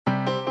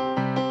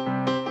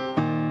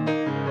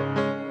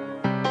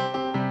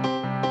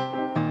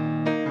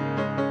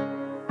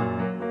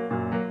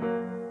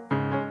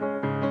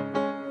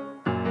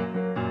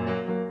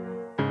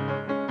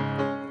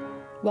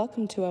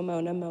Welcome to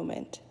Omona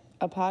Moment,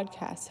 a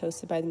podcast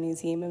hosted by the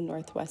Museum of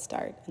Northwest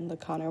Art in La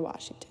Conner,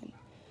 Washington.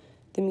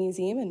 The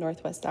Museum of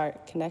Northwest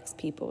Art connects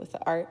people with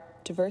the art,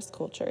 diverse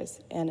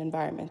cultures, and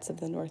environments of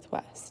the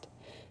Northwest.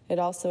 It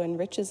also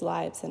enriches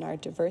lives in our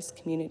diverse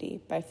community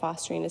by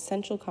fostering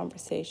essential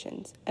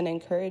conversations and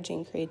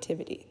encouraging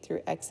creativity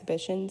through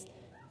exhibitions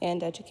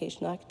and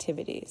educational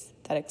activities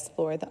that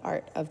explore the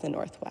art of the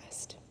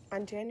Northwest.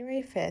 On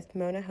January 5th,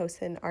 Mona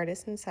hosted an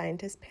Artist and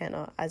Scientist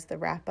panel as the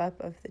wrap-up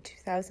of the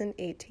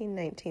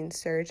 2018-19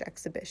 Surge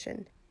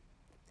exhibition.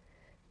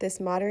 This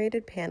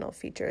moderated panel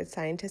featured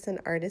scientists and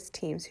artist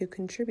teams who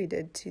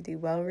contributed to the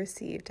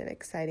well-received and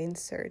exciting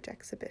Surge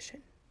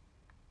exhibition.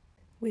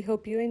 We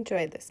hope you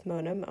enjoy this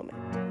Mona Moment.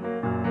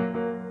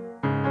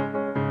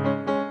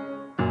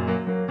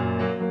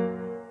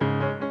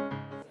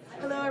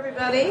 Hello,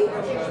 everybody.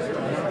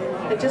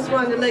 I just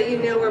wanted to let you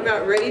know we're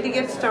about ready to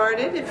get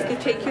started. If you could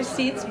take your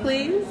seats,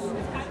 please.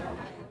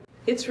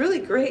 It's really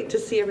great to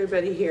see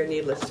everybody here,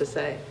 needless to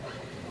say.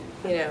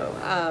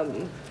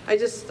 I'm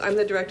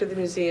the director of the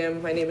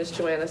museum. My name is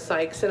Joanna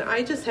Sykes, and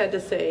I just had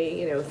to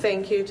say,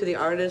 thank you to the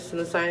artists and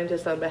the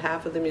scientists on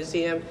behalf of the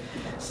museum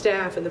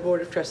staff and the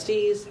Board of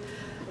Trustees.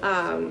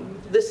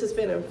 This has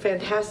been a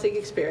fantastic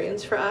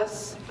experience for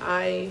us.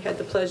 I had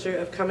the pleasure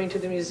of coming to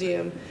the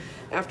museum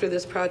after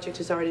this project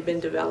has already been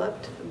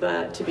developed,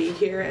 but to be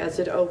here as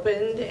it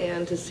opened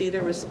and to see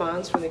the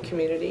response from the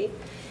community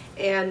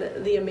and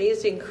the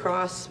amazing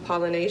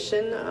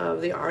cross-pollination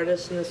of the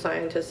artists and the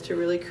scientists to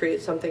really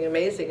create something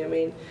amazing. I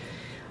mean,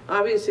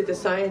 obviously the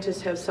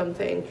scientists have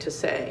something to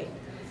say,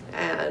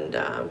 and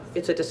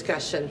it's a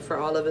discussion for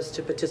all of us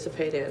to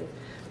participate in.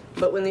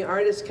 But when the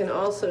artists can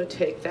also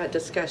take that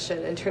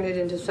discussion and turn it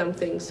into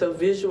something so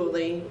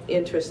visually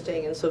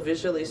interesting and so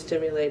visually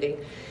stimulating,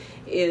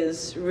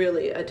 is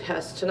really a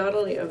test to not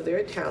only of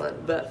their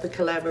talent, but the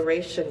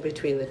collaboration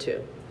between the two.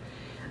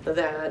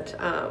 That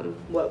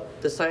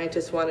what the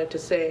scientists wanted to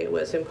say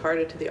was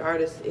imparted to the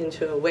artists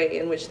into a way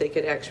in which they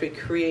could actually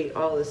create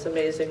all this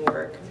amazing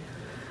work.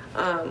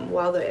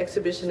 While the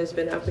exhibition has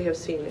been up, we have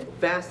seen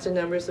vast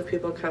numbers of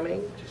people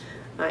coming.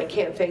 I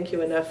can't thank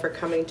you enough for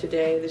coming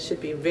today. This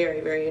should be a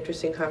very, very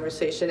interesting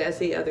conversation, as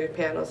the other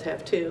panels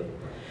have too.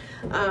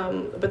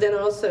 But then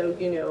also,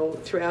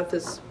 throughout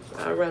this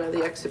run of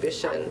the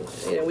exhibition,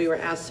 we were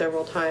asked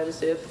several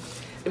times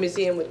if the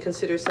museum would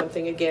consider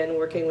something again,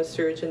 working with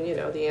Surge, and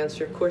the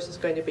answer, of course, is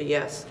going to be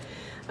yes.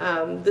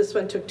 This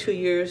one took 2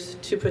 years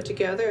to put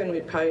together, and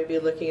we'd probably be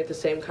looking at the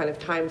same kind of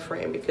time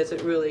frame because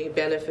it really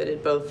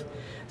benefited both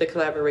the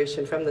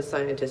collaboration from the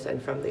scientists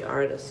and from the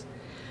artists.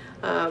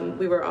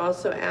 We were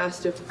also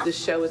asked if the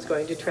show was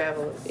going to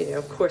travel.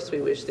 Of course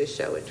we wish this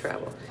show would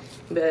travel.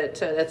 But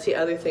that's the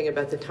other thing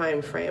about the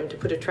time frame. To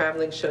put a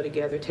traveling show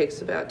together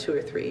takes about 2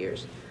 or 3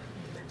 years.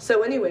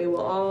 So anyway,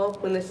 we'll all,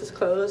 when this is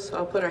closed,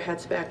 I'll put our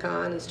hats back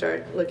on and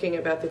start looking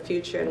about the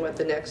future and what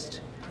the next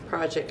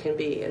project can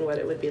be and what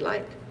it would be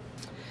like.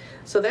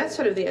 So that's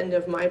sort of the end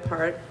of my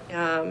part,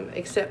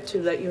 except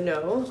to let you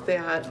know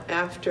that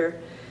after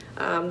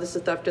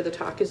the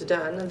talk is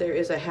done, there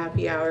is a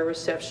happy hour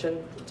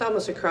reception. It's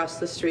almost across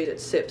the street at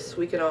Sips.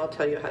 We can all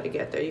tell you how to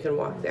get there. You can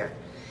walk there.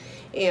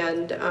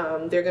 And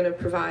they're going to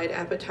provide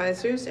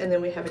appetizers, and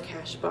then we have a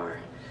cash bar.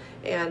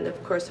 And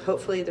of course,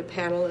 hopefully the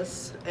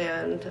panelists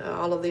and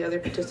all of the other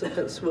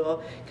participants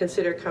will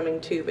consider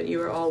coming too, but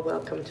you are all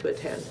welcome to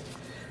attend.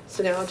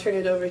 So now I'll turn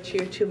it over to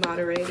your two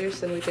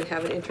moderators, and we can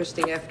have an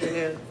interesting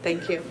afternoon.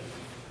 Thank you.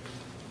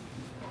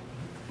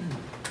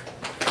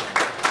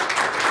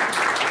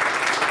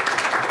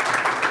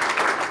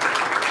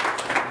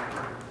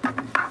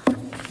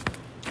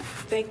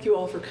 Thank you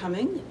all for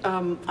coming.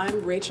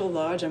 I'm Rachel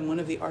Lodge. I'm one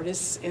of the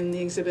artists in the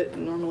exhibit,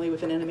 normally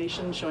with an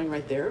animation showing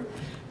right there,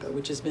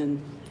 which has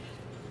been,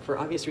 for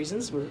obvious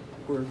reasons,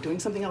 we're doing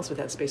something else with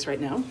that space right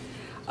now.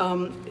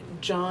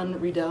 John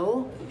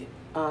Riedel,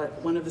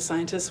 one of the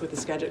scientists with the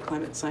Skagit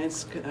Climate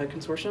Science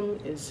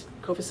Consortium, is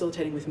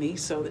co-facilitating with me,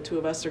 so the two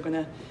of us are going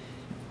to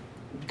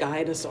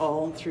guide us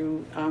all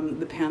through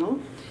the panel.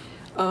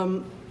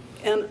 And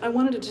I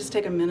wanted to just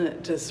take a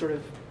minute to sort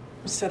of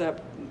set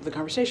up the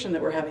conversation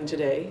that we're having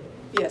today.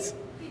 Yes?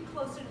 Be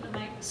closer to the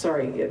mic.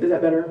 Sorry, is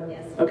that better?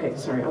 Yes. Okay,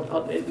 sorry.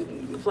 I'll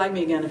flag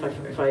me again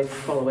if I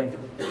fall away.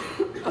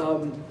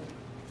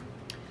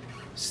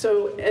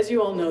 So as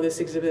you all know, this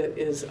exhibit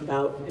is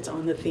it's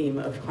on the theme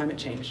of climate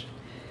change.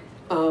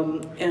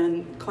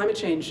 And climate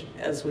change,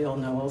 as we all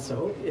know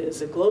also,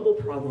 is a global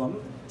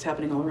problem. It's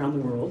happening all around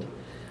the world.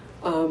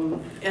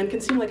 And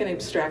can seem like an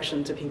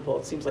abstraction to people.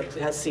 It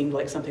has seemed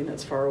like something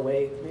that's far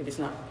away. Maybe it's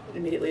not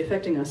immediately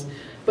affecting us.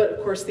 But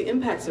of course, the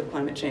impacts of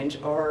climate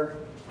change are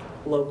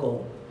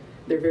local.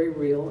 They're very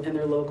real, and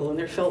they're local, and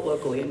they're felt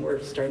locally, and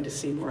we're starting to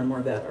see more and more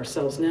of that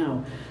ourselves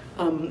now.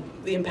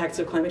 The impacts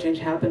of climate change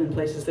happen in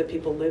places that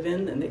people live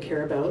in and they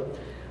care about.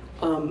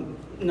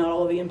 Not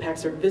all of the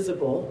impacts are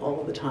visible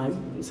all the time.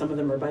 And some of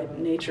them are by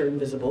nature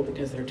invisible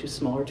because they're too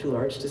small or too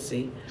large to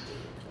see.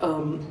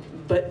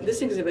 But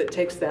this exhibit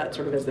takes that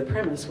sort of as the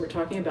premise. We're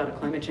talking about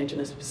climate change in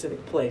a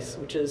specific place,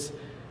 which is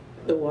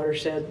the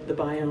watershed, the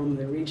biome,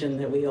 the region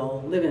that we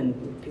all live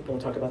in. People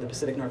talk about the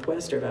Pacific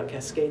Northwest or about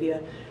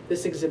Cascadia.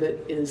 This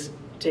exhibit is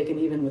taken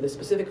even with a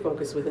specific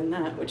focus within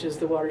that, which is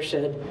the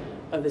watershed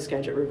of the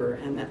Skagit River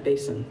and that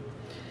basin.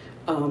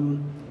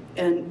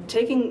 And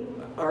taking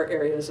our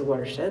area as a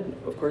watershed,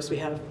 of course, we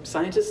have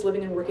scientists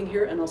living and working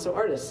here and also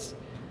artists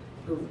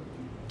who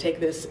take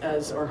this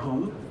as our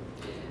home.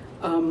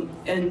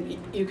 And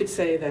you could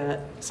say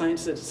that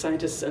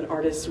scientists and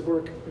artists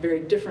work very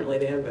differently.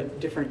 They have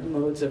different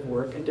modes of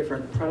work and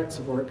different products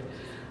of work.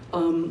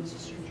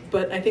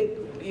 But I think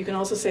you can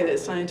also say that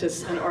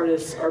scientists and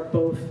artists are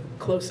both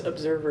close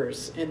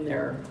observers in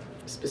their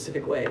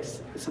specific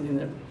ways. It's something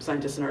that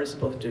scientists and artists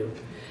both do.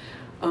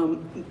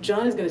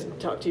 John is going to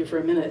talk to you for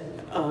a minute,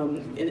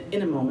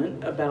 in a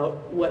moment,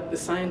 about what the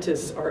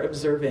scientists are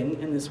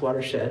observing in this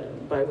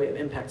watershed by way of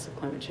impacts of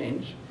climate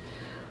change.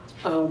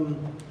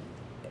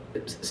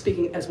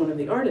 Speaking as one of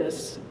the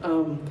artists,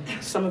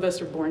 some of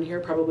us are born here,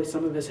 probably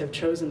some of us have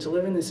chosen to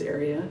live in this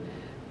area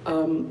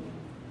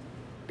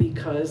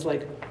because,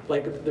 like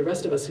the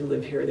rest of us who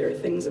live here, there are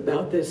things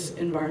about this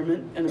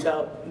environment and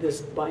about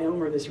this biome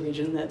or this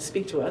region that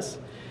speak to us.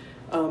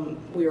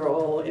 We are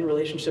all in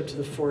relationship to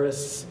the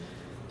forests,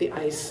 the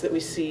ice that we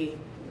see,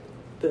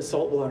 the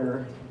salt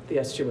water, the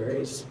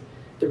estuaries,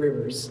 the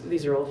rivers.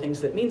 These are all things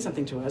that mean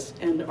something to us,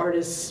 and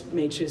artists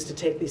may choose to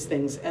take these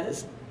things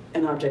as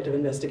an object of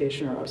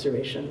investigation or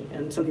observation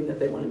and something that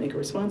they want to make a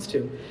response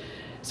to.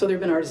 So there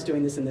have been artists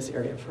doing this in this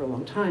area for a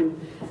long time.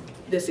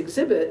 This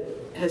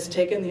exhibit has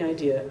taken the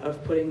idea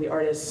of putting the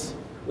artists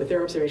with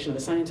their observation and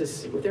the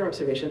scientists with their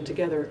observation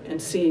together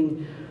and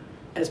seeing,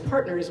 as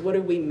partners, what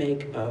do we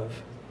make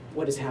of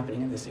what is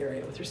happening in this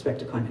area with respect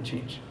to climate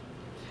change.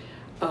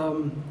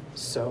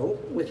 So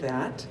with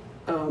that,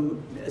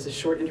 as a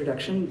short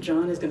introduction,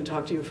 John is going to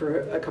talk to you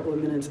for a couple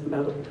of minutes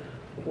about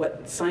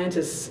what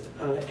scientists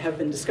have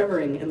been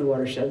discovering in the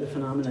watershed, the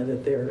phenomena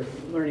that they're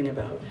learning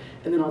about.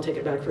 And then I'll take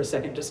it back for a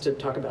second just to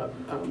talk about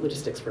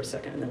logistics for a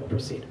second, and then we'll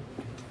proceed.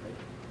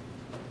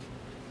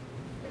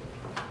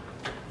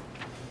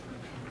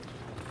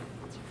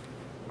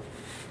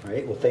 All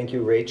right, well, thank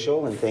you,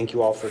 Rachel, and thank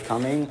you all for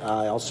coming.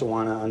 I also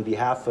want to, on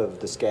behalf of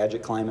the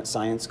Skagit Climate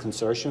Science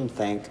Consortium,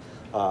 thank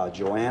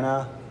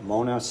Joanna,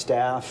 Mona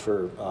staff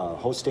for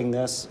hosting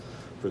this,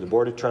 for the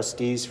Board of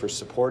Trustees for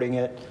supporting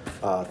it.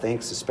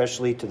 Thanks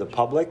especially to the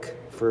public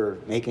for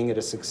making it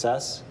a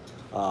success,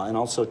 and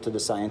also to the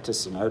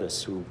scientists and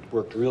artists who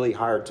worked really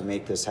hard to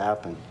make this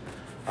happen.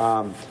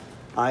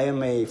 I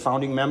am a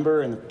founding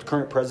member and the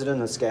current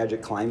president of the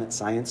Skagit Climate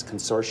Science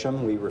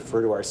Consortium. We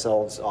refer to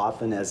ourselves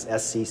often as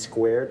SC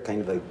Squared, kind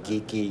of a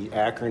geeky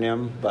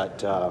acronym,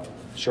 but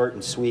short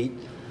and sweet.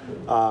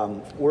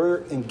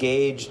 We're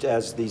engaged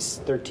as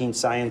these 13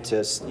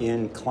 scientists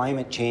in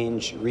climate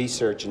change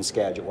research in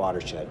Skagit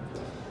watershed.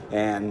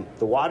 And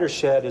the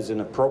watershed is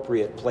an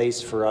appropriate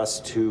place for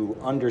us to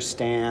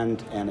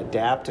understand and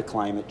adapt to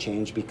climate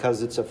change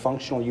because it's a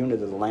functional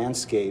unit of the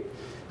landscape.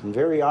 And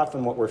very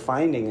often what we're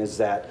finding is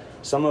that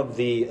some of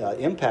the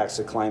impacts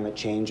of climate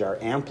change are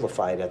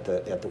amplified at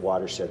the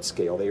watershed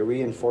scale. They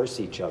reinforce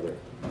each other.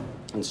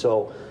 And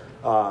so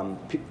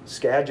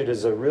Skagit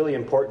is a really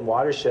important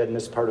watershed in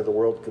this part of the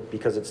world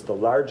because it's the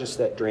largest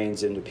that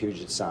drains into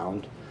Puget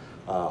Sound,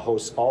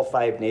 hosts all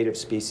 5 native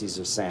species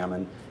of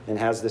salmon, and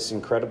has this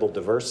incredible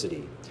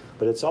diversity.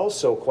 But it's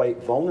also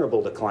quite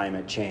vulnerable to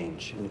climate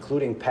change,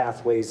 including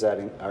pathways that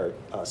are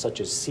such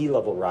as sea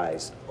level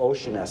rise,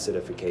 ocean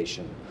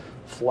acidification,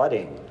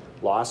 flooding,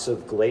 loss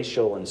of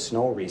glacial and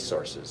snow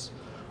resources,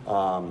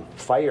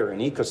 fire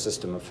and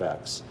ecosystem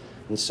effects.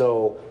 And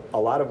so a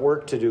lot of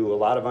work to do, a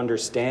lot of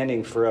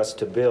understanding for us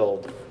to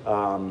build,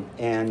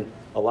 and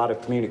a lot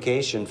of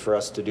communication for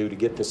us to do to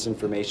get this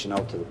information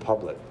out to the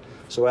public.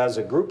 So as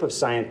a group of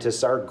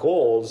scientists, our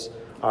goals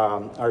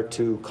are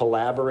to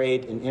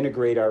collaborate and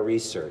integrate our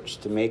research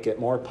to make it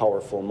more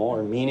powerful,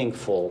 more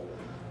meaningful,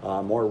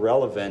 more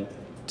relevant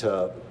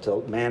to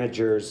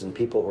managers and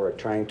people who are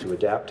trying to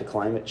adapt to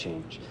climate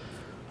change.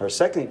 Our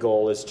second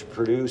goal is to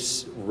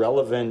produce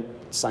relevant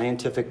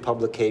scientific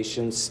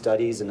publications,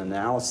 studies, and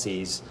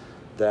analyses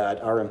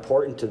that are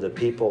important to the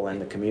people and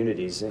the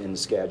communities in the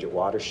Skagit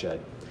watershed.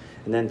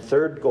 And then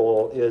third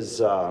goal is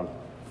to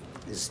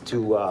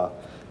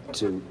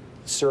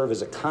serve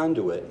as a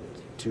conduit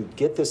to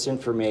get this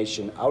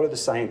information out of the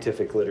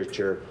scientific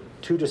literature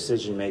to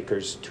decision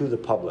makers, to the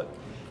public.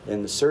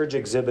 And the SURGE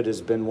exhibit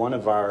has been one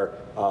of our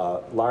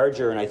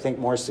larger and I think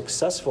more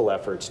successful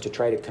efforts to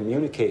try to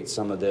communicate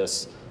some of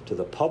this to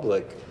the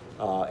public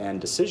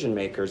and decision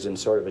makers in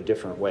sort of a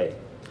different way.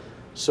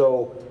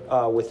 So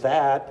with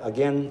that,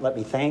 again, let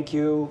me thank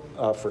you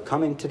for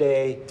coming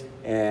today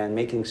and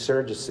making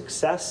SURGE a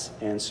success.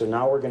 And so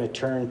now we're going to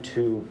turn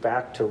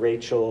back to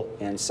Rachel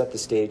and set the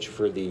stage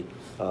for the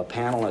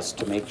panelists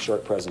to make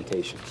short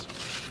presentations.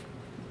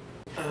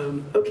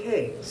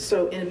 Okay,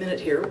 so in a minute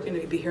here, we're going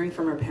to be hearing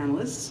from our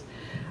panelists.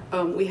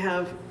 We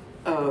have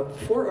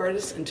 4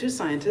 artists and 2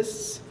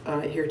 scientists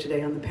here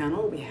today on the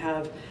panel. We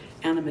have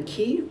Anna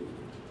McKee,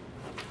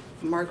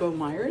 Margot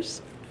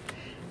Myers,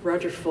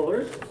 Roger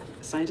Fuller,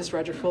 scientist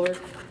Roger Fuller,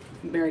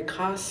 Mary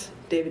Koss,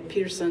 David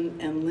Peterson,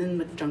 and Lynn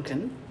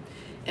McJunkin.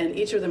 And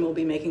each of them will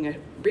be making a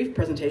brief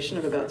presentation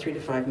of about 3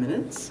 to 5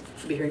 minutes.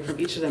 We'll be hearing from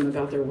each of them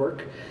about their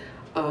work.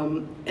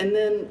 And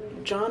then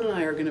John and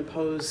I are going to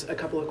pose a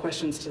couple of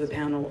questions to the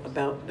panel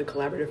about the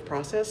collaborative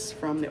process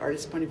from the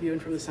artist's point of view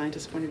and from the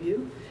scientist's point of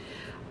view.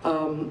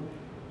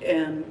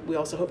 And we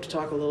also hope to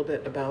talk a little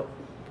bit about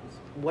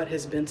what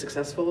has been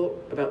successful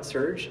about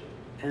SURGE,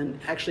 and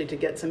actually to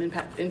get some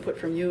input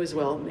from you as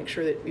well. Make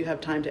sure that you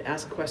have time to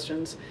ask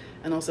questions,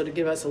 and also to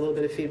give us a little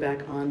bit of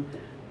feedback on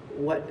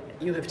what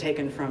you have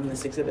taken from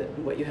this exhibit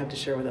and what you have to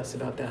share with us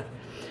about that.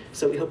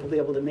 So we hope we'll be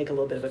able to make a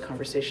little bit of a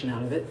conversation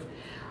out of it.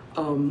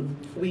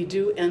 We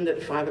do end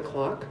at 5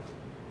 o'clock,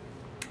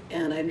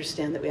 and I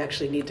understand that we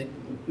actually need to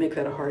make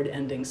that a hard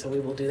ending, so we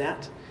will do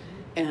that.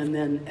 And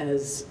then,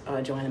 as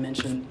Joanna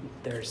mentioned,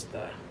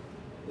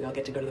 we all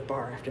get to go to the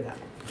bar after that.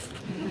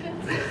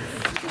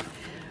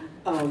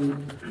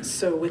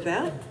 So with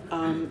that,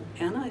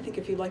 Anna, I think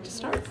if you'd like to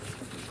start.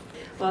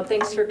 Well,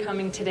 thanks for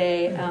coming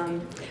today.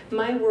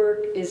 My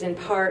work is in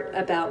part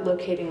about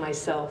locating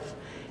myself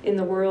in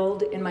the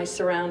world, in my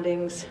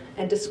surroundings,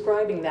 and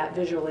describing that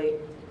visually.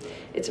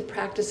 It's a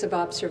practice of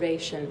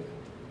observation.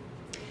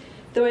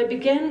 Though I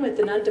begin with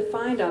an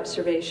undefined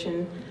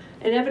observation,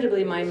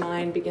 inevitably my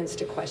mind begins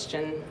to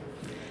question,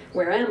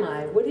 where am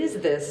I? What is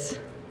this?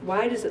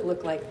 Why does it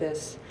look like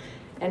this?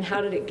 And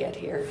how did it get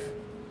here?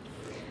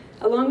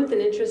 Along with an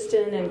interest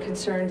in and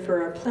concern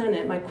for our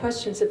planet, my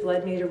questions have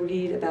led me to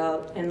read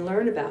about and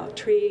learn about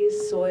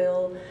trees,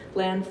 soil,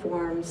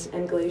 landforms,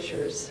 and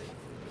glaciers.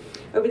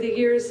 Over the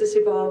years, this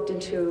evolved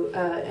into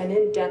an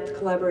in-depth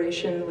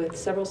collaboration with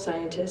several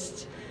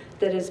scientists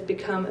that has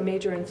become a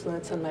major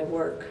influence on my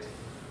work.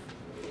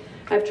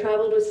 I've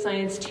traveled with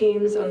science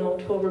teams on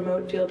multiple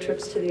remote field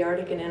trips to the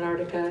Arctic and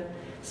Antarctica,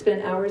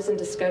 spent hours in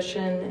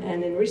discussion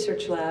and in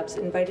research labs,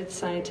 invited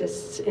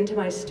scientists into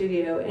my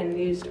studio, and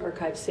used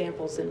archived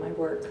samples in my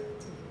work.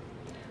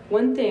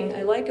 One thing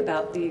I like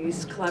about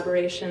these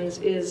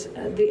collaborations is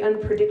the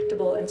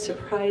unpredictable and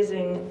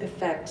surprising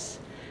effects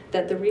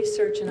that the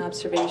research and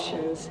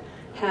observations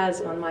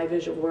has on my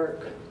visual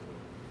work.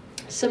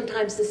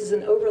 Sometimes this is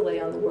an overlay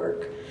on the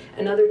work,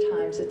 and other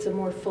times it's a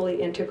more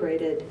fully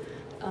integrated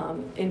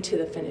into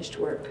the finished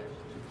work.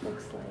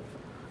 Next slide.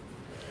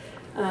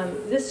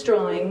 This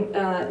drawing,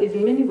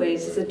 in many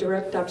ways, is a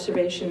direct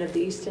observation of the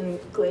Easton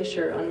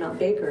Glacier on Mount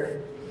Baker.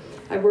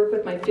 I work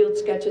with my field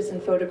sketches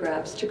and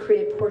photographs to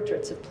create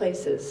portraits of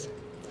places.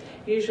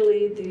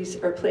 Usually these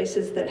are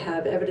places that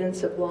have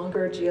evidence of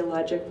longer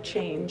geologic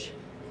change.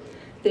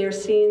 They are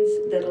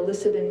scenes that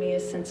elicit in me a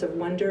sense of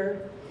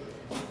wonder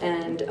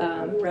and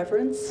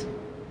reverence.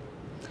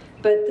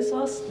 But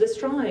this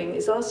drawing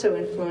is also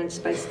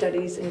influenced by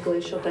studies in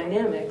glacial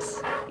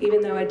dynamics, even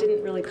though I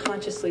didn't really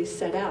consciously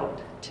set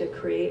out to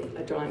create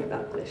a drawing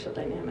about glacial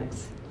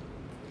dynamics.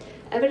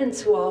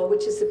 Evidence Wall,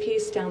 which is the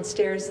piece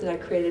downstairs that I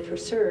created for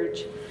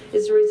SURGE,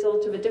 is a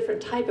result of a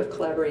different type of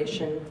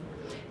collaboration.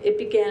 It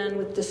began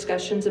with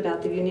discussions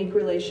about the unique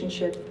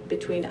relationship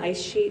between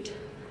ice sheet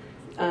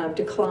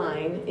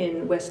decline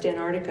in West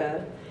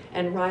Antarctica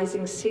and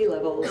rising sea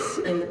levels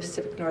in the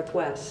Pacific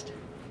Northwest.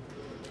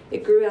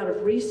 It grew out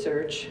of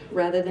research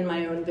rather than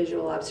my own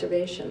visual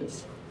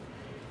observations.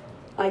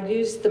 I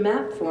used the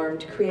map form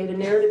to create a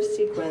narrative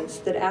sequence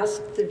that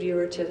asked the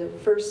viewer to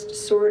first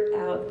sort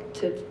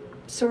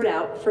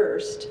out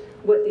first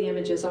what the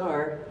images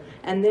are,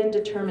 and then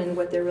determine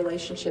what their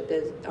relationship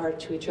are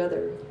to each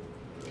other,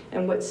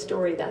 and what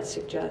story that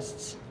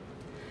suggests.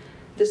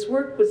 This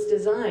work was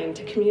designed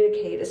to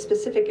communicate a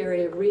specific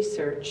area of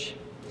research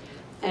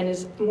and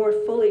is more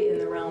fully in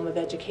the realm of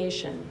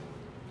education.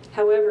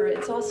 However,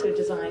 it's also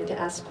designed to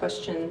ask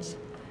questions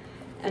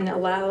and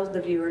allow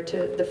the viewer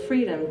the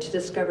freedom to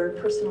discover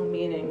personal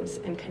meanings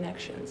and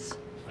connections.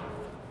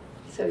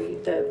 So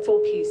the full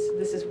piece,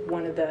 this is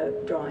one of the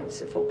drawings,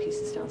 the full piece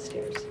is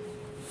downstairs.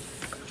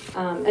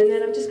 And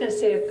then I'm just going to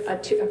say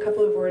a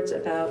couple of words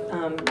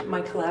about my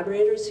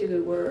collaborators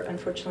who were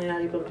unfortunately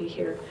not able to be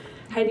here.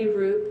 Heidi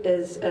Roop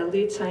is a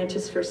lead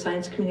scientist for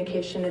science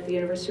communication at the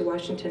University of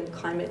Washington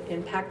Climate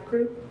Impact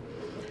Group.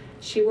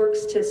 She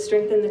works to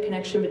strengthen the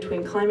connection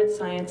between climate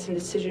science and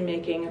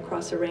decision-making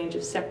across a range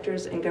of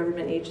sectors and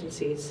government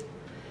agencies.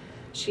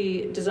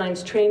 She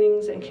designs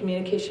trainings and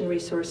communication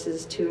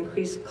resources to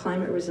increase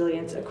climate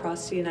resilience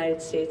across the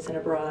United States and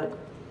abroad.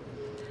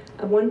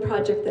 One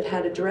project that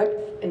had a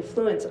direct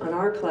influence on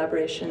our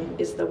collaboration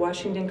is the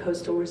Washington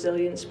Coastal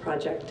Resilience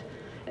Project,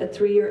 a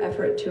 3-year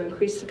effort to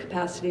increase the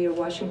capacity of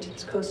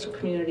Washington's coastal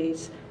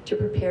communities to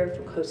prepare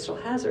for coastal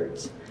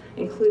hazards,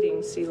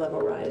 including sea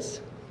level rise.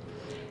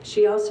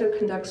 She also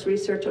conducts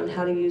research on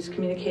how to use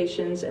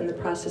communications and the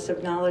process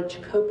of knowledge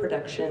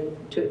co-production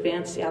to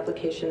advance the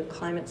application of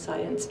climate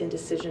science in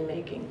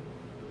decision-making.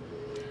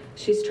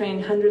 She's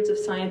trained hundreds of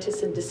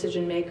scientists and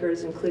decision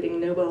makers,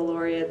 including Nobel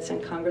laureates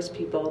and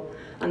congresspeople,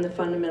 on the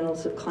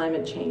fundamentals of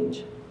climate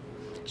change.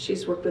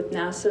 She's worked with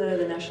NASA,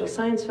 the National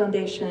Science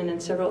Foundation,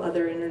 and several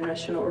other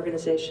international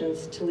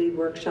organizations to lead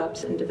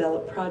workshops and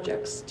develop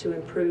projects to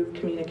improve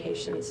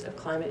communications of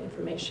climate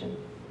information.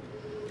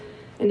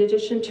 In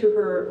addition to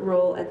her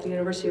role at the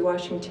University of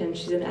Washington,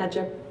 she's an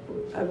adjunct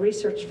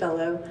research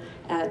fellow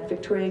at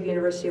Victoria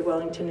University of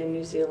Wellington in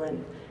New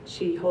Zealand.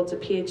 She holds a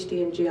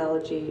PhD in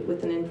geology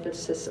with an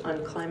emphasis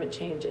on climate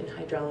change and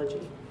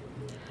hydrology.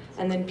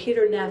 And then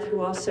Peter Neff,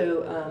 who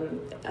also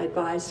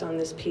advised on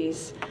this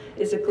piece,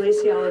 is a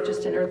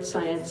glaciologist and earth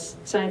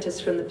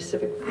scientist from the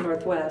Pacific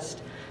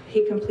Northwest.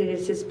 He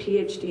completed his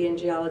PhD in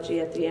geology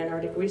at the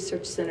Antarctic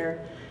Research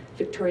Center,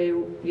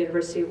 Victoria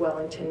University of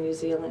Wellington, New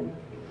Zealand.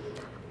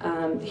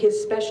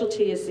 His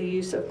specialty is the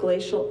use of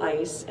glacial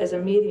ice as a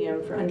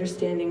medium for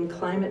understanding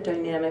climate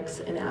dynamics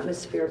and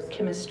atmospheric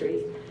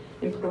chemistry,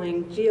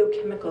 employing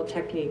geochemical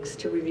techniques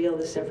to reveal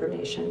this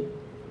information.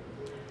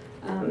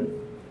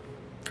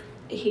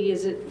 He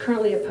is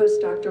currently a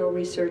postdoctoral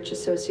research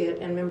associate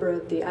and member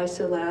of the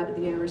ISO lab at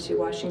the University of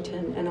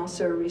Washington, and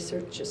also a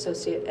research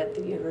associate at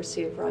the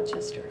University of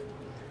Rochester.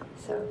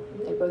 So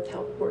they both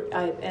help work.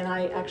 And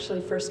I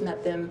actually first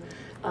met them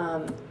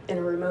in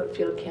a remote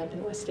field camp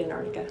in West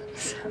Antarctica.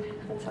 So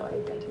that's how I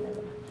got to know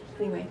them.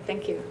 Anyway,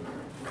 thank you.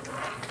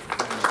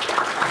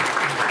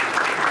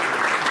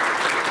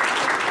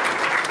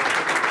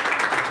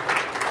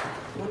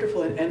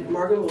 Wonderful, and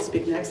Margot will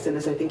speak next, and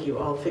as I think you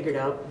all figured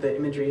out, the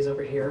imagery is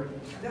over here.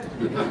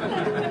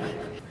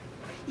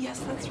 Yes,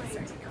 that's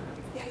right.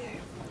 Yeah.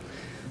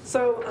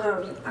 So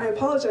I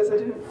apologize, I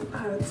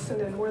didn't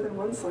send in more than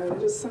one slide. I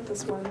just sent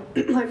this one.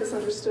 I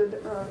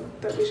misunderstood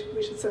that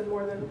we should send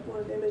more than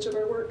one image of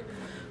our work.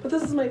 But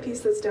this is my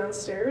piece that's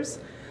downstairs.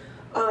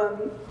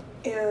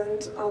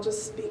 And I'll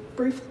just speak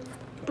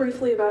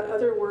briefly about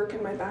other work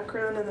and my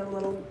background, and then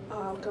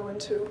I'll go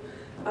into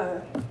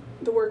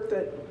the work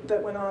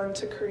that went on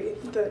to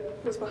create,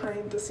 that was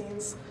behind the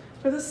scenes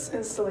for this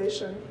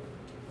installation.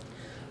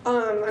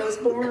 I was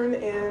born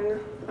in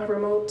a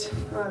remote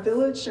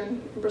village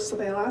in Bristol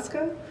Bay,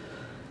 Alaska,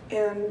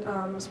 and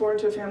was born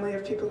to a family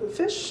of people who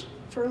fish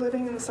for a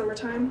living in the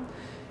summertime.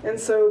 And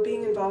so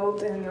being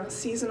involved in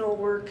seasonal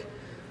work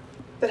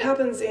that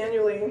happens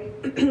annually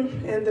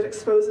and that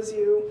exposes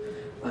you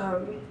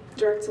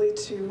directly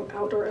to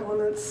outdoor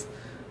elements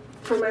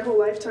for my whole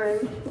lifetime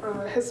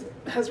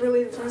has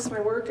really influenced my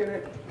work, and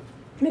it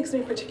makes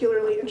me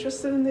particularly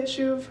interested in the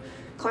issue of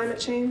climate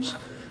change.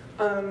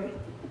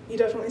 You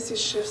definitely see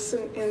shifts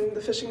in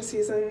the fishing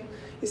season,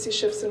 you see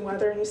shifts in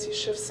weather, and you see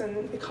shifts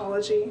in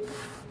ecology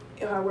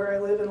where I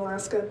live in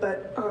Alaska,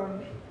 but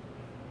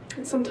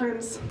it's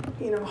sometimes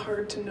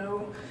hard to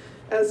know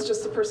as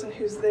just a person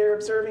who's there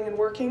observing and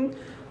working.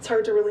 It's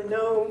hard to really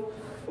know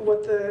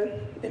what the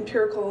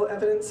empirical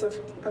evidence of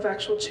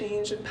actual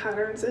change and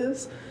patterns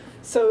is.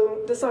 So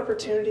this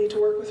opportunity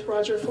to work with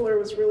Roger Fuller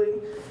was really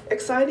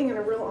exciting and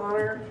a real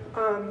honor,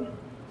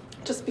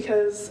 just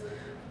because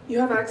you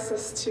have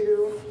access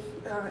to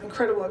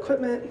incredible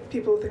equipment,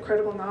 people with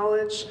incredible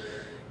knowledge,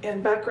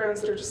 and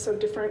backgrounds that are just so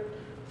different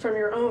from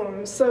your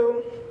own.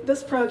 So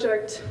this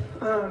project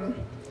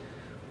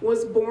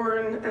was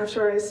born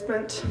after I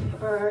spent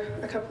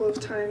a couple of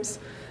times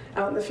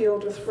out in the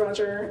field with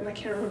Roger, and I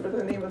can't remember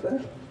the name of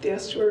the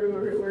estuary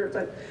where we were,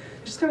 but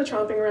just kind of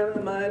tromping around in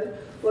the mud,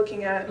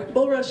 looking at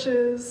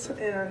bulrushes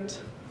and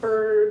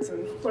birds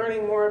and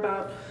learning more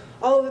about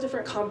all of the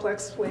different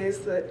complex ways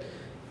that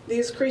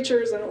these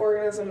creatures and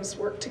organisms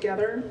work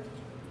together.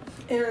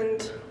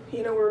 And,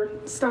 we're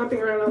stomping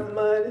around on the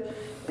mud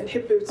in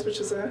hip boots, which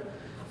is a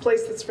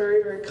place that's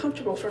very, very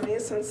comfortable for me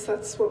since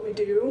that's what we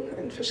do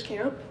in fish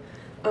camp.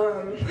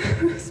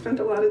 Spend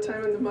a lot of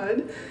time in the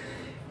mud.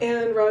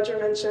 And Roger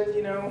mentioned,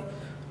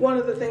 one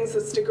of the things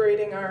that's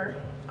degrading our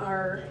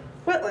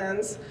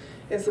wetlands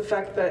is the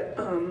fact that,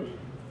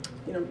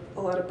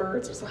 a lot of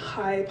birds, there's a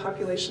high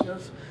population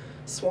of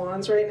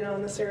swans right now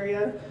in this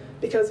area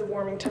because of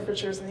warming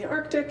temperatures in the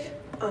Arctic,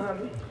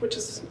 which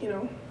is,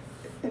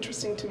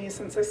 interesting to me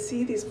since I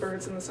see these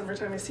birds in the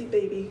summertime. I see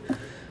baby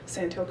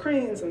sandhill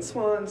cranes and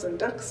swans and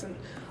ducks and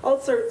all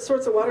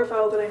sorts of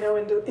waterfowl that I know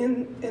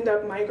end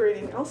up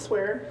migrating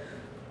elsewhere.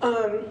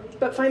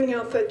 But finding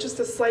out that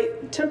just a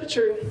slight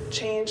temperature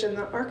change in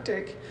the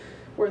Arctic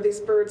where these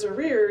birds are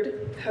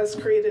reared has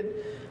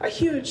created a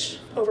huge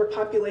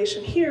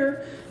overpopulation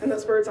here, and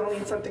those birds all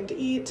need something to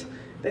eat.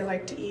 They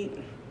like to eat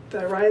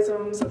the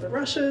rhizomes of the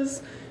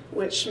rushes,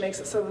 which makes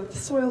it so that the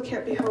soil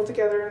can't be held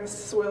together and the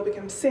soil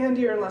becomes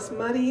sandier and less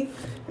muddy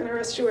in our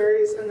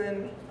estuaries. And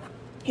then,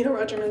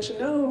 Roger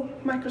mentioned, on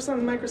the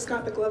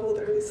microscopic level,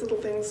 there are these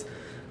little things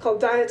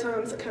called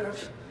diatoms that kind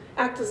of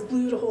act as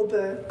glue to hold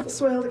the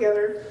soil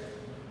together.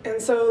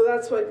 And so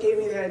that's what gave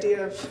me the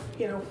idea of,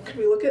 could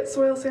we look at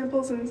soil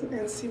samples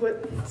and see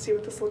what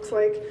this looks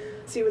like,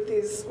 see what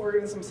these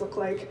organisms look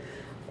like.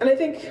 And I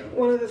think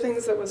one of the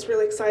things that was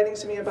really exciting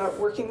to me about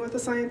working with a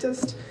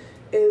scientist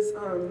is,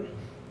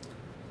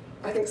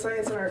 I think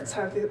science and arts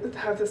have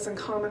this in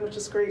common, which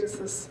is great, is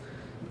this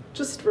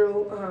just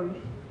real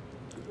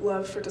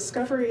love for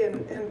discovery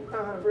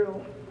and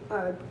real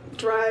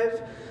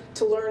drive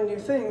to learn new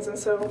things. And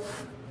so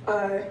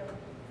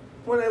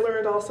When I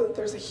learned also that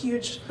there's a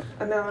huge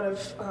amount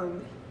of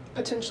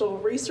potential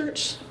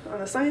research on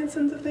the science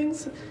end of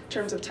things in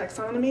terms of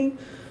taxonomy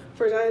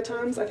for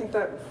diatoms, I think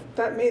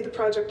that made the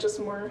project just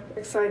more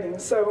exciting.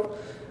 So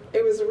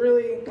it was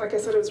really, like I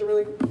said, it was a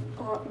really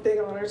big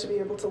honor to be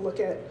able to look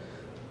at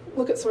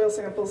soil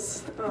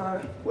samples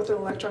with an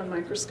electron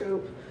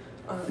microscope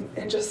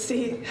and just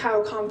see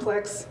how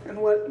complex and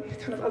what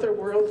kind of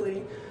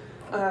otherworldly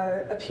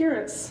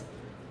appearance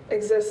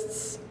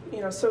exists,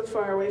 so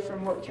far away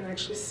from what we can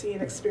actually see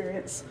and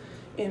experience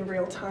in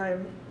real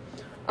time.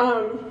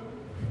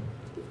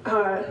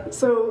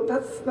 So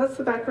that's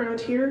the background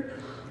here.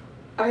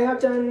 I have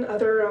done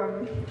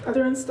other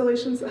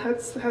installations that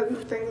have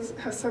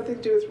something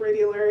to do with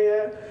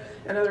radiolaria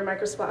and other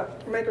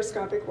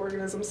microscopic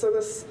organisms. So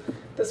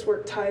this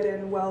work tied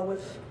in well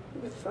with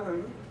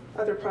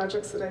other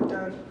projects that I've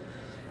done,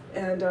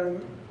 and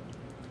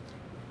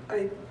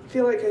I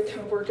feel like I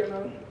kind of work in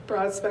a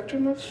broad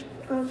spectrum of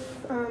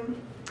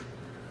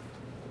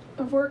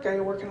work. I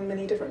work on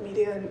many different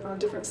media and on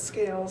different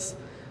scales.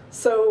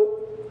 So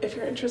if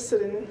you're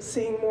interested in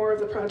seeing more of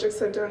the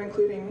projects I've done,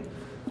 including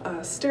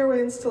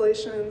stairway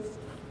installations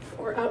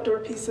or outdoor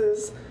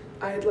pieces,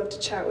 I'd love to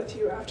chat with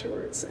you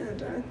afterwards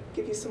and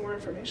give you some more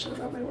information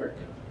about my work.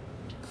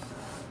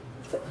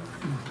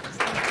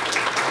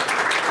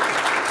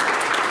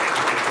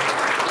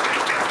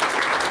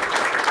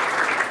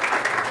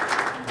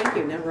 Thank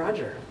you. Now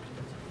Roger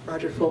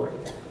Fuller.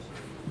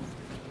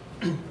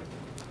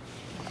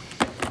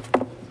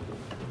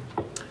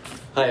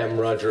 Hi, I'm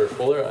Roger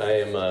Fuller. I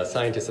am a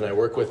scientist and I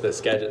work with the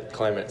Skagit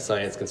Climate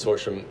Science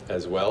Consortium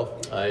as well.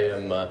 I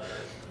am,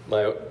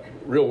 my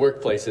real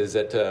workplace is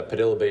at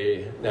Padilla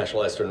Bay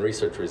National Estuarine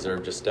Research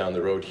Reserve, just down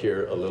the road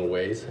here a little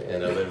ways,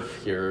 and I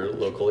live here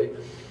locally.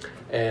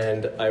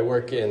 And I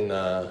work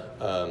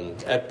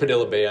at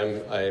Padilla Bay.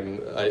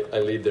 I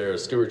lead their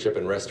stewardship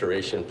and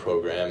restoration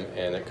program,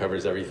 and it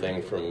covers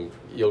everything from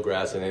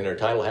eelgrass and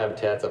intertidal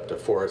habitats up to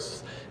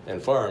forests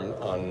and farm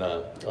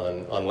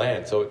on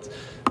land. So it's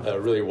a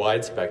really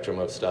wide spectrum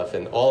of stuff,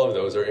 and all of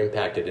those are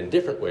impacted in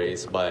different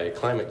ways by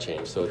climate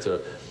change. So it's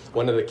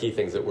one of the key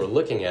things that we're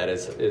looking at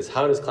is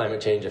how does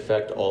climate change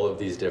affect all of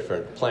these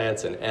different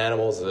plants and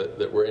animals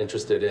that we're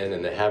interested in,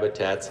 and the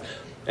habitats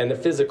and the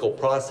physical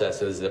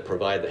processes that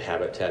provide the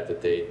habitat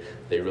that they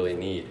really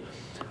need.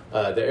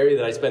 The area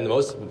that I spend the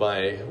most of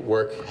my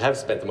work, have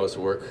spent the most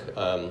work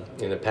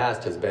in the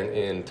past, has been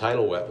in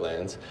tidal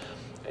wetlands.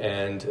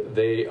 And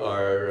they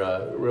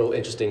are real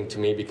interesting to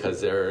me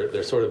because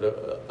they're sort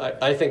of,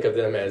 I think of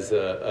them as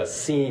a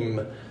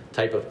seam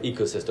type of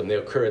ecosystem. They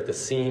occur at the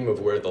seam of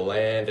where the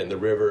land and the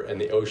river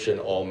and the ocean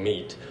all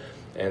meet.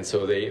 And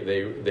so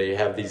they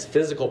have these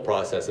physical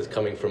processes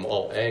coming from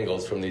all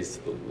angles, from these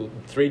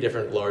 3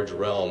 different large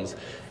realms,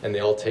 and they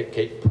all take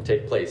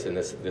place in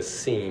this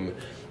seam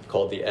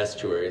called the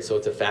estuary. So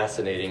it's a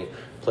fascinating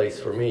place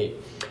for me.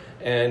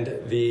 And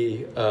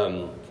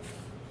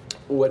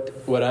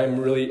what I'm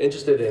really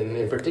interested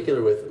in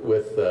particular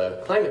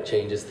with climate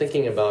change, is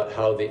thinking about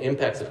how the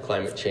impacts of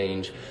climate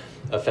change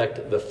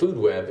affect the food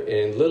web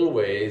in little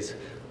ways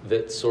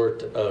that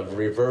sort of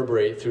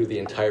reverberate through the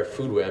entire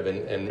food web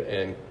and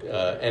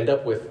end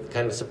up with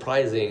kind of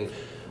surprising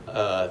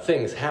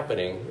things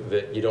happening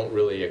that you don't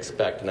really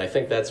expect. And I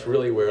think that's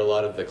really where a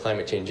lot of the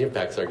climate change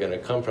impacts are going to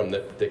come from,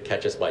 that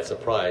catch us by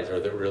surprise, or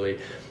that really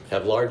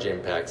have large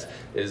impacts,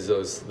 is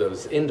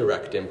those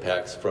indirect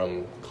impacts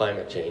from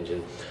climate change.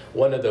 And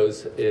one of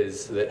those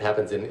that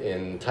happens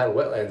in tidal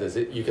wetlands is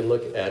that you can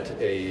look at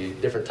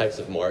different types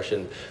of marsh,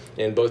 and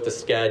in both the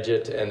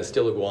Skagit and the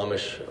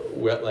Stillaguamish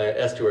wetland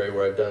estuary,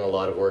 where I've done a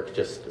lot of work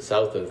just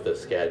south of the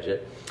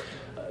Skagit,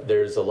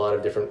 there's a lot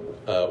of different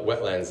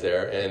wetlands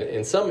there, and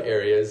in some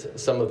areas,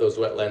 some of those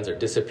wetlands are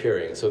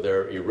disappearing, so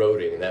they're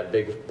eroding. And that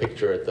big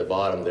picture at the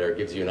bottom there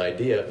gives you an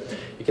idea.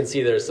 You can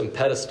see there's some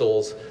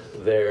pedestals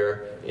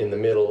there in the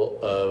middle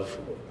of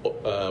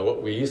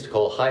what we used to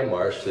call high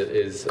marsh, that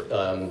is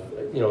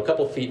a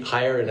couple feet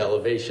higher in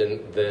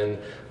elevation than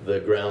the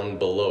ground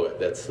below it.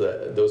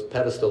 Those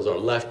pedestals are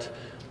left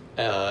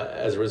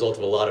as a result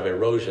of a lot of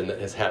erosion that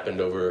has happened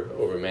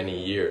over many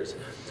years.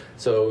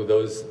 So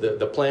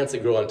the plants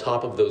that grow on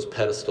top of those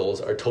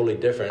pedestals are totally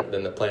different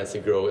than the plants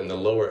that grow in the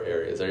lower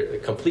areas. There's a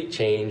complete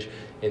change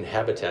in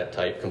habitat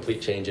type,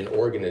 complete change in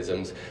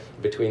organisms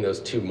between those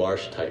 2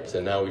 marsh types.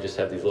 And now we just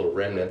have these little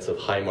remnants of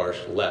high marsh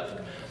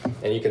left.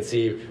 And you can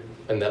see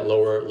in that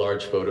lower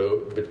large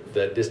photo,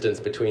 the distance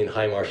between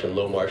high marsh and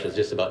low marsh is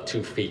just about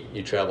 2 feet.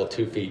 You travel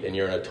 2 feet and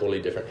you're in a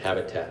totally different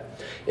habitat.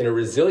 In a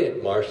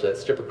resilient marsh, that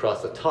strip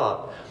across the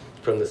top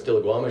from the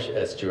Stillaguamish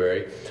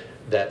estuary,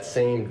 that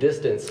same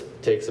distance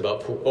takes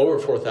about over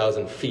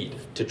 4,000 feet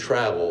to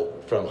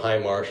travel from high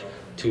marsh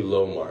to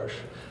low marsh.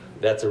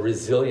 That's a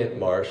resilient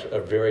marsh,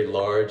 very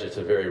large, it's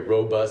a very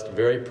robust,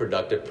 very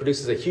productive,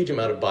 produces a huge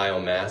amount of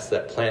biomass,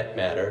 that plant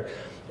matter.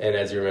 And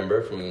as you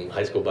remember from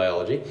high school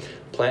biology,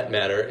 plant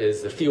matter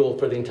is the fuel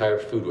for the entire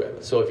food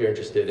web. So if you're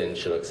interested in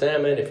Chinook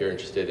salmon, if you're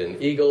interested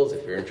in eagles,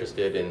 if you're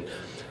interested in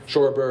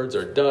shorebirds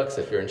or ducks,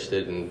 if you're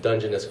interested in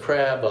Dungeness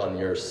crab on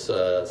your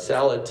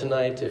salad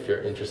tonight, if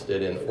you're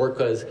interested in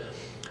orcas,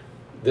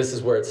 this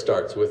is where it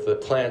starts, with the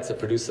plants that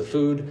produce the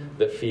food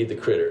that feed the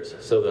critters.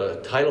 So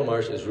the tidal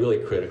marsh is really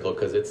critical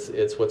because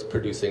it's what's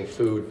producing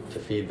food to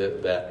feed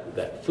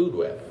that food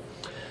web.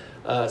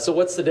 So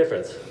what's the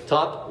difference?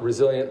 Top,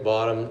 resilient;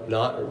 bottom,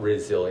 not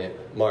resilient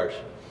marsh.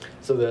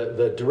 So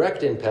the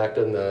direct impact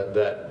on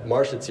that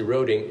marsh that's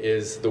eroding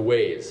is the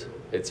waves.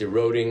 It's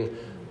eroding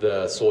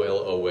the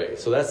soil away.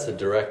 So that's the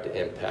direct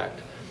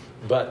impact.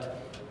 But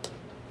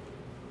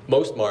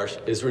most marsh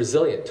is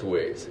resilient to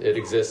waves. It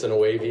exists in a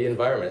wavy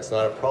environment. It's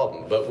not a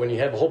problem. But when you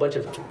have a whole bunch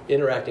of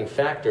interacting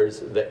factors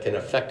that can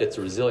affect its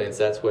resilience,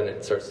 that's when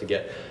it starts to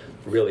get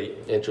really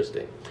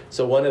interesting.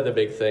 So one of the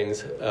big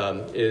things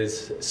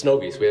is snow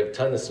geese. We have a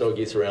ton of snow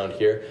geese around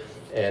here,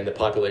 and the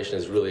population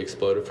has really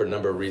exploded for a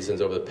number of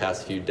reasons over the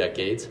past few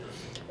decades.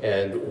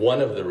 And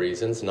one of the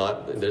reasons,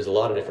 there's a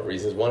lot of different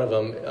reasons, one of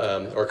them,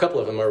 or a couple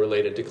of them, are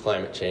related to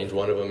climate change.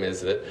 One of them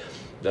is that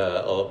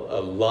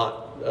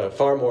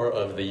far more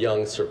of the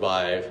young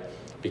survive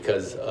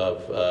because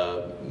of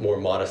more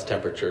modest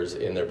temperatures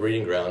in their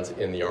breeding grounds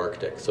in the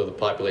Arctic. So the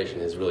population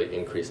has really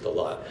increased a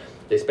lot.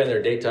 They spend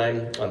their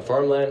daytime on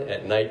farmland.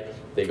 At night,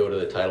 they go to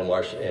the tidal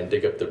marsh and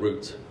dig up the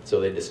roots.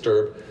 So they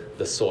disturb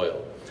the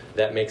soil.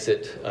 That makes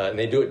it, and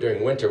they do it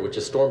during winter, which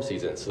is storm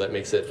season, so that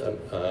makes it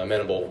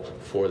amenable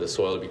for the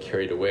soil to be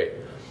carried away.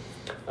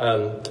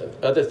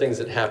 Other things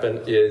that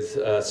happen is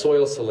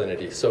soil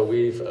salinity. So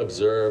we've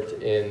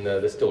observed in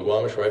the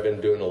Stillaguamish, where I've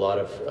been doing a lot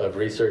of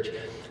research,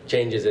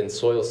 changes in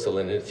soil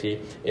salinity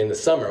in the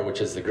summer,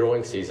 which is the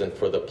growing season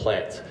for the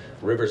plants.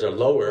 Rivers are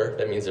lower,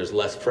 that means there's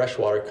less fresh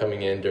water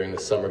coming in during the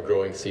summer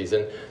growing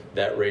season.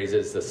 That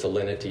raises the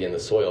salinity in the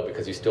soil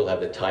because you still have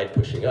the tide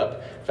pushing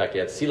up. In fact, you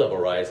have sea level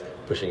rise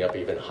pushing up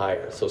even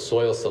higher. So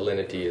soil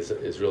salinity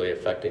is really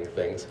affecting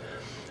things.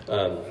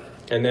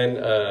 And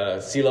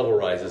then sea level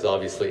rise is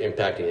obviously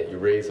impacting it. You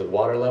raise the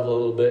water level a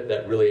little bit,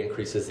 that really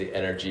increases the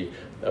energy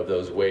of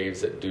those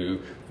waves that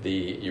do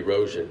the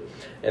erosion.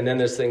 And then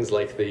there's things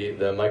like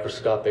the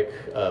microscopic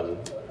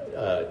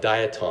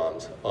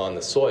diatoms on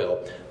the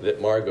soil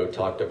that Margot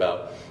talked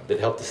about that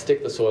help to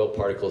stick the soil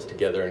particles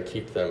together and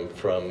keep them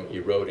from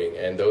eroding.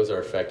 And those are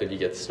affected. You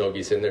get snow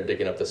geese in there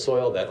digging up the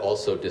soil. That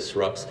also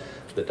disrupts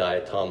the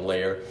diatom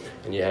layer.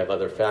 And you have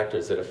other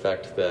factors that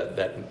affect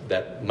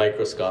that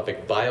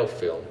microscopic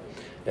biofilm.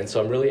 And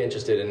so I'm really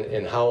interested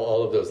in how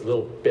all of those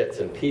little bits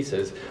and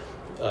pieces,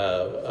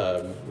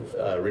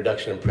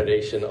 reduction in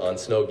predation on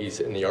snow geese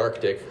in the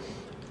Arctic,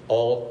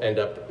 all end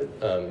up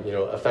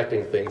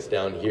affecting things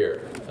down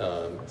here.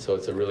 So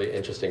it's a really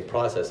interesting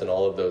process, and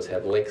all of those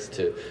have links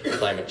to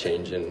climate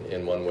change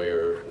in one way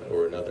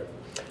or another.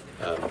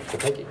 So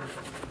thank you.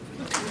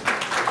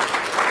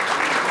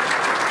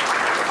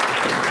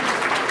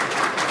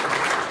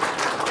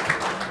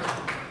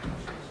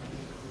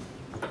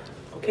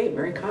 Okay,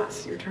 Mary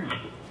Koss, your turn.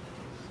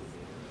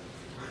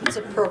 It's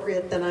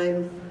appropriate that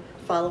I'm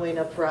following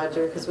up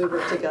Roger because we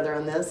worked together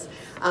on this.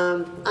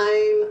 I'm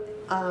a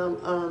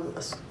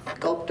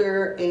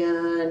sculptor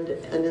and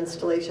an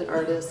installation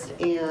artist,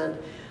 and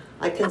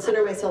I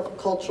consider myself a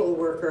cultural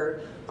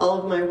worker. All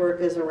of my work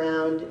is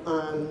around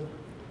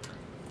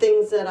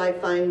things that I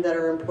find that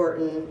are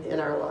important in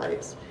our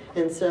lives.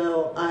 And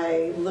so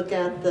I look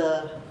at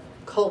the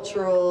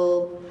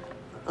cultural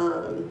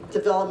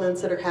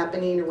developments that are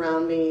happening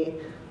around me.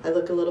 I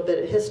look a little bit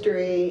at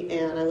history,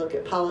 and I look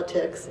at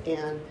politics,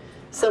 and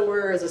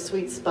somewhere is a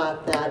sweet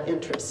spot that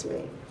interests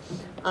me.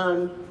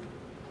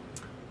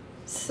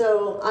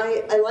 So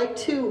I like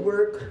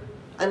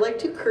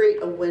to create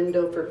a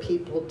window for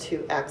people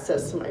to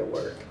access my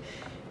work.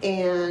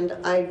 And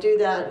I do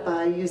that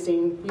by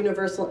using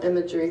universal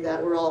imagery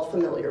that we're all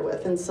familiar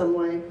with in some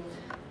way.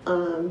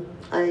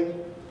 I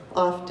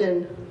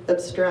often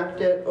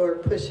abstract it or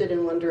push it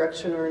in one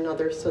direction or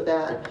another so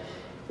that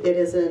it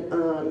isn't,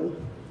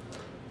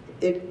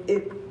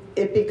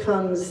 it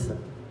becomes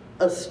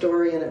a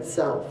story in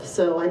itself.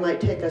 So I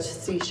might take a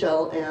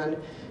seashell and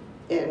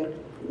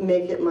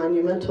make it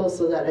monumental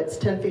so that it's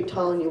 10 feet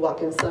tall and you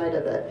walk inside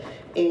of it.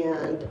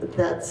 And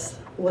that's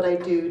what I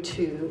do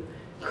to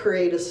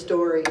create a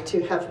story,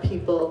 to have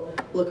people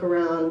look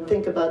around,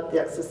 think about the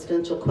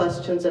existential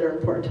questions that are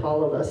important to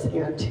all of us,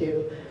 and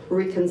to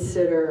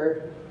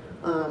reconsider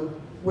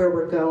where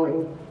we're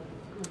going.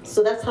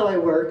 So that's how I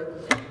work.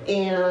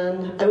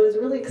 And I was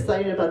really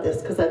excited about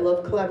this because I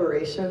love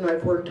collaboration.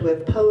 I've worked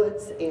with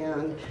poets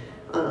and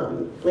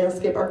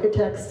landscape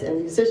architects and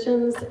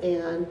musicians,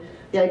 and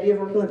the idea of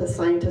working with a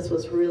scientist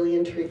was really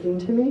intriguing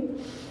to me.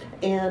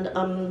 And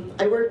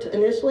I worked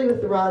initially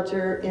with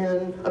Roger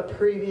in a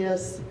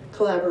previous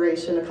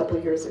collaboration a couple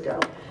years ago.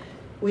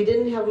 We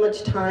didn't have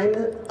much time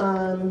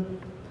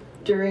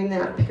during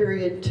that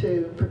period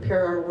to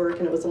prepare our work,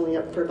 and it was only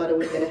up for about a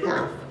week and a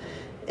half.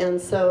 And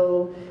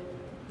so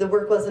the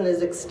work wasn't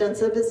as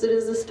extensive as it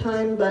is this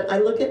time, but I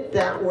look at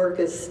that work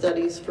as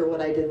studies for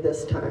what I did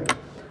this time.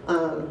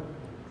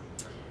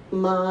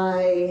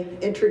 My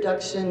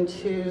introduction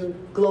to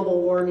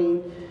global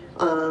warming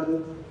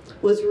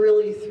was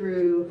really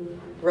through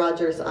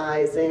Roger's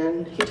eyes,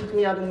 and he took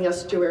me out in the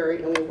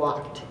estuary and we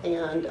walked,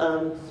 and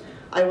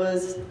I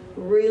was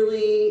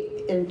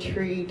really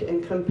intrigued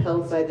and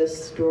compelled by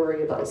this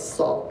story about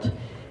salt,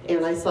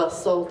 and I saw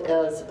salt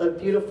as a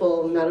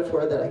beautiful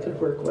metaphor that I could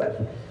work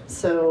with.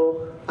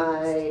 So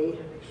I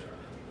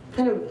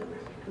kind of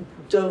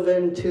dove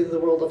into the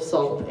world of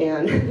salt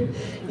and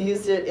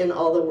used it in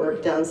all the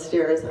work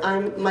downstairs.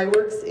 My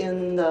work's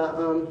in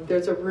the,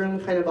 there's a room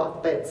kind of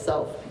off by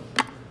itself.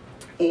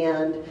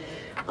 And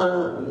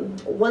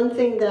one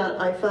thing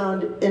that I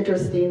found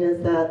interesting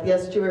is that the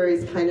estuary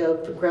is kind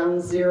of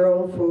ground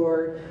zero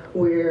for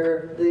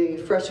where the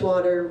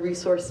freshwater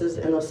resources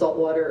and the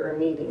saltwater are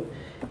meeting.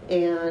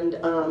 And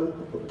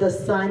the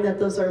sign that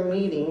those are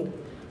meeting,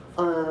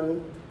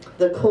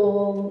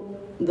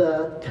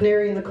 the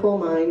canary in the coal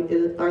mine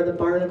are the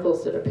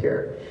barnacles that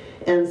appear.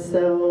 And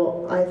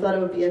so I thought it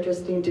would be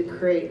interesting to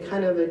create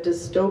kind of a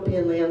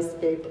dystopian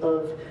landscape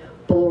of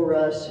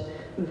bulrush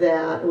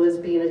that was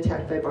being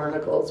attacked by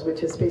barnacles,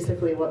 which is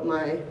basically what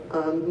my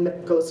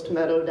ghost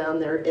meadow down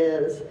there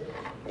is.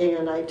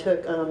 And I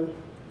took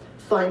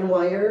fine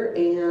wire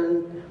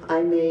and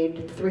I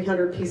made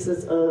 300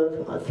 pieces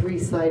of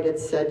three-sided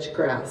sedge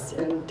grass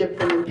and dipped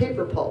them in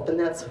paper pulp, and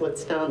that's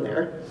what's down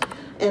there.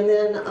 And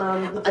then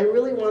I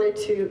really wanted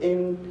to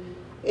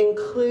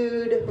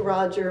include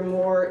Roger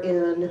more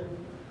in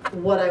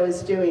what I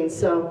was doing.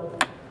 So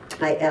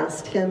I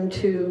asked him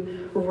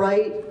to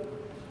write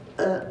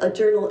a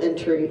journal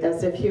entry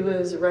as if he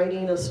was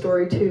writing a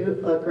story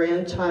to a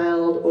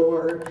grandchild,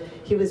 or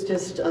he was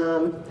just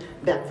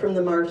back from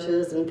the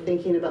marshes and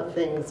thinking about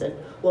things and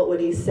what would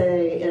he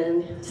say.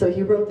 And so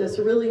he wrote this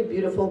really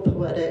beautiful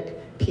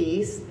poetic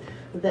piece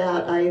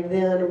that I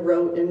then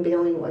wrote in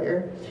baling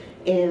wire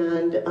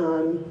and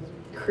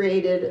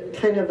created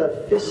kind of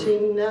a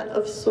fishing net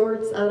of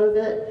sorts out of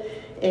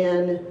it,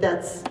 and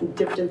that's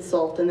dipped in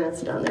salt, and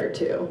that's down there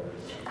too.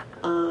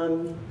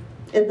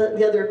 And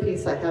the other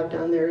piece I have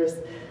down there is,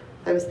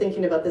 I was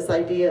thinking about this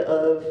idea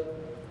of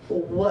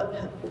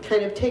what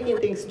kind of taking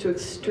things to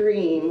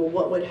extreme,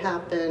 what would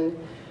happen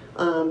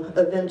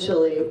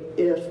eventually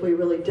if we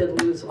really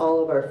did lose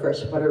all of our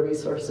freshwater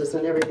resources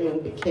and everything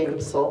became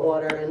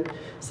saltwater. And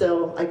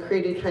so I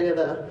created kind of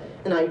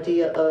an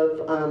idea of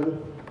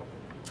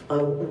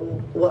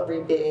what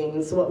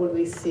remains, what would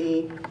we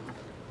see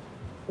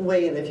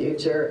way in the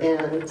future.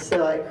 And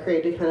so I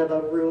created kind of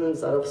a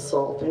ruins out of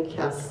salt and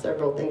cast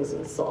several things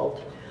in salt.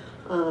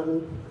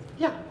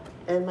 Yeah,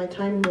 and my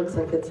time looks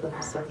like it's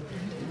up, so.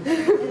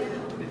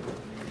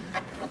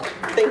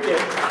 Thank you.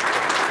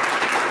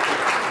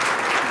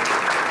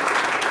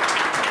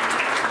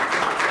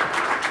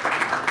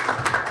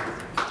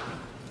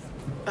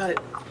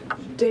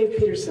 Dave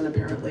Peterson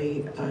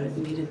apparently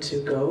needed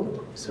to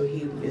go, so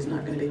he is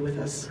not going to be with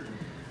us.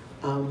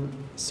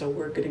 So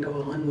we're going to go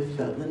on with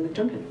Lynn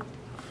McJunkin.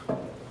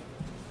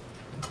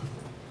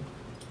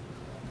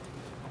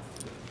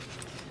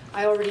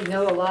 I already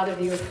know a lot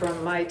of you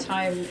from my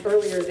time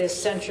earlier this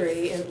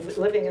century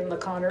living in La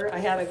Conner. I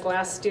had a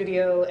glass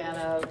studio and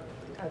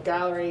a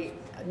gallery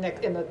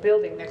in the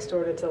building next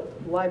door to the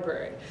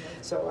library.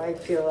 So I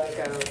feel like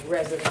a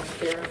resident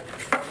here.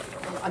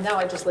 Now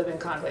I just live in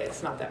Conway.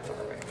 It's not that far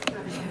away.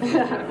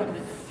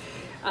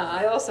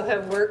 I also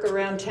have work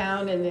around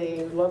town in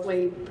the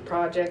lovely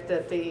project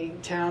that the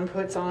town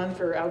puts on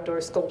for outdoor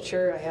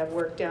sculpture. I have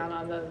work down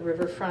on the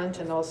riverfront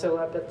and also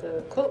up at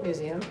the Quilt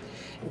Museum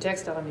and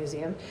Textile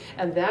Museum.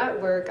 And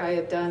that work I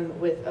have done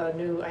with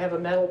I have a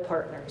metal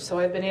partner. So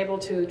I've been able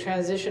to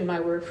transition my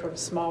work from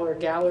smaller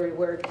gallery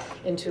work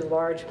into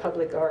large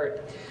public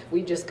art.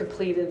 We just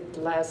completed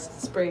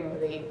last spring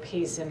the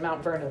piece in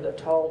Mount Vernon, the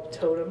tall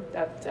totem.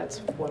 That's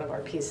one of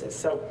our pieces.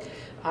 So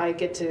I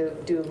get to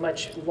do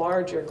much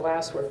larger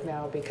glasswork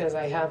now because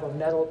I have a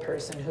metal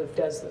person who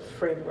does the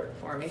framework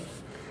for me.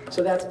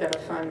 So that's been a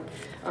fun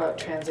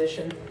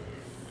transition.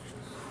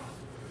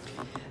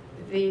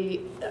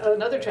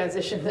 Another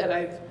transition that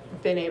I've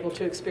been able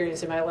to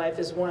experience in my life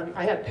is one,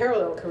 I had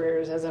parallel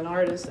careers as an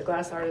artist, a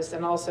glass artist,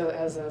 and also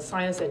as a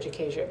science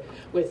educator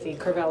with the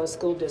Corvallis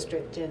School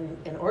District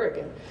in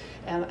Oregon.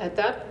 And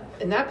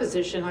in that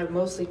position, I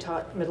mostly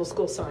taught middle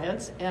school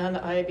science, and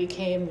I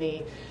became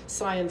the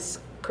science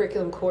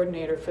curriculum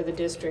coordinator for the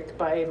district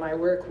by my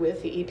work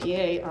with the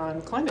EPA on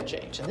climate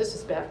change. And this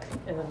is back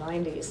in the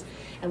 90s.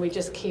 And we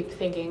just keep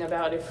thinking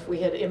about if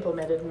we had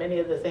implemented many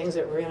of the things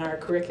that were in our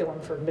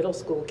curriculum for middle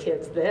school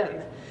kids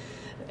then,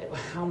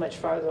 how much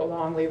farther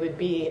along we would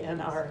be in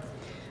our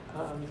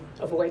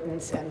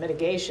avoidance and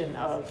mitigation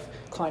of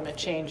climate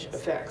change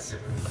effects.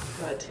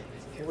 But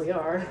here we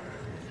are.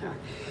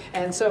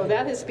 And so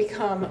that has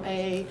become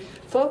a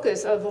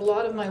focus of a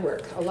lot of my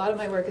work. A lot of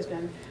my work has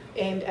been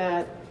aimed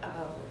at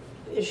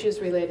issues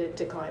related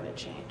to climate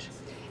change.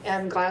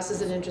 And glass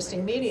is an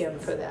interesting medium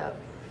for that.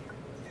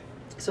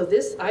 So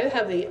I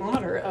have the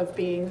honor of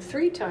being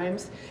 3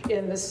 times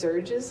in the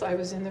surges. I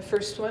was in the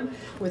first one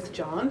with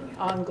John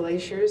on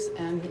glaciers,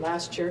 and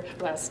last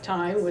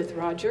time with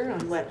Roger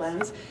on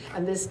wetlands,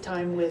 and this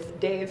time with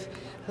Dave,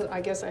 who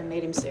I guess I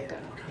made him sick. I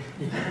don't know.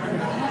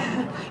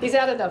 He's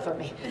had enough of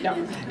me. No,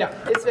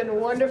 it's been a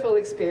wonderful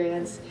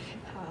experience.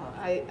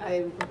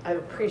 I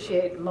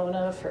appreciate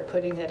Mona for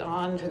putting it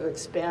on, to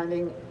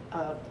expanding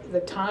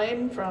the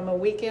time from a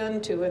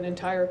weekend to an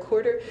entire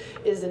quarter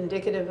is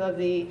indicative of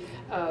the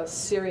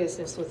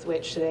seriousness with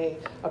which they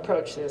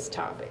approach this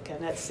topic,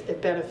 and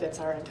it benefits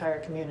our entire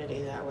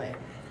community that way.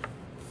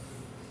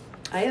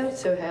 I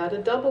also had a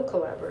double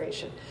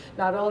collaboration.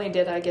 Not only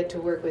did I get to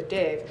work with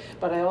Dave,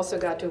 but I also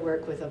got to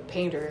work with a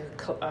painter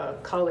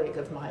colleague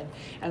of mine.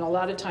 And a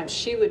lot of times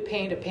she would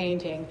paint a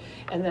painting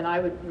and then I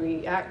would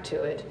react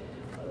to it,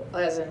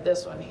 as in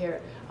this one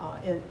here,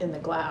 in the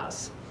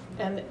glass.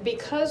 And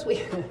because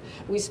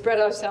we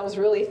spread ourselves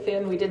really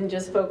thin, we didn't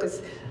just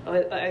focus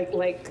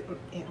like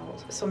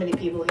so many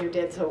people here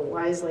did so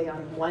wisely on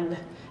one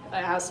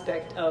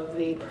aspect of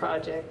the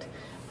project.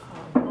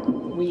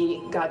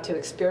 We got to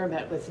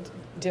experiment with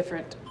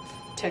different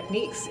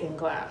techniques in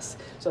glass.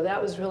 So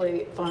that was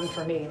really fun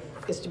for me,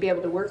 is to be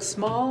able to work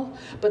small,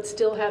 but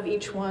still have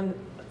each one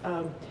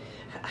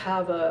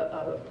have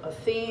a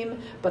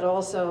theme, but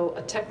also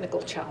a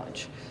technical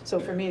challenge. So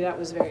for me, that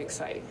was very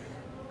exciting.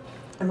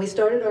 And we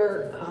started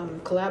our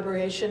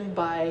collaboration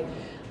by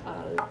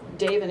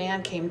Dave and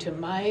Ann came to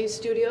my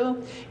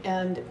studio,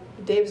 and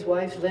Dave's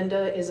wife,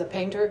 Linda, is a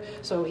painter,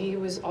 so he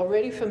was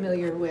already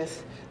familiar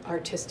with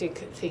artistic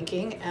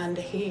thinking, and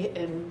he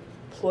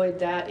employed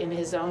that in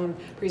his own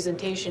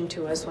presentation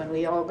to us when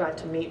we all got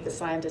to meet, the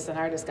scientists and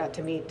artists got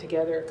to meet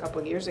together a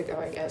couple of years ago,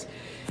 I guess.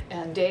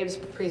 And Dave's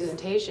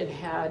presentation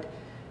had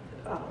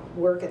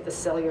work at the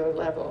cellular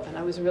level, and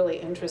I was really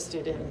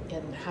interested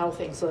in how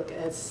things look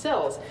as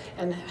cells,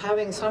 and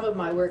having some of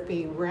my work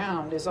be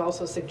round is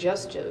also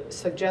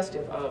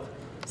suggestive of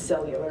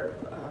cellular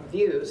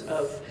views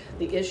of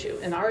the issue.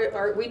 And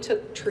we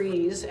took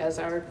trees as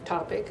our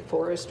topic,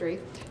 forestry.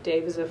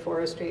 Dave is a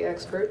forestry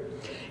expert.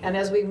 And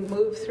as we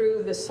moved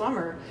through the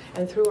summer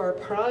and through our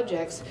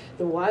projects,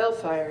 the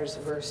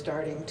wildfires were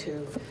starting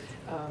to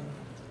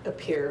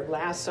appear.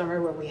 Last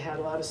summer, where we had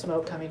a lot of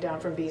smoke coming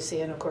down from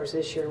BC, and of course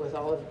this year with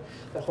all of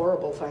the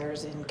horrible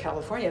fires in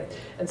California.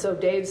 And so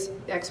Dave's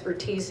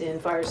expertise in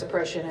fire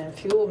suppression and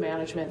fuel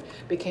management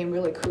became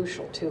really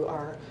crucial to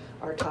our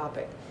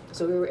topic.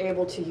 So we were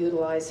able to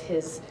utilize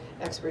his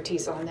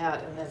expertise on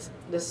that, and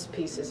this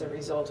piece is a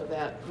result of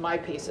that. My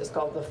piece is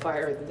called The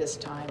Fire This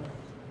Time.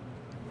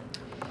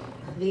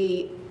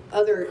 The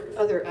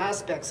other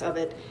aspects of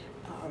it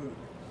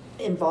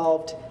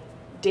involved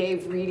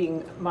Dave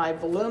reading my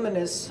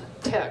voluminous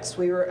text.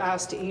 We were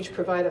asked to each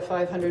provide a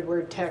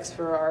 500-word text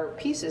for our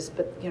pieces,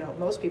 but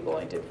most people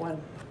only did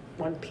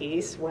one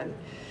piece, one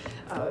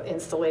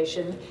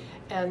installation.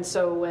 And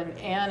so when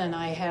Ann and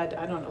I had,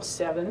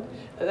 7,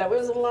 that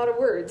was a lot of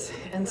words.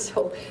 And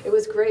so it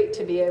was great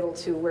to be able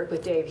to work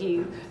with Dave.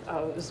 He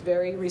was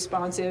very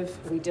responsive.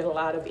 We did a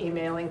lot of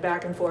emailing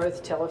back and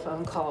forth,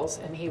 telephone calls,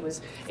 and he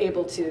was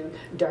able to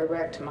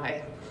direct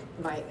my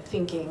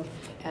thinking,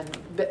 and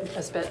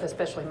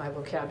especially my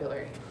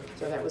vocabulary.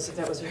 So that was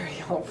very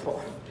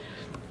helpful.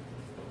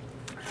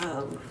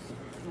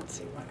 Let's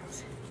see what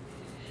else.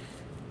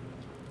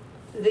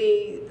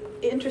 The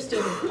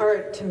interesting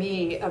part to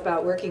me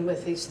about working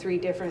with these 3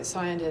 different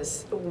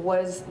scientists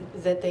was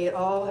that they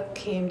all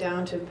came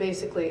down to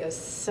basically a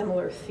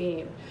similar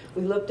theme.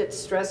 We looked at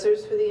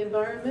stressors for the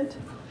environment,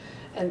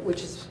 and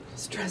which is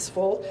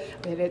stressful.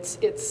 I mean, it's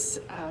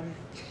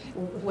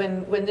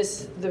when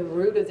the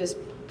root of this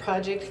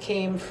project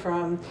came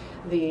from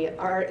the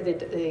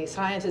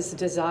scientists'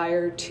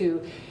 desire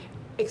to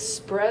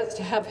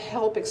have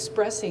help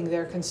expressing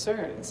their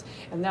concerns,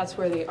 and that's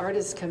where the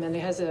artists come in.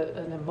 It has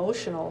an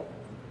emotional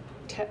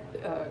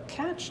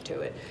catch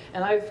to it.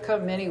 And I've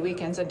come many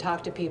weekends and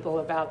talked to people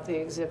about the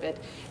exhibit,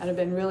 and I've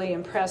been really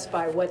impressed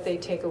by what they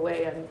take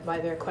away, and by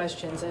their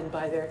questions and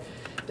by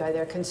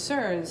their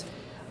concerns.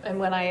 And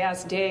when I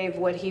asked Dave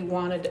what he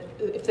wanted,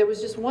 if there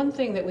was just one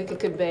thing that we could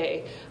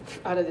convey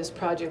out of this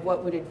project,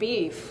 what would it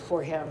be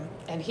for him?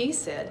 And he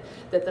said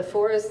that the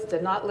forest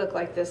did not look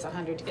like this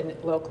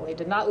locally,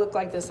 did not look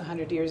like this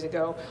 100 years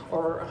ago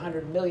or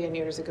 100 million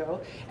years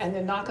ago, and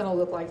they're not going to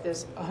look like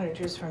this 100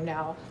 years from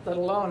now, let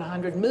alone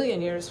 100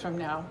 million years from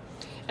now.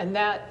 And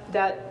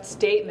that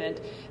statement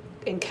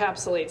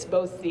encapsulates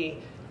both the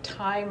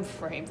time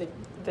frame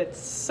that's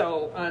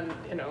so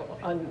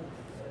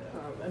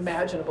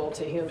unimaginable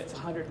to humans,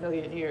 100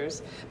 million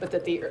years, but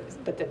that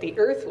the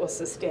Earth will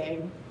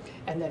sustain,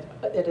 and that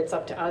it's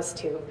up to us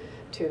to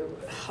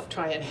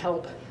try and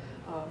help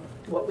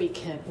what we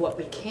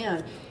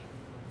can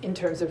in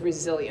terms of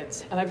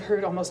resilience. And I've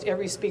heard almost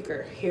every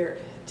speaker here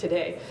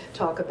today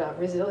talk about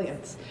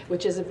resilience,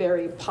 which is a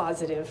very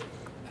positive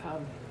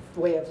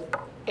way of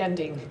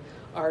ending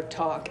our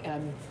talk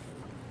and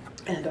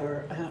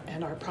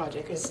our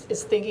project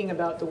is thinking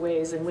about the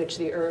ways in which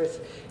the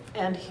Earth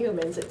and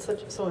humans, it's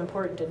so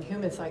important in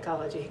human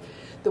psychology,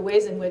 the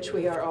ways in which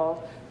we are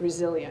all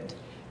resilient.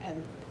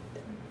 And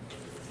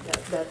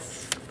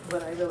that's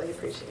what I really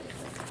appreciate.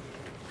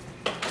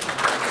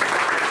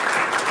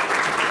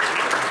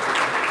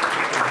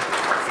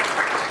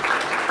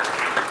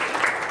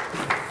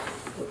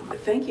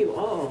 thank you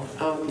all.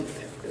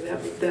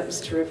 That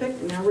was terrific.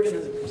 Now we're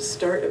going to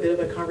start a bit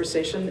of a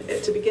conversation.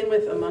 To begin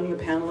with, among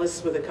the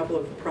panelists, with a couple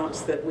of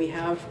prompts that we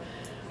have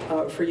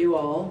for you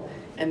all.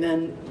 And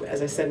then,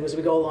 as I said, as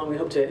we go along, we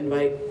hope to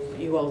invite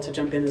you all to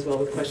jump in as well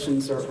with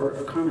questions or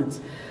comments.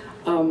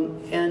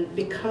 And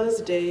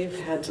because Dave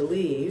had to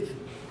leave,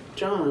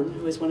 John,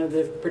 who is one of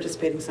the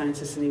participating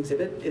scientists in the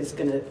exhibit, is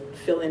going to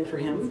fill in for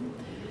him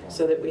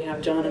so that we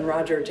have John and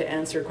Roger to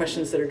answer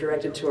questions that are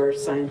directed to our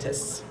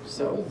scientists.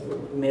 So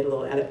we made a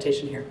little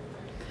adaptation here.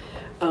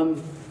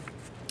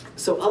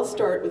 So I'll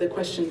start with a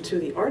question to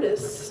the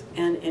artists,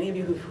 and any of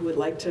you who would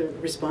like to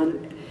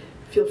respond,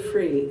 feel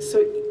free.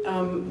 So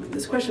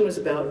this question was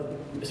about,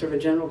 sort of a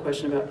general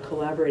question about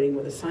collaborating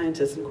with a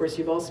scientist. And of course,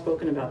 you've all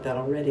spoken about that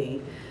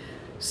already.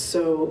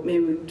 So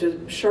maybe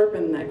to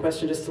sharpen that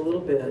question just a little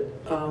bit,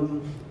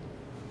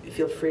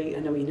 feel free. I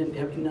know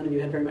none of you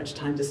had very much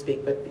time to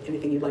speak, but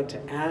anything you'd like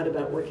to add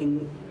about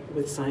working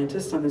with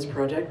scientists on this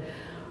project?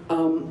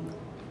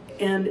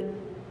 And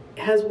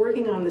has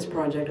working on this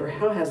project, or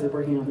how has the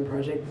working on the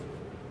project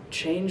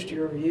changed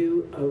your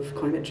view of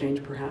climate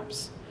change,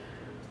 perhaps?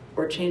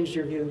 Or changed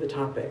your view of the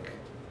topic?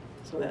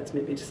 So that's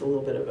maybe just a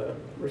little bit of a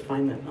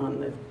refinement on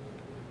the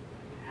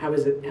how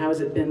has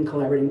it been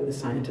collaborating with the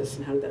scientists,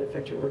 and how did that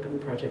affect your work on the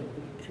project?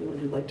 Anyone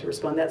who'd like to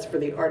respond? That's for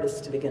the artists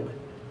to begin with.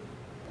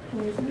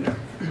 Amazing.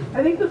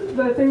 I think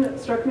the thing that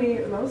struck me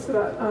most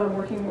about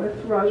working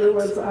with Roger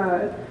was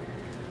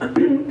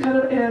kind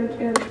of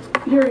and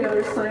hearing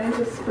other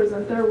scientists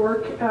present their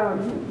work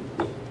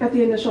at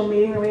the initial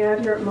meeting that we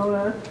had here at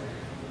Mona,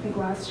 I think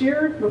last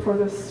year, before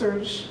the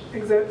Surge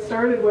exhibit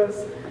started,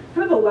 was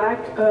kind of a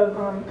lack of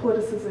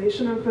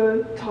politicization of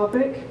the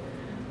topic.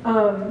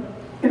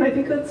 And I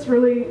think that's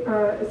really,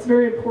 it's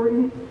very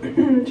important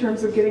in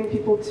terms of getting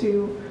people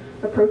to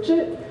approach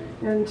it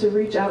and to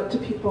reach out to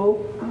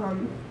people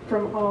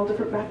from all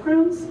different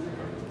backgrounds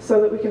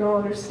so that we can all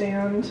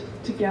understand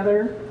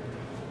together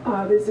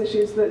these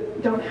issues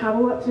that don't have a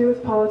lot to do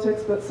with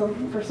politics, but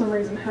for some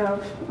reason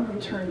have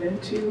turned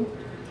into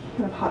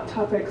kind of hot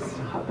topics,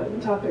 hot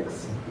button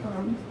topics.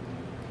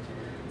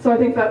 So I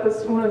think that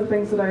was one of the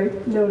things that I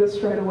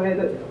noticed right away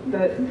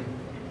that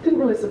didn't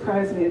really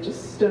surprise me. It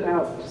just stood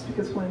out, just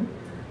because when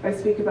I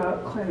speak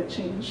about climate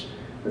change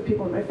with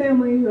people in my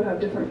family who have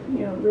different,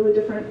 really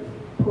different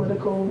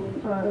political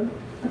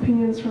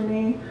opinions from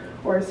me,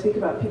 or I speak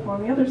about people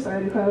on the other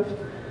side who have,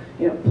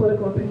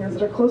 political opinions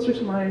that are closer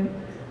to mine.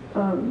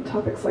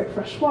 Topics like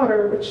fresh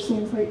water, which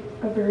seems like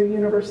a very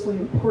universally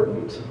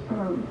important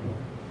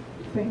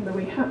thing that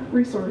we have,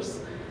 resource,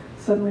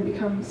 suddenly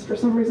becomes, for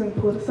some reason,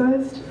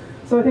 politicized.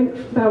 So I think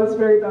that was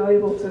very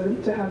valuable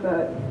to have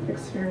that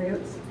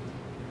experience.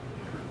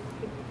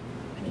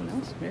 Anyone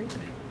else? Very good.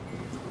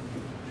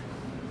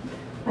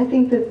 I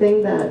think the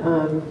thing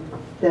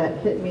that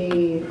hit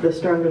me the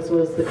strongest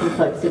was the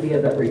complexity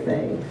of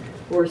everything.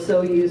 We're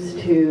so used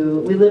to,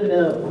 we live in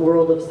a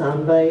world of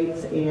sound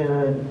bites,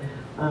 and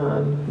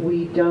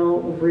we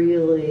don't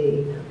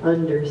really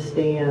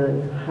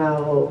understand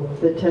how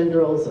the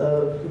tendrils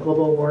of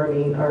global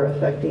warming are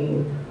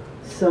affecting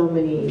so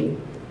many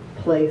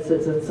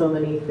places and so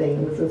many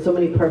things and so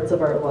many parts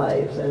of our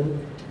lives.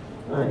 And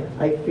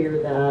I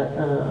fear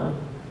that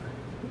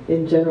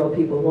in general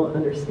people won't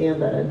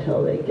understand that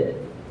until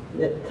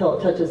it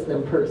touches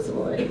them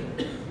personally.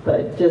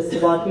 But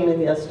just walking in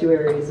the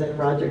estuaries, and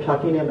Roger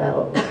talking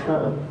about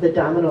the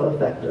domino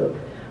effect of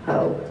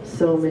how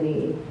so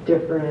many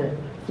different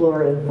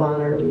flora and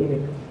fauna are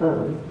being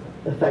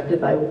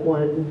affected by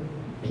one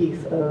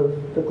piece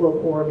of the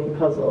global warming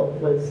puzzle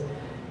was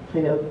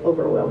kind of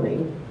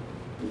overwhelming.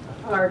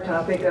 Our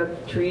topic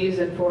of trees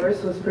and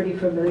forests was pretty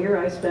familiar.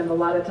 I spend a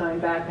lot of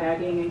time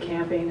backpacking and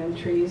camping in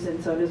trees,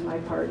 and so does my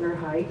partner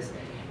hikes.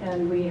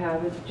 And we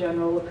have a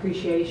general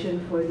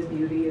appreciation for the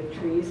beauty of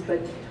trees. But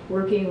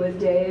working with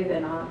Dave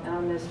and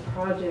on this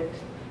project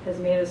has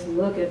made us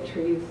look at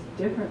trees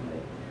differently.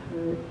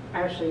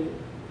 Actually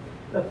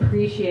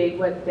appreciate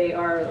what they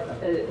are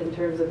in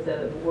terms of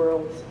the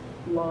world's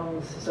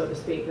lungs, so to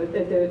speak.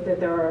 That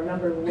there are a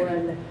number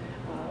one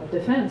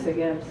defense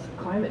against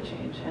climate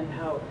change, and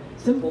how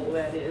simple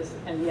that is.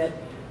 And yet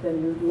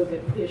then you look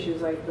at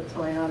issues like what's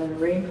going on in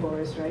the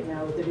rainforest right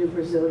now with the new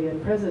Brazilian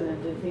president.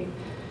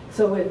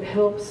 So it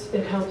helps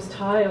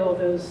tie all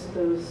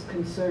those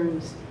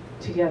concerns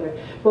together,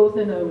 both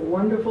in a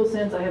wonderful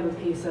sense. I have a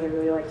piece that I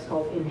really like. It's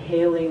called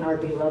Inhaling Our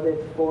Beloved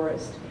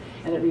Forest,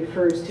 and it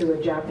refers to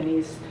a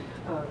Japanese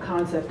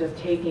concept of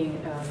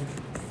taking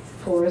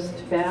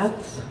forest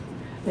baths.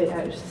 They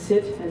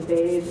sit and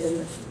bathe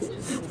in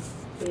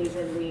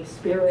the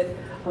spirit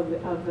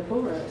of the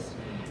forest.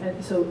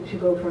 And so to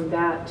go from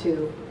that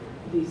to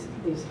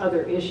these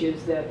other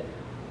issues that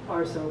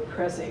are so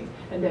pressing,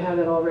 and to have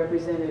it all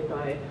represented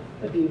by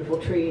a beautiful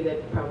tree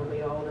that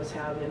probably all of us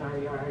have in our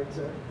yards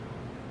or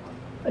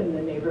in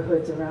the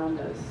neighborhoods around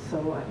us.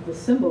 So the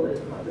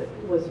symbolism of it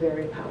was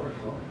very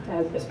powerful,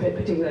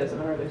 particularly as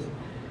an artist.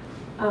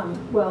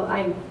 Well,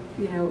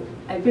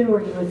 I've been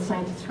working with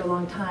scientists for a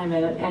long time,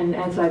 and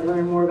as I've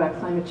learned more about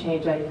climate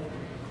change, I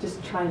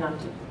just try not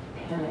to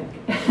panic.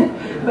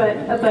 but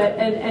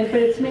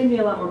it's made me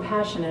a lot more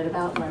passionate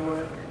about my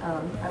work,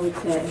 I would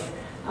say.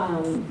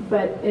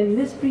 But in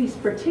this piece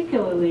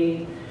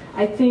particularly,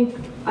 I think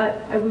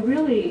I would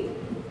really,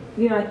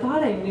 I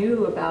thought I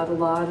knew about a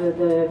lot of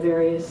the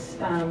various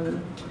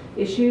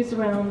issues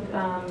around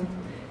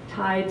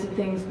tides and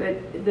things,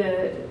 but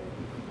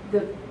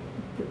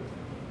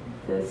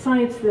the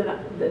science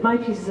that my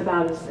piece is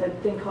about is a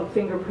thing called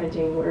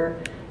fingerprinting, where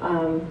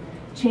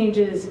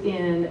changes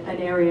in an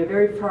area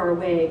very far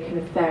away can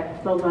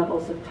affect the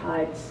levels of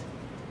tides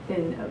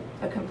in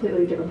a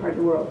completely different part of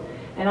the world.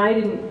 And I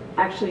didn't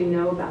actually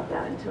know about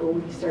that until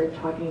we started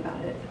talking about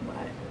it.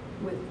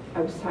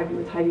 I was talking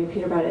with Heidi and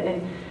Peter about it,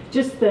 and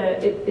just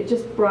it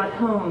just brought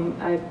home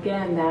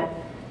again that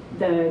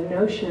the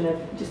notion of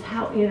just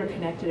how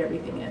interconnected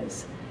everything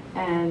is,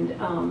 and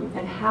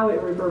how it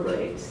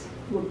reverberates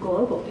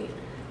globally.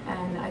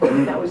 And I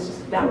think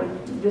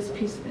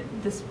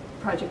this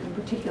project in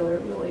particular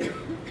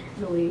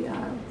really,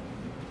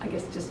 I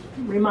guess, just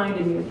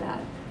reminded me of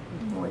that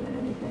more than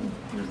anything.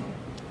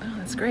 Oh,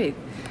 that's great.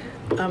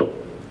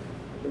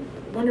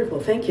 Wonderful,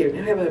 thank you.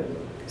 Now I have a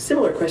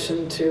similar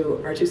question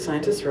to our two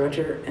scientists,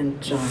 Roger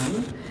and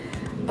John.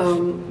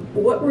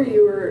 What were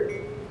your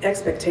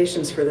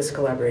expectations for this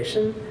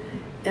collaboration,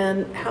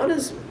 and how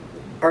does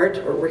art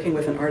or working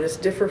with an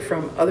artist differ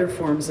from other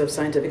forms of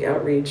scientific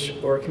outreach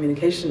or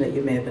communication that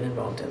you may have been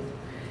involved in?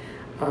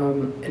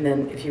 And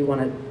then if you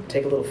want to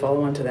take a little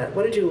follow-on to that,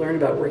 what did you learn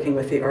about working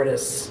with the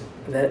artists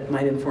that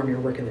might inform your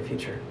work in the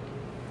future?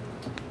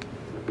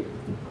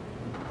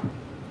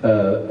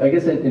 I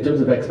guess in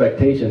terms of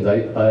expectations,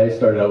 I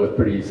started out with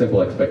pretty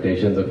simple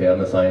expectations. Okay,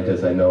 I'm a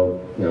scientist. I know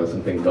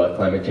some things about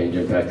climate change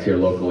impacts here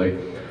locally.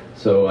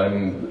 So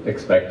I'm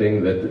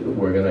expecting that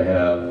we're going to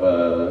have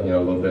a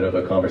little bit of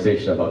a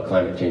conversation about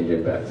climate change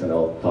impacts, and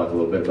I'll talk a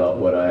little bit about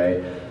what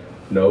I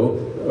know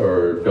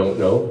or don't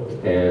know,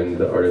 and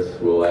the artists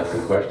will ask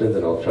some questions,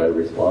 and I'll try to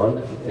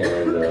respond,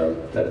 and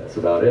that's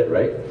about it,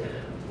 right?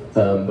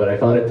 But I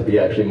found it to be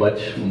actually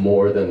much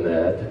more than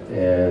that,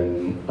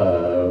 and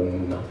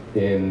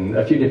in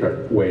a few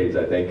different ways,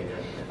 I think.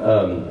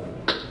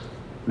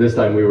 This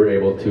time we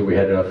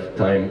had enough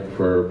time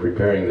for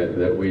preparing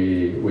that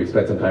we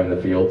spent some time in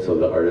the field, so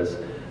the artists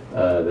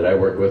that I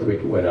work with, we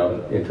went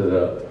out into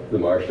the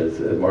marsh, as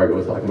Margot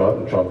was talking about,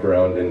 and tromped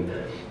around in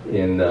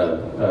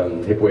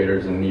hip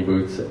waders and knee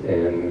boots,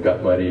 and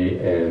got muddy,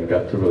 and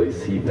got to really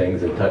see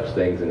things and touch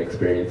things and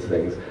experience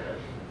things.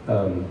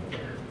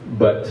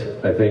 But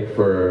I think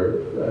for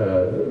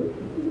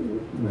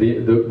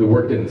the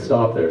work didn't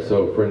stop there.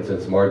 So for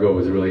instance, Margot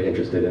was really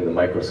interested in the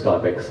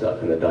microscopic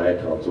stuff and the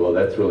diatoms. Well,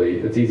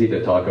 it's easy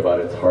to talk about,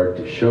 it's hard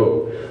to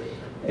show.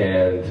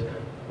 And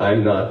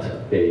I'm not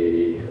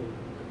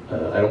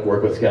I don't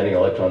work with scanning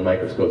electron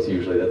microscopes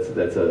usually. That's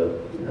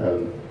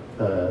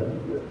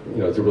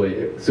it's a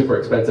really super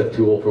expensive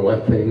tool for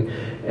one thing,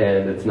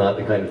 and it's not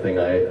the kind of thing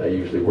I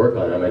usually work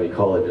on. I'm an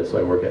ecologist, so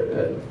I work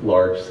at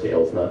large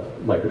scales, not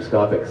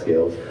microscopic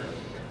scales.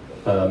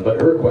 But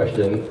her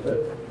question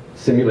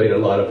simulated a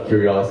lot of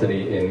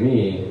curiosity in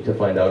me to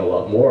find out a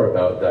lot more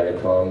about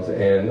diatoms,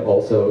 and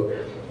also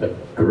a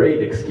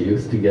great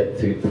excuse to get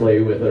to play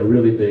with a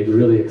really big,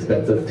 really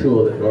expensive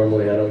tool that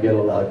normally I don't get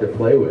allowed to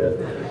play with.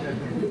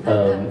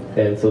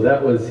 And so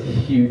that was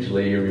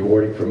hugely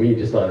rewarding for me,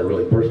 just on a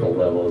really personal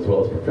level as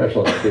well as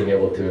professional, just being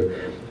able to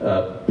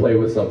play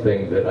with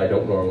something that I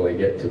don't normally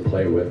get to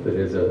play with, that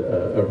is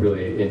a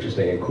really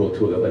interesting and cool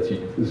tool that lets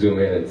you zoom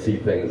in and see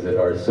things that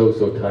are so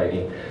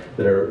tiny,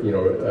 that are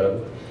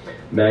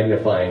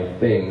magnifying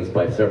things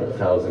by several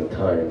thousand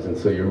times. And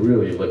so you're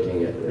really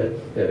looking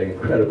at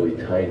incredibly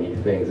tiny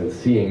things and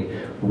seeing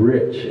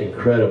rich,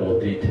 incredible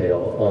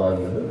detail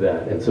on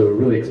that. And so it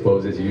really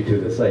exposes you to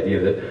this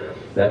idea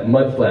that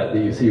mud flat that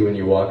you see when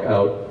you walk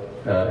out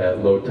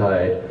at low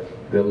tide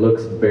that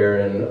looks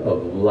barren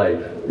of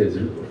life is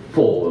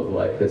full of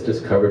life. It's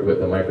just covered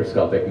with a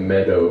microscopic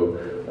meadow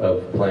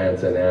of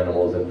plants and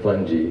animals and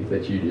fungi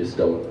that you just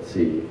don't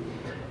see.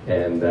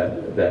 And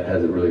that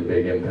has a really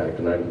big impact.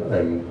 And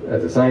I'm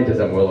as a scientist,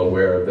 I'm well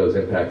aware of those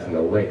impacts and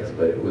the links,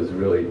 but it was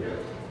really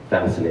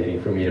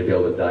fascinating for me to be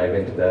able to dive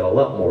into that a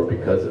lot more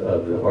because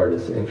of the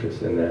artist's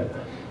interest in that.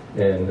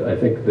 And I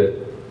think that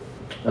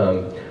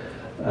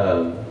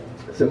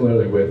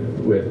similarly with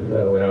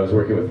when I was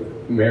working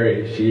with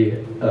Mary, she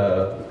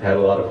had a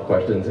lot of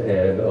questions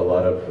and a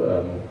lot of,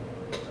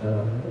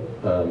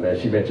 as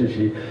she mentioned,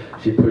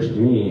 she pushed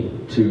me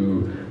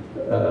to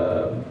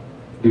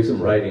do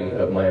some writing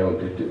of my own,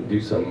 to do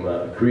some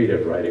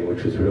creative writing,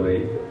 which was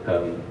really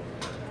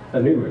a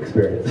new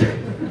experience.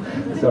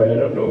 Sorry, I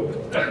don't know.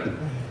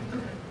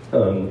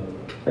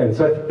 And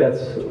so I think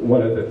that's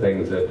one of the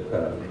things that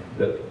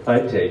I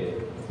take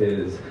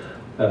is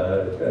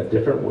a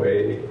different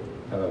way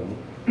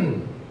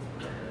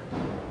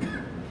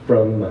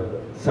from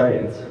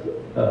science,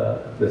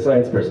 the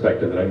science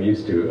perspective that I'm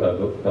used to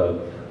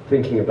of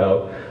thinking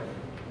about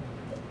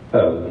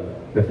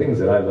the things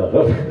that I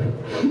love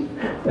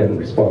and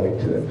responding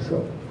to them.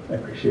 So I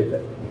appreciate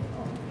that.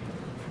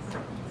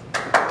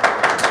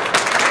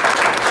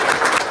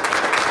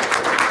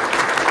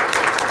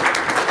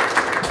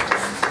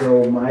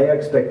 So my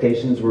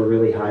expectations were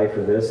really high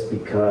for this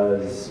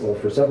because, well,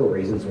 for several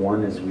reasons.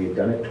 One is we've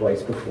done it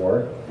twice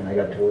before, and I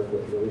got to work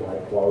with really high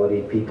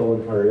quality people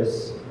and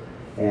artists.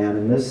 And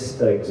in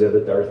this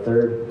exhibit, our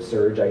third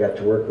surge, I got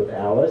to work with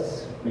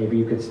Alice. Maybe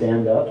you could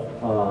stand up,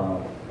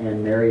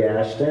 and Mary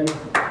Ashton.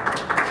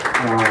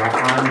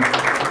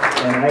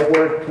 And I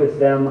worked with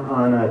them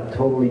on a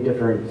totally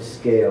different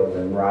scale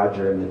than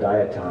Roger and the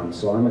diatom.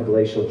 So I'm a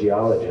glacial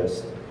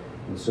geologist.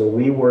 And so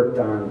we worked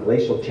on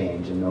glacial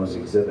change in those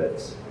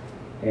exhibits.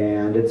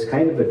 And it's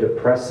kind of a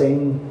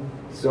depressing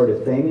sort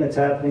of thing that's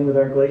happening with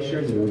our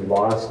glaciers. I mean, we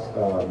lost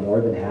more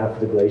than half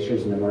the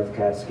glaciers in the North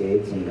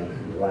Cascades in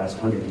the last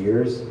 100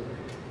 years.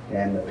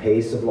 And the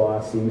pace of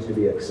loss seems to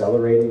be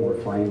accelerating.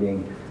 We're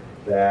finding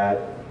that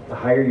the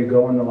higher you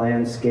go in the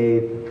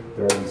landscape,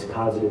 there are these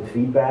positive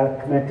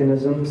feedback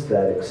mechanisms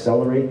that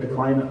accelerate the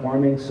climate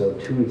warming, so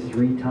 2 to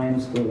 3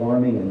 times the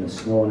warming in the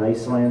snow and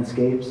ice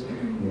landscapes.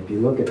 And if you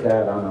look at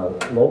that on a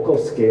local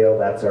scale,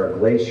 that's our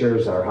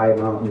glaciers, our high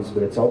mountains,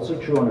 but it's also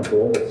true on a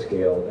global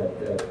scale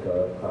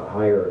at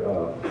higher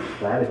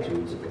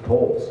latitudes at the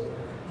poles.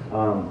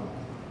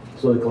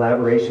 So the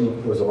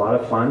collaboration was a lot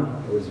of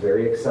fun. It was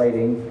very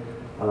exciting.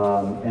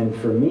 And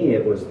for me,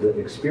 the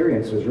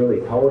experience was really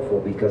powerful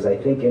because I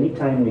think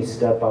anytime we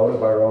step out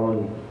of our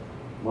own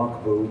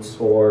muck boots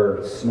or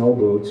snow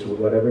boots,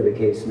 whatever the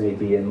case may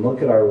be, and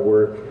look at our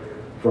work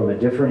from a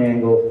different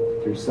angle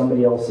through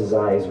somebody else's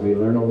eyes, we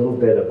learn a little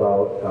bit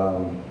about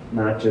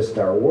not just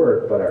our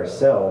work, but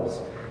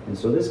ourselves. And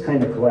so this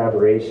kind of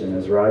collaboration,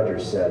 as Roger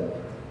said,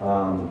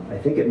 I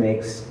think it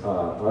makes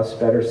us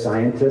better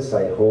scientists.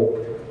 I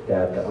hope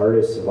that the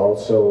artists have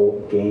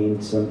also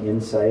gained some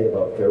insight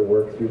about their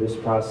work through this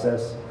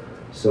process.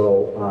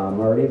 So I'm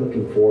already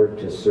looking forward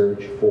to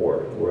Surge 4,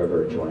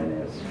 wherever Joanna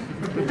is.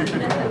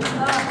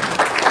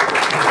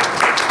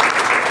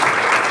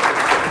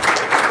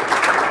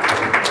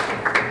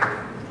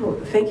 Well,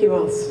 thank you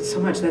all so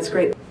much. That's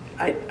great.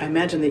 I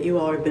imagine that you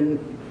all have been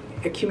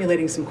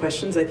accumulating some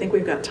questions. I think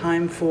we've got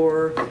time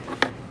for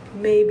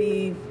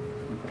maybe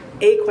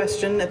a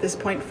question at this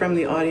point from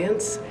the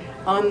audience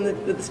on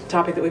the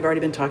topic that we've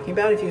already been talking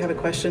about. If you have a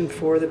question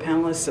for the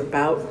panelists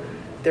about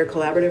their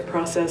collaborative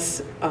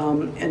process,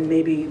 and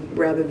maybe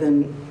rather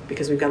than,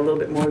 because we've got a little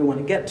bit more we want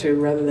to get to,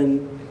 rather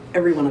than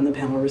everyone on the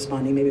panel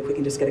responding, maybe if we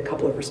can just get a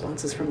couple of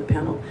responses from the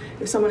panel.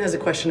 If someone has a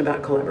question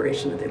about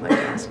collaboration that they'd like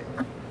to ask.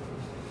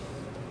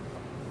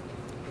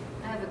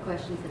 I have a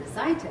question for the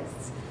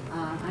scientists.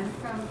 I'm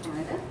from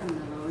Canada, from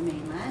the Lower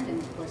Mainland, and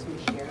of course we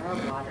share our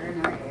water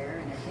and our air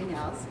and everything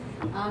else.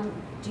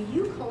 Do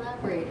you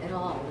collaborate at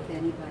all with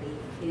anybody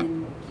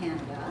in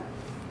Canada,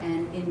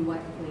 and in what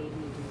way do you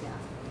do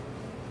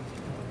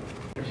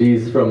that?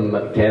 She's from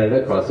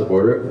Canada, across the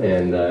border,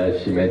 and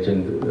as she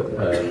mentioned,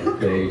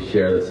 they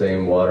share the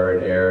same water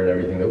and air and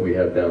everything that we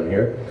have down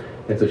here.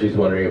 And so she's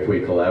wondering if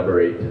we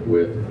collaborate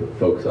with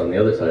folks on the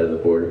other side of the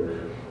border.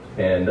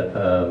 And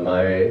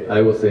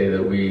I will say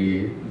that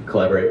we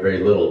collaborate very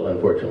little,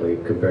 unfortunately,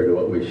 compared to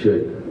what we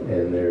should.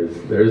 And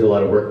there is a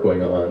lot of work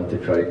going on to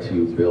try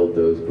to build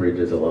those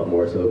bridges a lot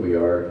more so that we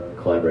are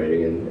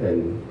collaborating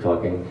and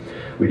talking.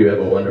 We do have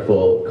a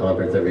wonderful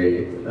conference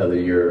every other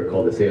year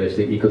called the Salish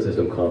Sea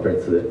Ecosystem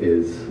Conference that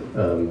is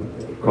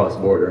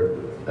cross-border,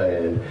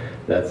 and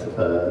that's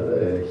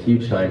a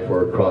huge time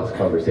for cross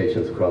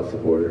conversations across the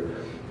border.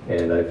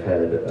 And I've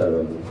had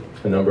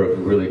a number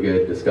of really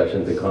good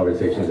discussions and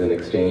conversations and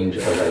exchange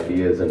of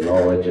ideas and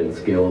knowledge and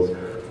skills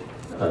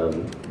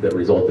that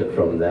resulted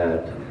from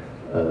that.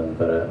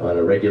 But on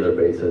a regular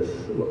basis,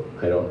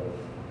 I don't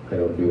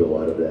do a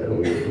lot of that, and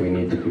we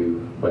need to do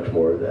much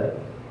more of that.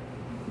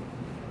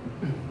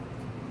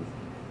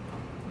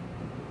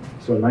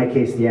 So in my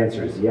case, the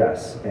answer is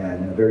yes,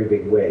 and in a very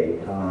big way.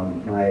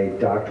 My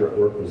doctorate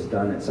work was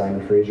done at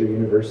Simon Fraser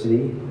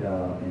University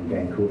in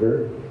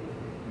Vancouver,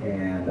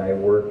 and I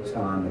worked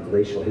on the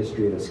glacial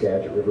history of the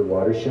Skagit River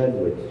watershed,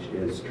 which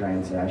is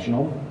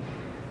transnational.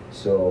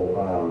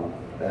 So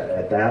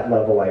at that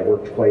level, I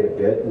worked quite a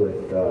bit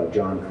with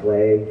John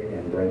Clegg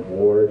and Brent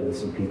Ward and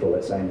some people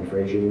at Simon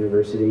Fraser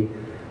University.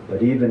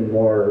 But even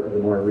more, the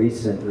more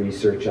recent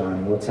research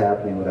on what's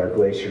happening with our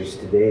glaciers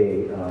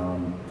today,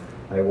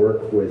 I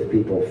work with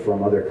people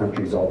from other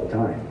countries all the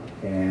time.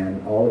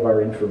 And all of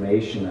our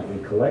information that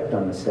we collect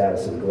on the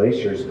status of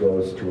glaciers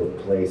goes to a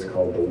place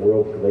called the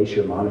World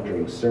Glacier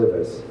Monitoring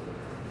Service,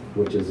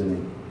 which is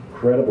an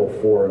incredible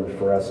forum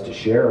for us to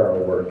share our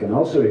work and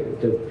also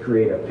to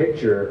create a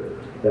picture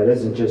that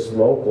isn't just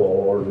local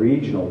or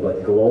regional,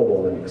 but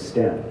global in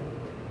extent.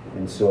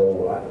 And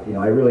so,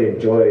 I really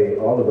enjoy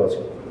all of those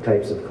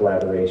types of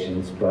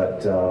collaborations,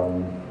 but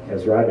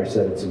as Roger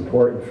said, it's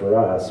important for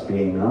us,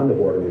 being on the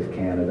border with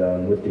Canada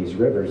and with these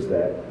rivers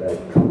that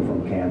come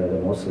from Canada,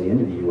 mostly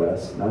into the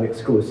U.S., not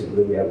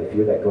exclusively, we have a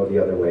few that go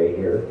the other way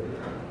here.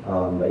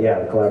 But yeah,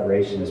 the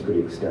collaboration is pretty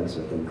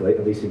extensive,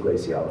 at least in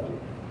glaciology.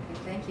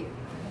 Thank you.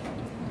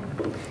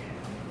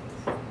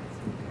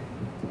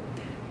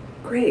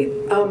 Great.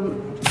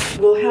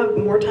 We'll have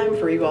more time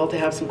for you all to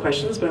have some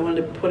questions, but I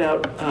wanted to put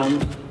out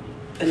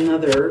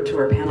another to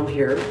our panel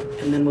here,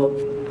 and then we'll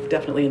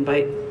definitely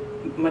invite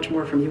much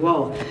more from you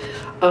all.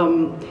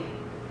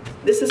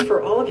 This is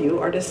for all of you,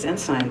 artists and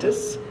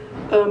scientists.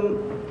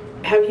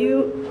 Have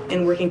you,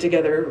 in working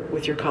together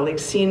with your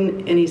colleagues,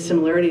 seen any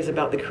similarities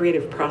about the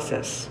creative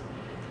process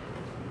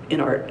in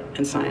art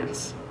and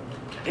science?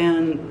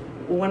 And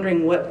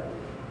wondering what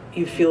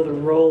you feel the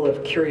role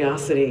of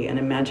curiosity and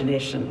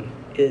imagination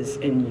is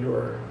in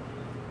your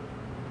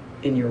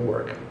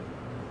work,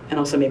 and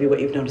also maybe what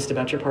you've noticed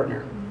about your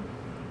partner.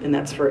 And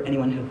that's for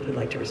anyone who'd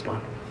like to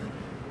respond.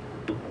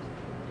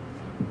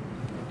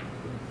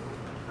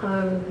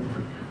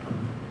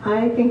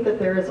 I think that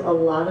there's a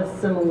lot of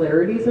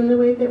similarities in the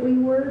way that we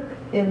work,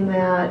 in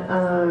that,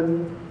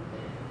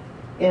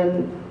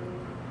 and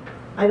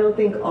I don't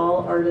think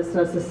all artists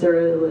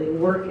necessarily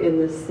work in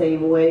the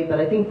same way, but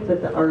I think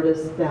that the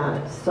artists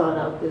that sought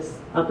out this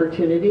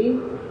opportunity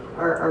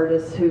are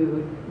artists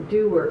who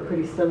do work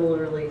pretty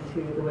similarly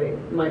to the way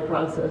my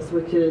process,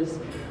 which is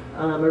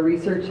a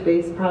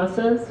research-based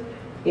process,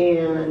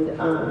 and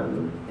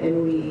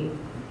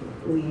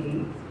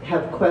we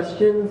have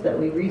questions that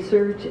we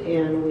research,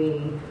 and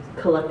we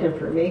collect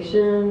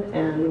information,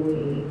 and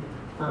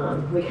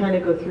we kind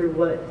of go through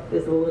what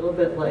is a little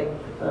bit like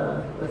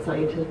a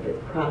scientific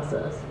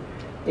process.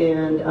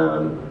 And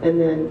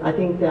then I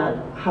think that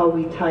how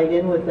we tied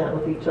in with that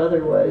with each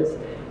other was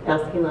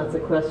asking lots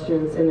of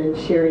questions, and then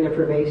sharing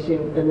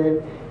information, and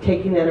then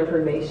taking that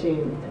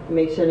information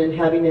and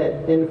having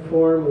it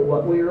inform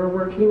what we were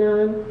working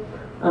on.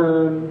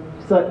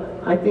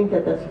 So I think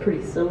that that's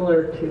pretty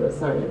similar to a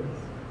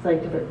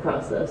scientific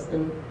process,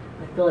 and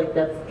I feel like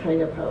that's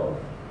kind of how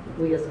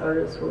we as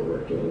artists were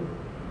working.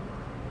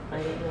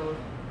 I don't know if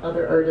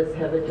other artists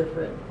have a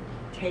different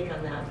take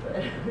on that,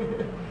 but.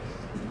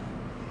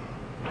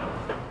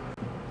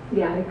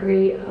 Yeah, I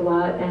agree a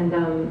lot, and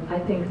I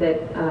think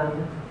that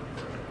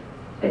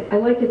I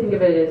like to think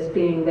of it as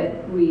being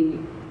that we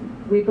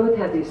both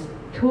have these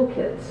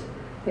toolkits.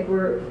 Like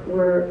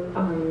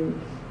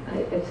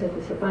I said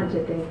this a bunch.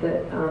 I think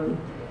that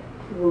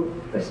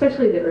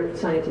especially the earth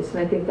scientists,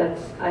 and I think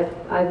that's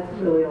I've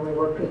really only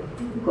worked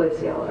with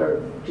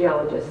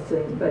geologists,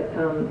 but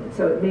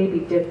so it may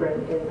be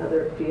different in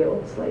other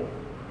fields like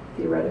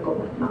theoretical,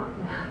 but not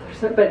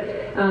math. But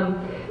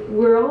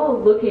we're all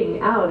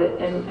looking out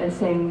and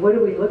saying, what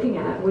are we looking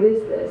at? What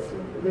is this?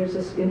 There's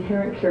this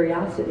inherent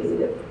curiosity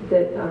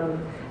that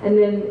and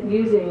then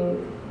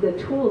using the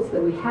tools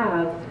that we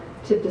have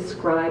to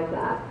describe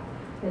that.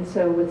 And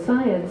so with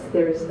science,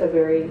 there's a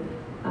very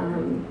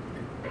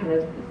kind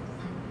of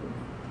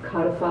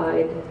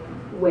codified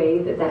way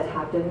that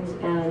happens,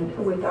 and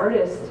with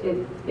artists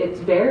it's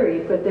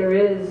varied, but there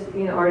is,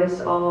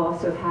 artists all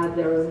also have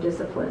their own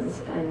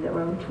disciplines and their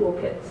own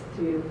toolkits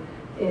to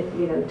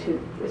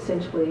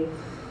essentially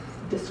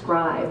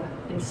describe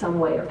in some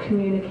way or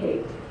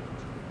communicate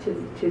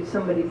to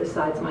somebody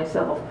besides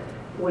myself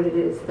what it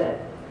is that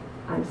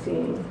I'm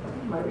seeing,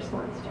 my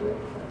response to it.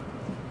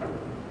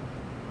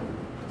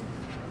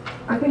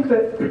 I think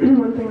that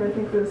one thing I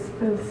think is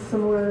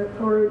similar,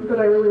 or that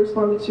I really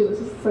responded to, is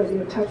this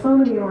idea of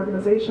taxonomy and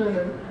organization.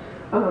 And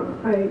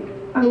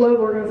I love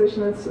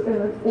organization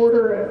and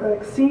order,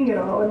 like seeing it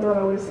all. I'm not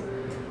always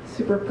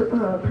super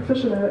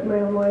proficient at it in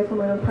my own life or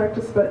my own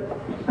practice, but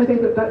I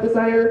think that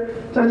desire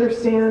to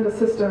understand a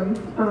system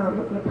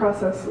and a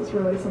process is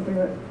really something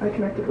that I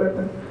connected with.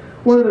 And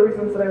one of the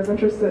reasons that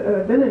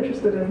I've been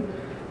interested in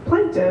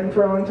plankton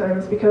for a long time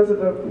is because of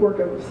the work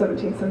of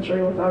 17th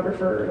century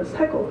lithographer Ernest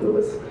Haeckel, who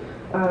was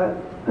an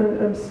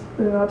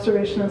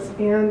observationist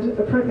and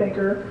a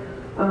printmaker,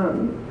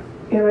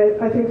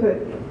 and I think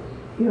that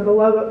the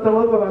love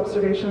of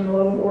observation, and the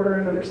love of order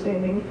and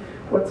understanding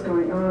what's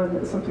going on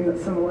is something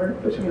that's similar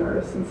between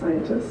artists and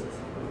scientists.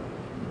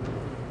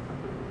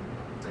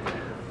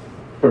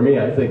 For me,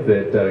 I think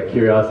that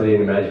curiosity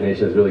and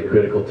imagination is really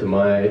critical to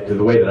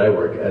the way that I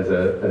work as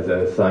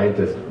a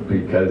scientist,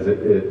 because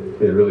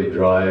it really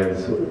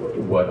drives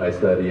what I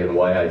study and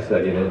why I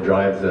study, and it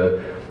drives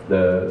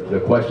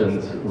the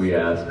questions we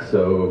ask.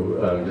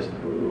 So just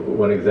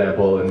one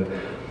example, in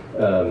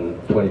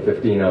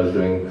 2015 I was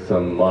doing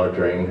some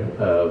monitoring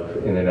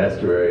in an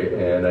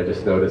estuary, and I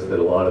just noticed that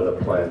a lot of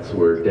the plants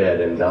were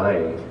dead and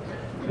dying,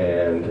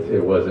 and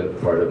it wasn't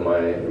part of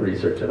my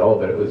research at all,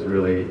 but it was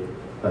really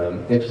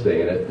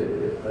interesting, and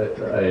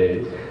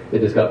it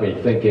just got me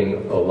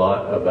thinking a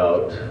lot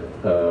about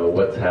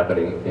what's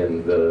happening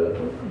in the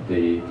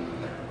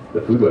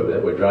food web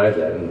that would drive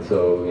that. And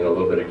so, a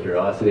little bit of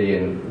curiosity,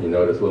 and you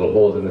notice little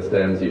holes in the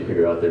stems, you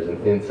figure out there's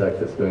an insect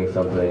that's doing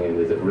something, and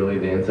is it really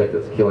the insect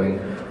that's killing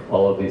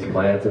all of these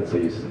plants? And so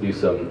you do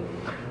some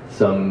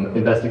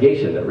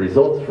investigation that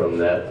results from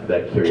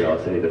that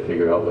curiosity to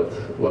figure out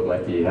what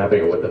might be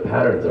happening or what the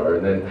patterns are.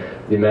 And then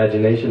the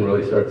imagination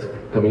really starts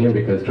coming in,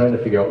 because trying to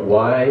figure out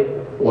why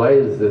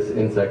is this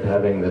insect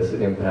having this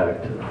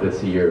impact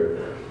this year?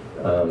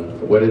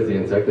 What is the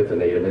insect? It's a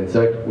native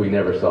insect. We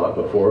never saw it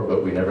before,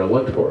 but we never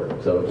looked for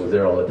it. So it was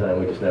there all the time.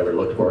 We just never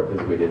looked for it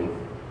because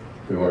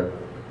we weren't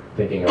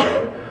thinking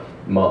about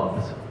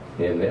moths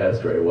in the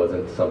estuary. It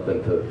wasn't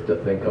something to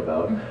think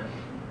about.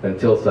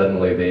 until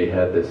suddenly they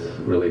had this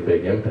really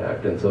big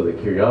impact. And so the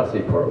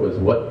curiosity part was,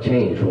 what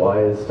changed?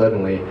 Why is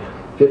suddenly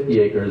 50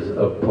 acres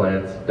of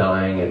plants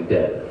dying and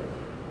dead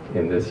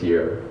in this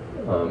year?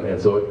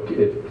 And so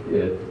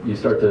you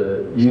start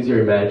to use your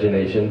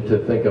imagination to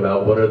think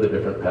about what are the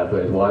different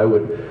pathways. Why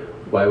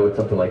would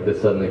something like this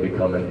suddenly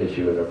become an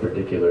issue in a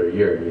particular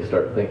year? And you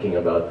start thinking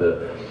about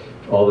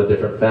all the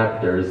different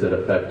factors that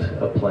affect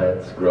a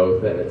plant's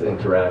growth and its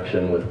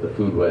interaction with the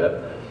food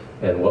web,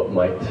 and what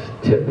might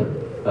tip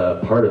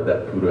part of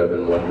that food web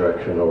in one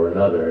direction or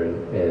another.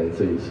 And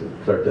so you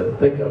start to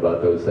think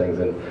about those things,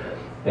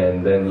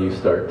 and then you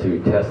start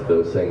to test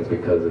those things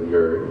because of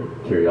your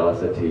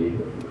curiosity.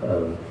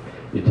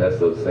 You test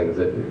those things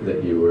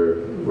that you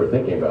were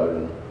thinking about.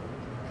 And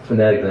in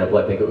that example,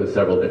 I think it was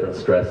several different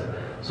stress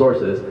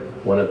sources,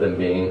 one of them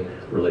being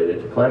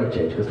related to climate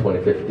change, because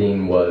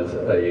 2015 was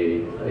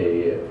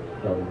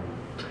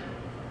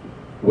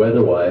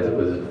weather-wise, it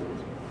was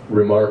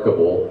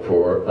remarkable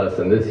for us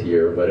in this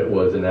year, but it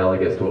was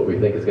analogous to what we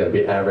think is going to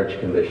be average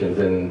conditions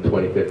in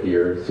 2050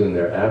 or soon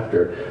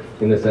thereafter,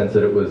 in the sense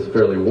that it was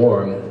fairly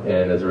warm,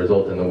 and as a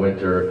result in the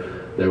winter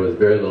there was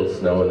very little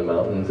snow in the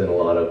mountains and a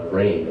lot of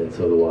rain, and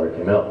so the water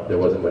came out. There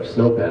wasn't much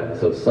snowpack,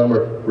 so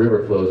summer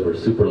river flows were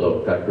super low.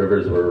 In fact,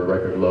 rivers were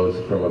record lows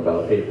from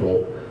about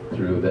April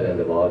through the end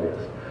of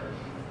August.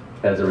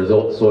 As a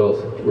result,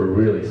 soils were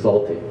really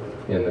salty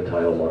in the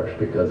tidal marsh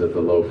because of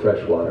the low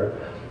fresh water,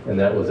 and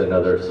that was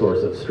another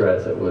source of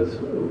stress. It was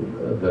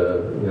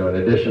an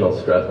additional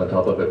stress on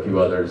top of a few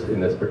others in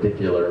this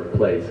particular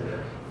place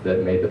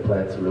that made the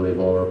plants really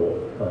vulnerable.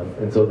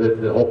 And so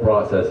the whole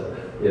process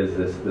is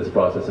this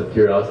process of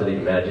curiosity,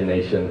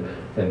 imagination,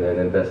 and then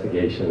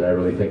investigation. And I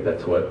really think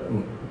that's what,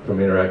 from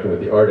interacting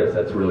with the artists,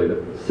 that's really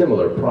the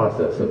similar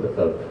process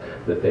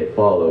that they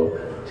follow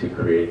to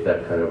create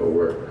that kind of a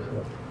work.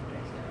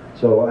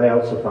 So I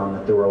also found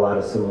that there were a lot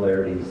of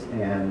similarities,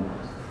 and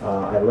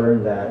I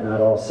learned that not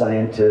all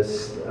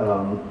scientists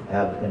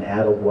have an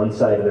addled one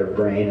side of their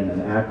brain and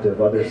an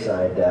active other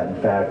side, that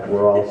in fact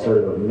we're all sort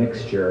of a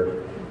mixture.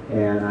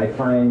 And I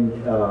find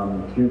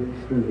through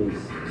these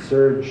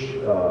surge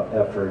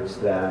efforts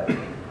that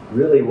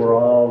really we're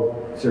all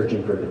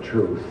searching for the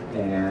truth,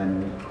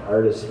 and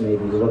artists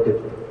maybe look at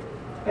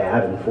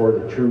and for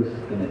the truth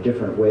in a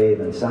different way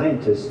than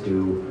scientists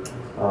do.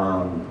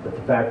 But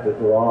the fact that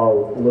we're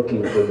all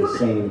looking for the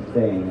same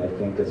thing, I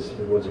think,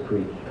 was a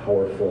pretty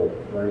powerful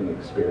learning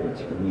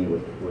experience for me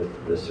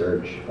with the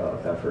surge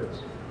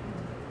efforts.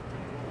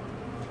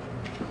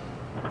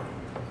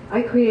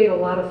 I create a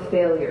lot of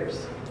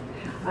failures.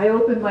 I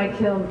open my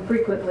kiln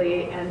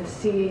frequently and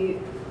see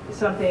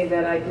something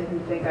that I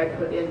didn't think I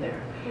put in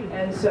there.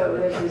 And so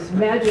there's this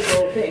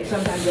magical thing.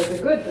 Sometimes it's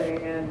a good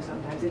thing and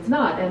sometimes it's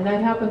not. And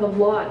that happened a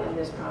lot in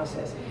this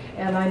process.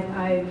 And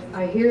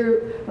I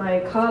hear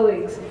my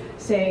colleagues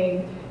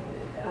saying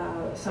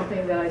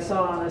something that I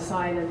saw on a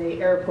sign in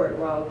the airport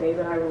while Dave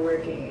and I were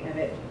working. And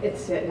it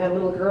said, it had a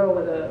little girl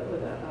with a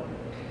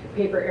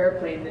paper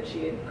airplane that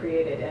she had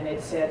created. And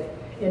it said,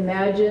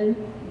 imagine,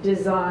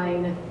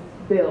 design,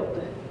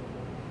 build.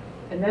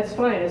 And that's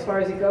fine as far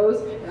as it goes,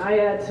 and I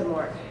add some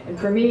more. And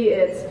for me,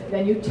 it's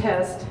then you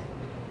test,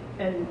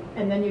 and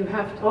then you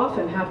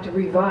often have to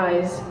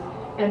revise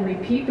and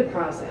repeat the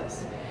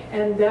process.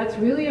 And that's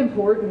really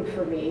important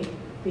for me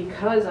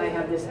because I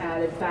have this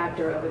added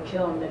factor of a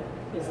kiln that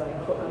is like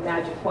a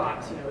magic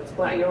box. You know, it's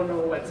black, you don't know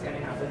what's going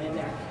to happen in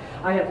there.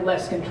 I have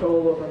less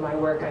control over my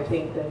work, I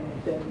think,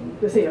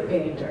 than say, a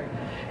painter.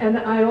 And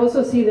I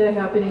also see that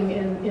happening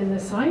in the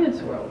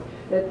science world,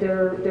 that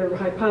their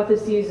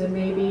hypotheses are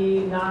maybe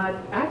not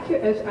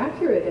as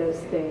accurate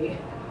as they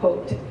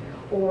hoped,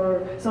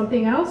 or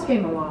something else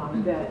came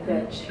along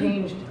that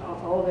changed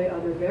all the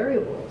other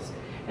variables.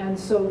 And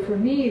so for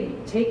me,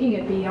 taking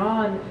it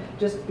beyond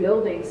just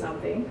building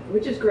something,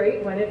 which is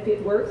great, when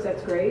it works,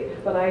 that's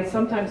great, but I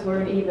sometimes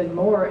learn even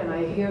more, and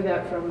I hear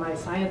that from my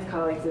science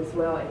colleagues as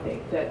well, I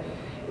think, that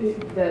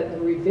the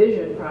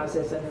revision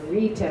process and the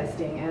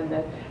retesting and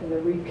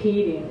the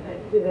repeating,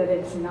 that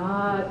it's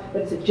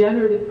a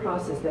generative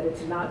process, that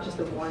it's not just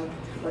a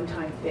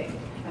one-time thing.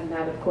 And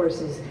that, of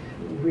course, is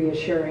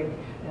reassuring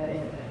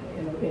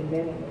in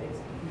many ways.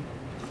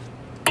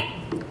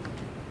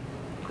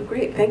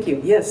 Great, thank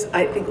you. Yes,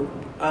 I think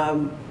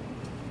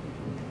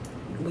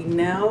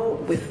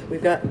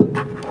we've got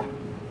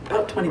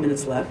about 20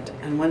 minutes left,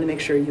 and wanted to make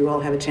sure you all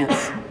have a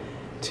chance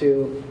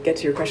to get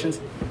to your questions.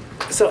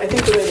 So I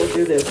think the way we'll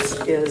do this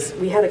is,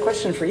 we had a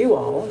question for you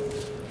all,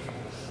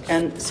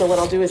 and so what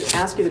I'll do is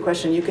ask you the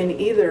question. You can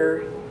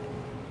either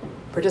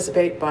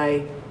participate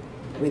by,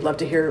 we'd love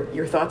to hear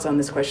your thoughts on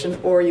this question,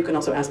 or you can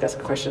also ask us a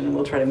question, and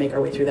we'll try to make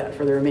our way through that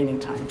for the remaining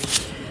time.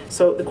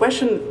 So the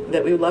question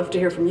that we would love to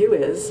hear from you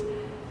is,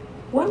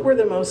 what were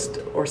the most,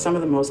 or some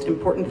of the most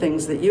important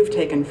things that you've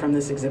taken from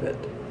this exhibit?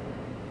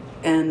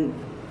 And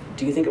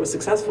do you think it was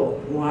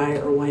successful? Why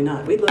or why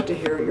not? We'd love to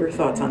hear your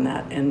thoughts on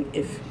that. And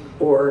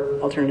or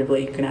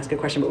alternatively, you can ask a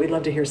question, but we'd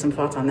love to hear some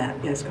thoughts on that.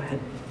 Yes, go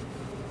ahead.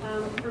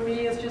 For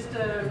me, as just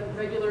a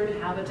regular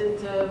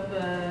inhabitant of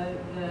the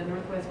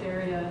Northwest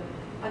area,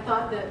 I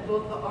thought that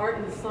both the art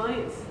and the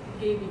science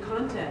gave you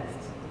context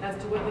as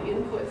to what the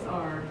inputs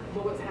are,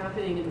 what's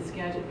happening in the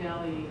Skagit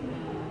Valley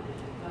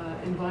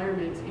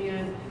environment.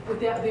 And with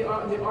that, the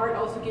art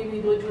also gave me the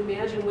ability to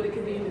imagine what it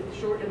could be in the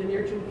short and the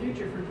near-term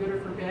future, for good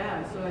or for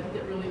bad. So I think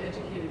that really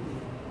educated me.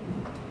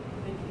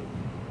 Thank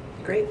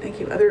you. Great, thank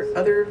you.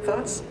 Other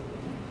thoughts?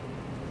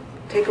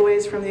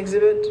 Takeaways from the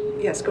exhibit?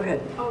 Yes, go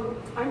ahead.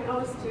 I'm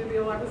Alice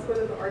Dubiel. I was one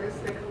of the artists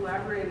that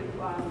collaborated,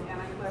 and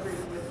I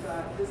collaborated with,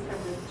 this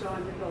time with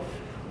John Bickle.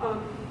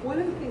 One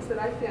of the things that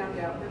I found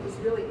out that was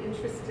really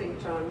interesting,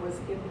 John, was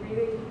in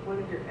reading one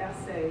of your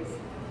essays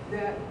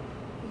that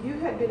you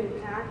had been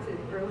impacted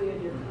early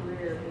in your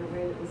career in a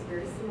way that was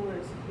very similar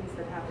to things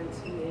that happened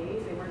to me.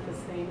 They weren't the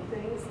same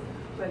things,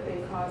 but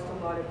they caused a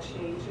lot of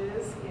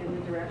changes in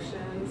the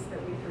directions that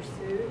we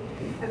pursued.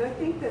 And I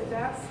think that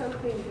that's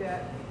something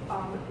that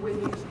when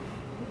you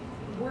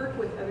work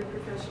with other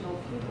professional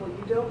people,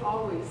 you don't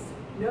always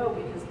know,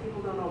 because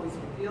people don't always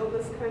reveal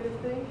this kind of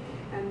thing.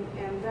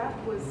 And that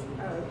was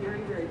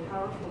very, very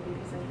powerful,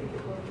 because I think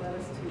it both led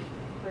us to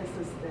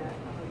places that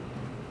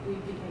we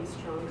became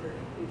stronger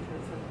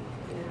because of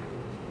it.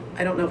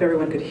 I don't know if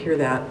everyone could hear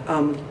that.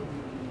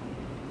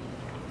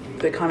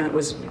 The comment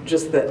was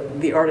just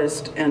that the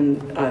artist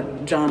and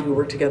John, who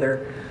worked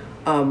together,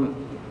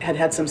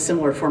 had some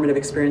similar formative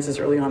experiences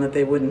early on that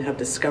they wouldn't have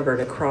discovered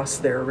across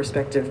their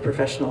respective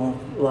professional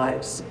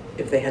lives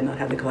if they had not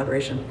had the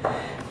collaboration.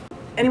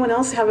 Anyone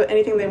else have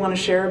anything they want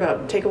to share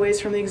about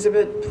takeaways from the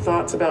exhibit,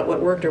 thoughts about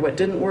what worked or what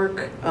didn't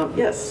work?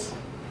 Yes?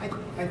 I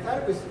thought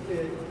it was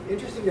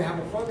interesting to have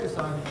a focus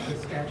on the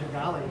Skagit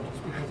Valley,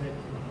 just because it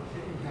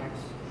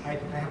impacts, I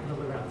happen to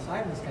live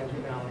outside the Skagit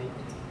Valley,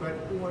 but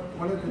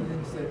one of the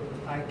things that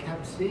I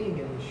kept seeing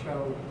in the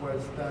show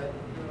was that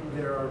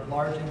there are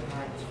large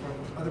impacts from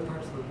other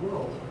parts of the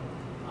world,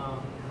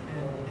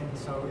 and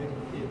so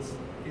it's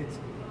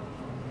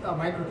a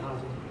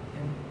microcosm,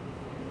 and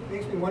it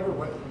makes me wonder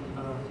what's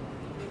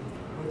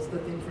the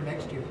thing for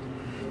next year.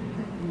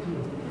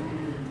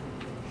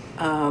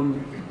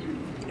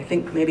 I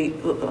think maybe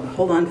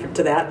hold on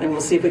to that, and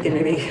we'll see if we can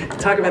maybe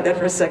talk about that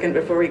for a second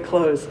before we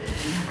close.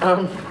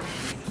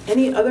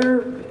 Any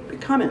other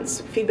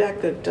comments,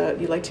 feedback that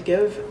you'd like to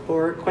give,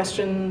 or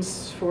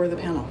questions for the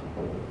panel?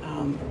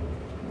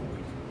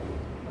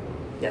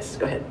 Yes,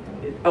 go ahead.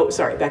 Oh,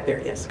 sorry, back there.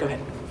 Yes, go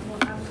ahead. Well,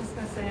 I was just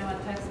going to say, I'm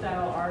a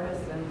textile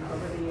artist, and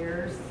over the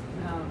years,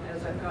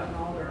 as I've gotten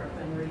older, I've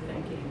been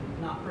rethinking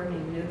not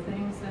bringing new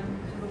things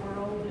into the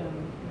world,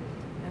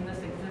 and this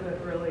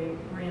exhibit really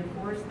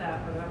reinforced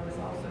that. But I was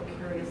also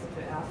curious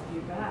to ask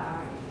you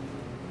back,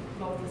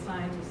 both the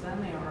scientists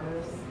and the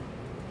artists,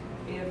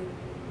 if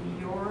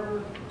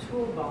your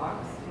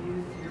toolbox, to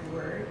use your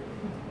word,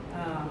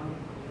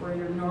 or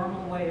your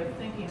normal way of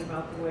thinking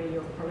about the way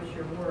you approach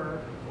your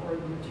work or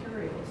the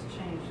materials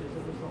changed as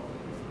a result of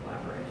this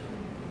collaboration.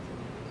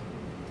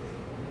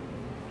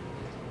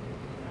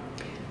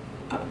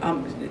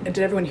 Did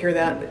everyone hear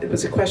that? It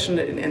was a question,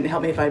 and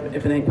help me if I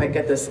didn't quite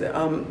get this.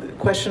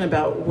 Question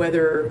about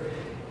whether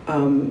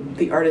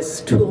the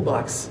artist's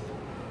toolbox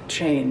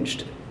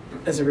changed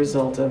as a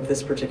result of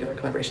this particular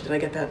collaboration. Did I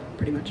get that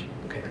pretty much?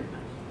 Okay.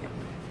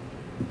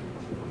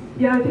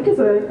 Yeah, I think as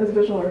a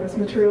visual artist,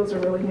 materials are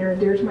really near and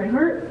dear to my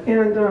heart,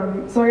 and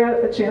so I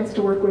got a chance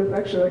to work with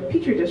actually like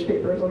Petri dish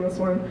papers on this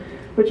one,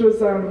 which was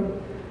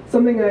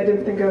something I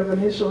didn't think of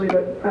initially,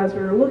 but as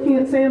we were looking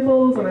at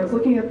samples and I was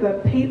looking at the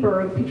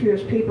paper, the Petri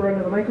dish paper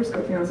under the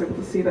microscope, I was able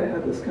to see that it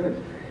had this kind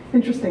of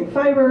interesting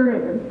fiber,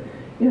 and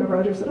then,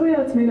 Roger said, oh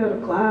yeah, it's made out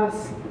of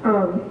glass,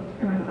 and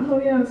I thought,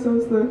 oh yeah, so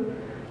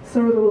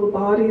are the little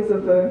bodies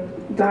of the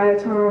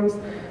diatoms.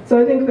 So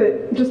I think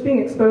that just being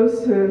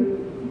exposed to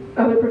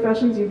other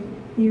professions,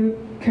 you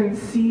can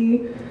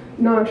see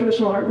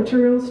non-traditional art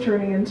materials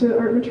turning into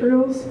art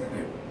materials.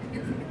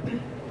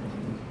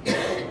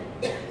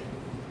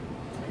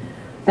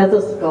 As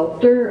a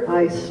sculptor,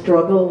 I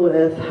struggle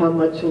with how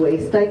much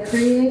waste I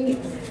create,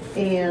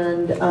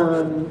 and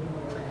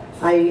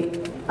I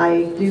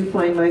do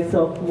find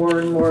myself more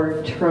and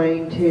more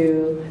trying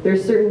to,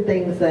 there's certain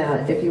things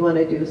that if you want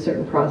to do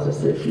certain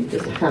processes, you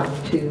just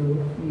have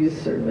to use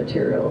certain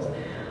materials.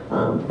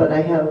 But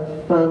I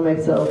have found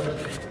myself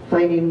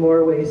finding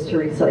more ways to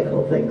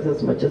recycle things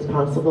as much as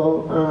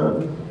possible.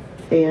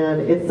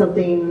 And it's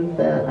something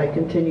that I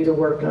continue to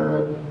work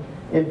on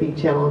and be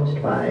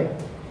challenged by.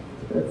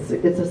 It's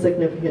a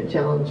significant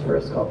challenge for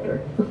a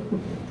sculptor.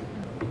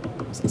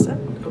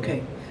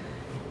 Okay.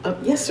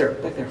 Yes, sir,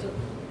 back there.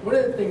 One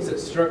of the things that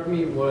struck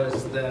me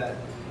was that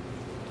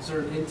sort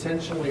of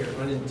intentionally or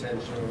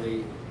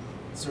unintentionally,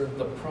 sort of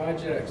the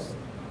projects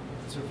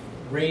sort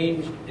of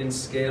range in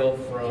scale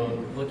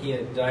from looking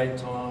at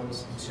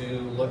diatoms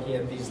to looking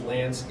at these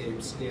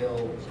landscape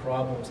scale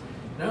problems.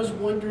 And I was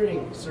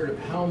wondering sort of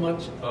how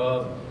much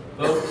of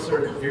both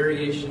sort of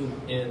variation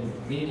in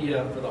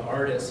media for the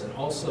artists and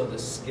also the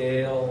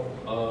scale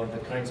of the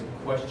kinds of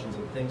questions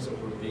and things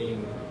that were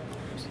being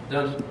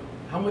done,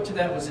 how much of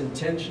that was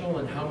intentional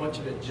and how much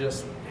of it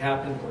just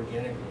happened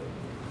organically?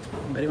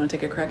 Anybody want to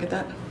take a crack at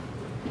that?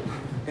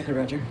 Go ahead,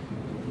 Roger.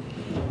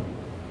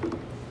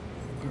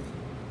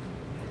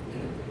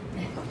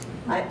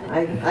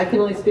 I can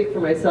only speak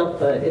for myself,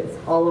 but it's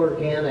all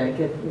organic.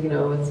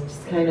 It's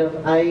just kind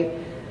of, I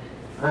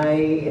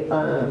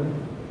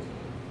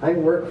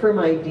work from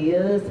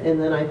ideas,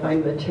 and then I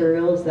find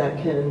materials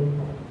that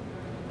can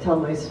tell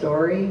my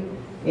story,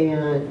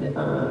 and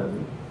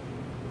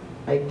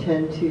I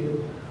tend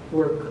to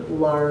work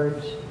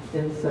large,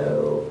 and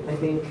so I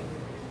think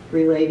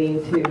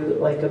relating to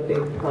like a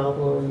big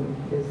problem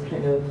is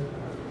kind of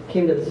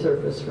came to the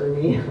surface for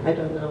me. I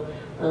don't know,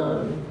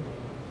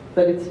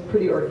 but it's a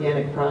pretty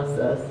organic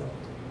process.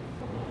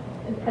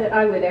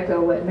 I would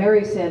echo what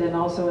Mary said, and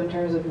also in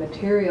terms of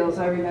materials,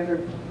 I remember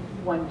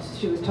when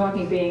she was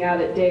talking, being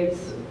out at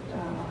Dave's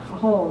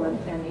home,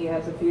 and he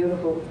has a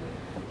beautiful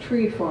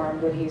tree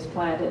farm that he's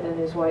planted, and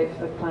his wife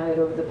have planted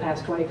over the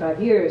past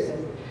 25 years,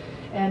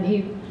 and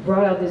he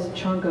brought out this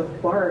chunk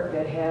of bark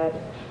that had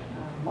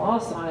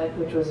moss on it,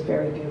 which was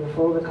very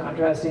beautiful, the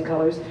contrasting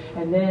colors,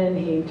 and then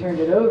he turned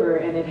it over,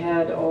 and it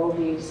had all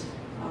these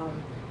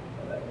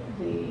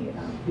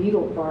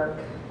beetle bark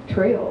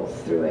trails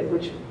through it,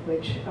 which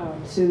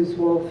Suze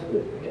Wolf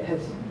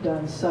has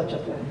done such a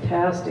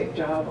fantastic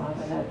job on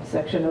in that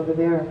section over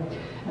there.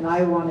 And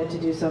I wanted to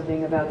do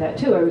something about that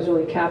too. I was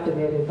really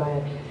captivated by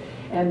it.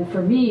 And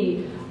for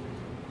me,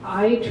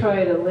 I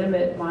try to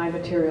limit my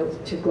materials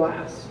to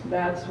glass.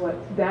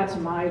 That's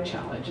my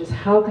challenge, is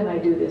how can I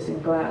do this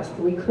in glass?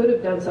 We could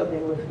have done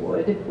something with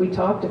wood. We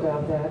talked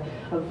about that,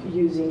 of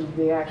using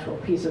the actual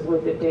piece of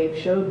wood that Dave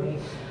showed me.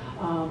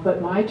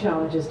 But my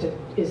challenge is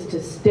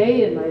to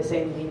stay in my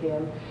same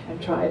medium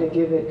and try to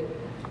give it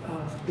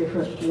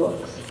different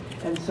looks.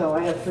 And so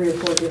I have 3 or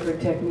 4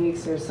 different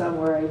techniques. There's some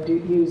where I do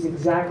use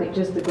exactly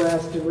just the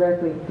glass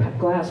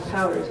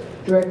powders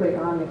directly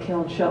on the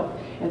kiln shelf.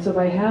 And so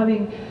by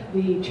having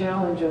the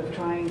challenge of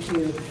trying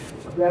to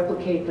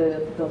replicate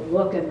the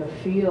look and the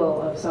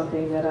feel of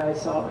something that I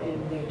saw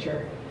in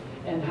nature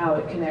and how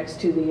it connects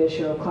to the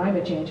issue of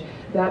climate change,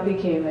 that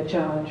became a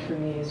challenge for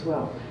me as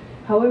well.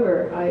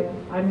 However,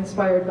 I'm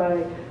inspired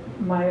by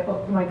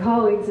my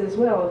colleagues as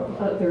well,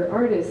 other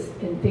artists,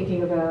 in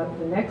thinking about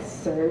the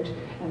next surge,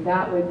 and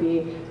that would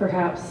be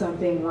perhaps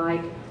something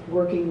like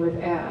working with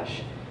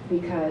ash,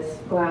 because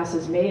glass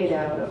is made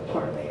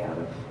partly out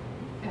of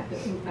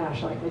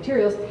ash-like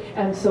materials,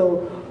 and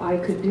so I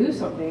could do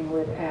something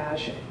with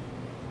ash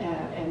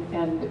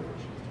and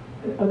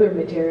other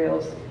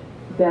materials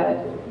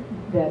that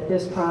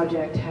this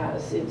project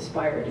has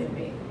inspired in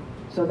me.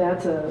 So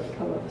that's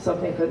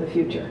something for the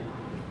future.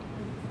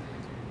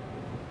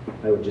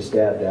 I would just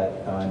add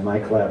that in my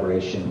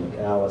collaboration with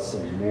Alice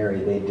and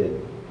Mary, they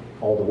did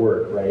all the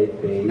work,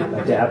 right? They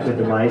adapted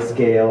to my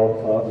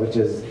scale, which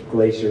is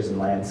glaciers and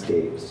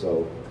landscapes,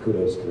 so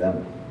kudos to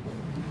them.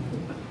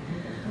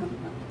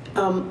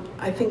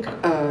 I think,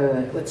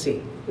 let's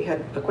see, we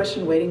had a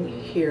question waiting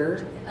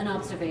here. An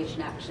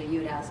observation, actually,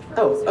 you'd asked for.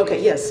 Oh,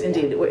 okay, yes,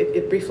 indeed.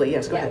 Briefly,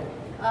 yes, go ahead.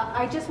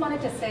 I just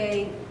wanted to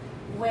say,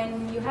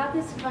 when you have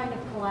this kind of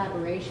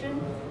collaboration,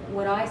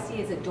 what I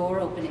see is a door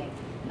opening.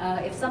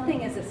 If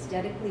something is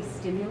aesthetically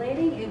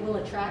stimulating, it will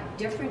attract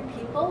different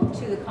people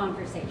to the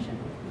conversation.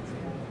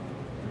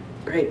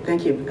 Great,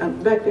 thank you.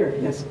 Back there,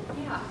 yes.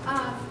 Yeah,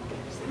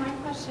 just my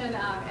question,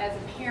 as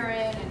a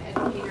parent and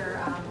educator,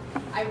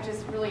 I've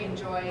just really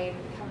enjoyed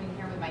coming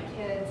here with my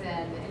kids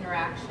and the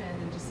interaction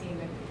and just seeing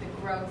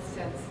the growth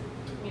since,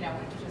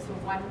 just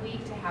 1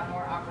 week, to have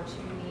more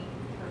opportunity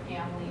for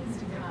families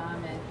to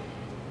come.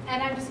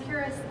 And I'm just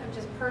curious,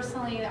 just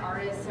personally, the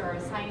artists or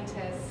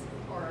scientists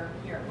or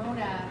here at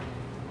Mona,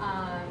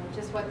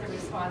 just what the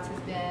response has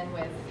been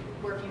with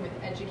working with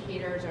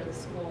educators or the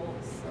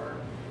schools, or,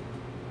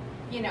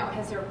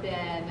 has there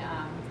been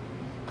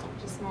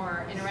just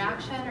more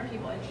interaction? Are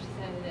people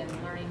interested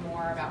in learning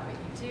more about what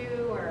you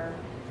do, or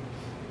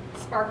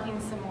sparking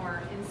some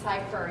more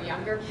insight for our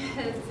younger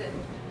kids and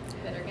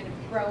that are going to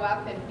grow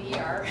up and be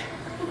our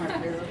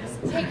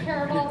take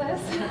care of all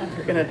this?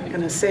 You're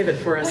gonna save it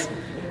for us.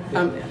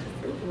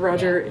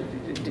 Roger,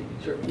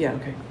 yeah,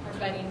 okay. Our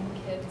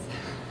budding kids.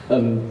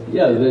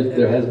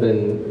 There has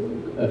been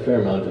a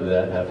fair amount of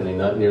that happening,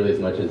 not nearly as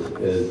much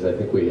as I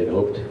think we had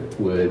hoped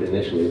would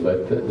initially,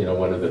 but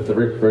one of the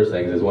first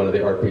things is one of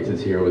the art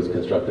pieces here was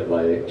constructed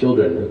by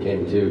children who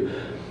came to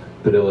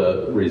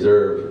Padilla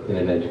Reserve in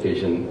an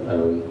education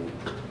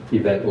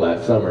event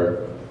last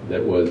summer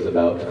that was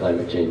about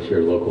climate change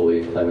here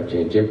locally, climate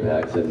change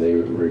impacts, and they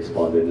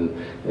responded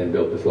and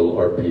built this little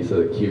art piece of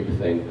the cube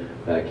thing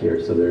back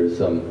here. So there's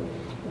some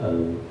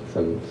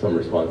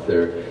response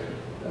there.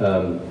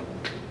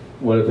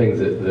 One of the things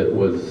that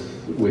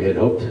we had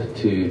hoped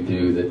to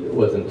do that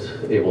wasn't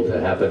able to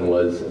happen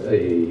was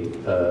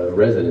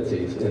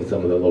residencies in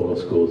some of the local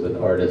schools, an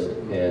artist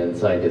and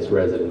scientist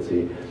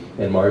residency.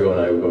 And Margot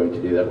and I were going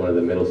to do that at one of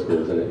the middle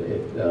schools, and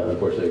it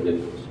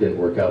unfortunately didn't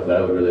work out. But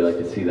I would really like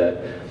to see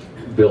that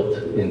built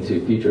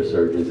into future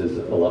surges, is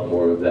a lot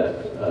more of that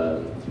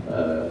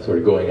sort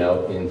of going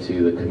out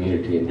into the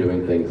community and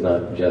doing things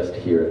not just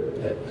here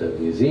at the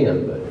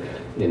museum, but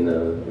in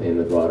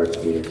the broader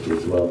community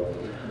as well.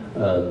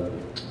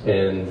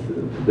 And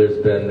there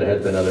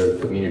has been other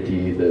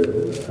community.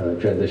 The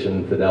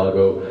Transition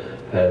Fidalgo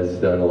has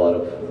done a lot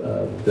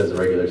of, does a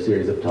regular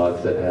series of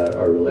talks that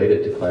are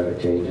related to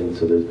climate change, and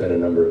so there's been a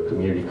number of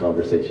community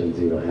conversations,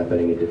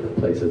 happening in different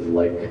places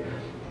like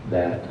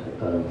that.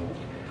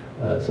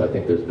 So I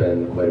think there's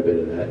been quite a bit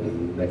of that,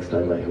 and next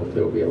time I hope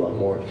there will be a lot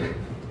more.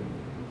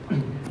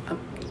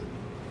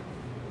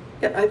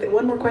 Yeah,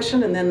 one more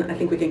question, and then I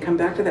think we can come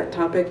back to that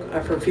topic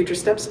for future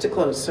steps to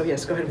close. So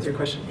yes, go ahead with your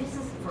question. This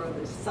is for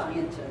the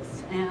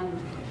scientists, and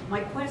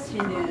my question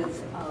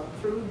is,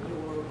 through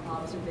your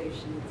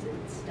observations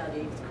and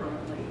studies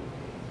currently,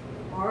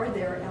 are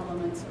there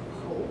elements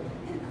of hope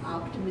and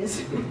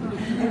optimism?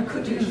 And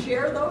could you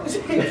share those?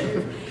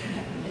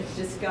 It's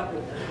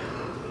discovered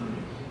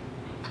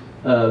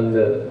them.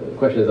 The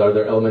question is, are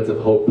there elements of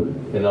hope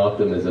and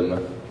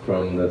optimism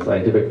from the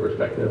scientific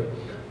perspective?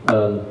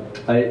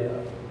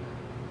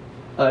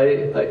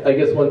 I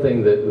guess one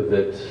thing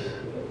that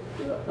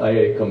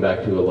I come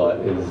back to a lot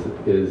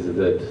is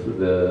that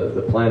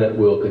the planet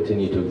will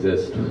continue to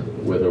exist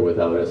with or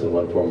without us in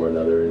one form or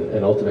another,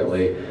 and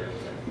ultimately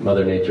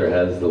Mother Nature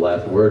has the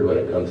last word when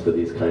it comes to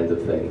these kinds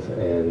of things,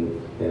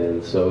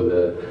 and so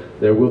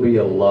there will be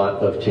a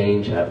lot of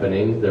change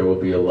happening. There will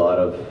be a lot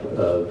of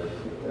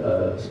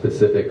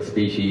specific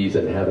species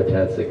and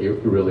habitats that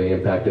get really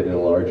impacted in a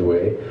large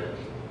way.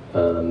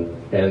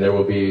 And there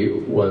will be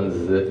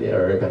ones that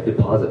are impacted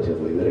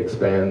positively, that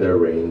expand their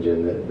range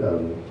and that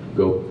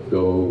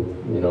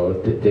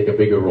take a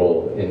bigger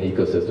role in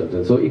ecosystems.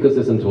 And so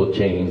ecosystems will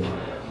change,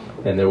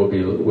 and there will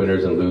be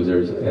winners and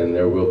losers, and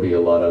there will be a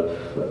lot of,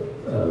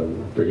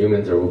 for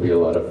humans, there will be a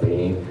lot of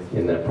pain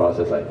in that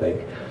process, I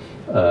think.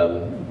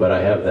 But I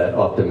have that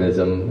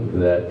optimism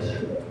that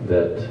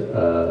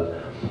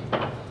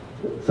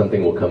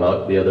something will come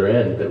out the other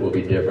end that will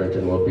be different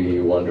and will be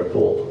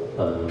wonderful.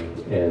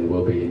 And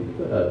will be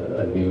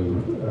a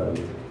new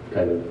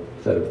kind of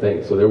set of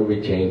things. So there will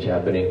be change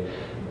happening,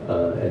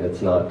 and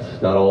it's not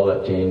all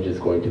that change is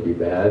going to be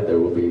bad. There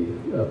will be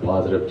a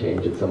positive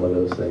change in some of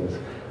those things,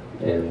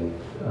 and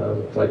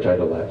so I try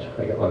to latch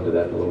onto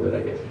that a little bit,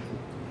 I guess.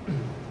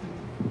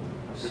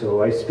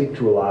 So I speak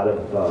to a lot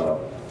of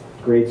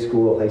grade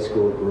school, high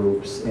school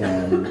groups,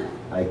 and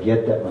I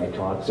get that my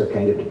talks are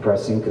kind of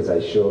depressing because I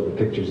show the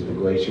pictures of the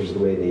glaciers the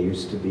way they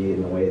used to be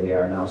and the way they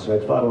are now. So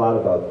I've thought a lot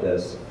about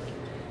this.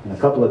 And a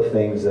couple of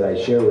things that I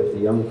share with the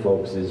young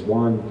folks is,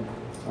 one,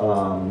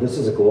 this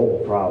is a global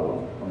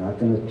problem. We're not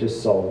going to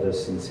just solve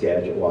this in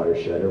Skagit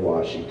watershed or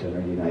Washington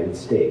or the United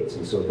States.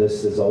 And so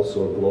this is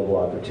also a global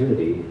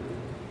opportunity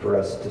for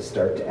us to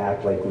start to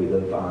act like we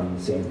live on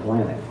the same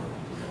planet.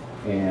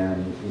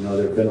 And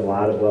there have been a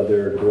lot of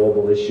other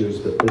global issues,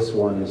 but this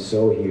one is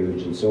so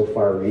huge and so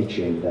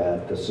far-reaching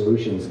that the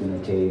solution is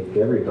going to take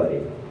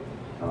everybody.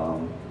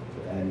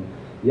 And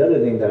the other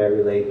thing that I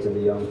relate to the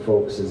young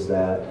folks is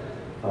that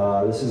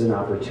this is an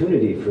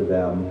opportunity for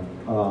them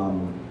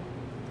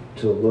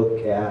to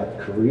look at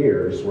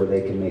careers where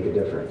they can make a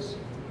difference.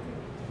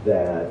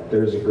 That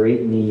there's a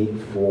great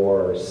need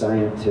for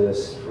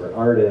scientists, for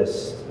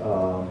artists,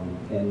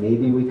 and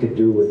maybe we could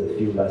do with a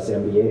few less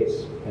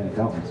MBAs and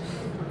accountants.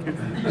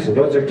 So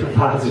those are two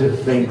positive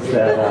things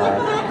that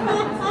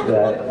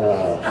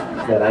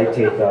I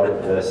take out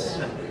of this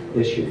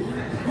issue.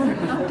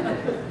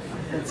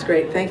 That's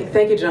great.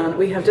 Thank you, John.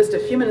 We have just a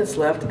few minutes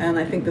left, and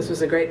I think this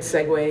was a great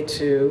segue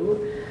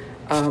to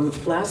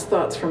last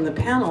thoughts from the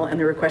panel, and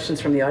there were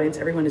questions from the audience.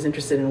 Everyone is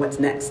interested in what's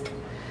next.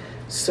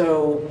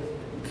 So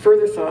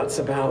further thoughts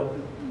about,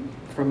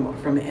 from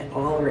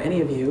all or any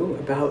of you,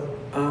 about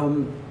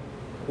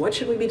what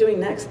should we be doing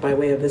next by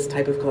way of this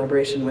type of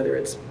collaboration, whether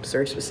it's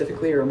SURJ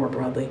specifically or more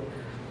broadly?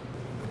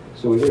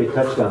 So we've already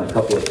touched on a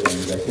couple of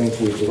things. I think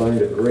we've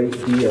learned a great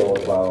deal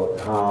about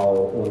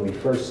how when we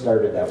first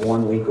started that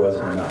 1 week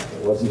wasn't enough.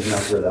 It wasn't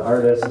enough for the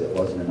artists, it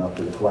wasn't enough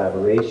for the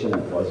collaboration,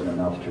 it wasn't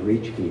enough to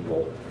reach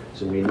people.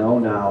 So we know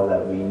now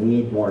that we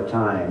need more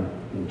time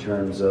in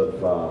terms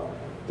of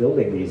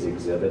building these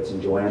exhibits,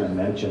 and Joanna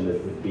mentioned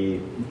it would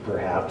be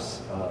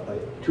perhaps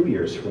 2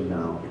 years from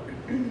now.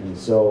 And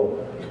so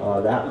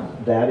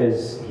that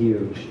is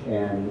huge,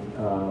 and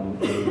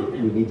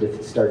we need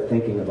to start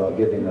thinking about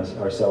giving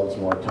ourselves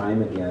more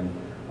time again.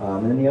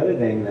 And the other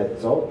thing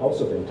that's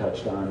also been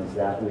touched on is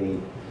that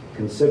we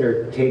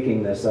consider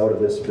taking this out of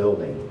this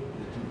building,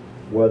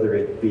 whether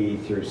it be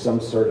through some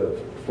sort of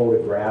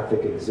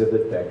photographic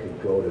exhibit that could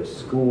go to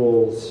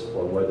schools,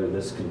 or whether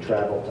this can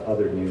travel to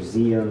other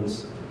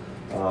museums.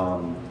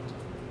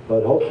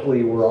 But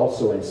hopefully we're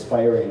also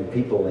inspiring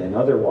people in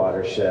other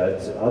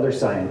watersheds, other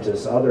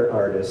scientists, other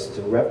artists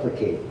to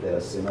replicate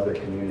this in other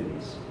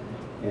communities.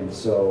 And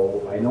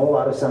so I know a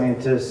lot of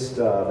scientists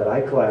that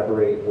I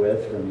collaborate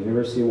with from the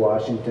University of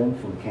Washington,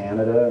 from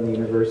Canada and the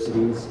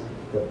universities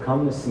that have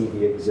come to see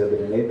the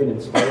exhibit, and they've been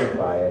inspired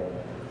by it.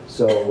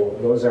 So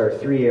those are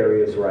 3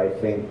 areas where I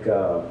think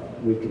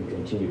we can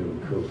continue to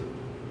improve.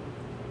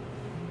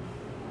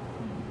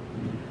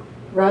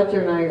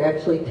 Roger and I are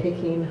actually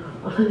taking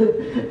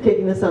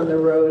this on the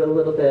road a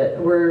little bit.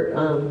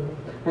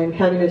 I'm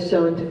having a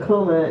show in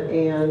Tacoma,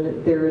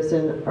 and there's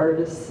an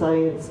artist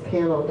science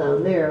panel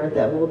down there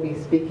that we'll be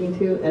speaking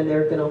to, and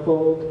they're going to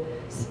hold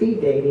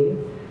speed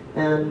dating.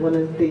 And one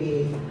of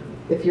the,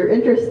 if you're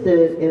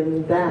interested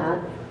in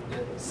that.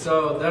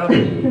 So that'll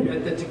be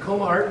at the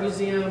Tacoma Art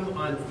Museum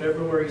on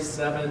February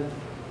 7th,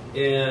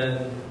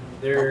 and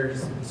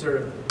there's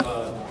sort of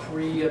a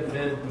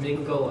pre-event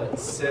mingle at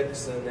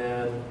 6, and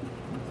then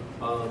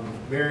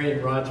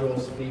Marion Roger will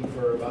speak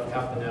for about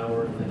half an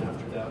hour, and then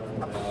after that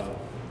we'll have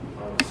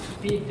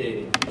speed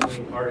dating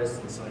between artists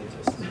and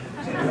scientists.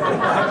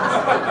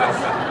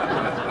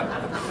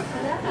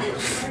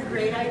 That's a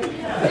great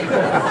idea.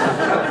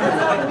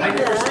 I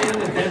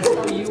understand that that's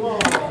what you all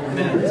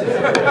meant.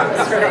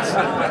 That's right.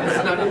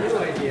 It's not a new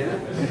idea.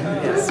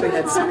 Yes, we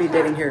had speed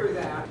dating here.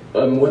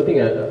 One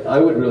thing I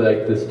would really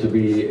like this to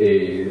be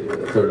a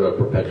sort of a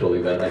perpetual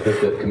event. I think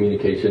that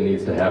communication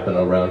needs to happen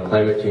around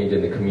climate change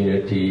in the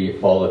community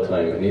all the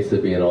time. It needs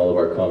to be in all of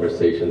our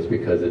conversations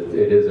because it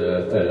is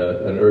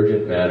an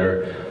urgent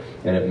matter,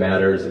 and it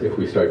matters if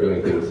we start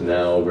doing things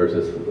now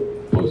versus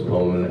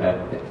postpone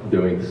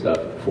doing stuff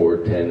for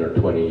 10 or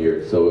 20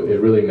 years. So it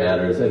really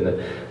matters, and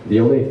the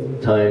only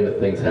time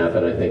that things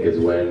happen, I think, is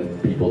when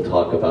people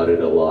talk about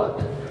it a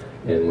lot.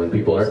 And when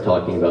people aren't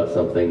talking about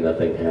something,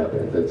 nothing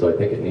happens. And so I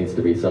think it needs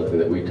to be something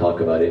that we talk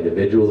about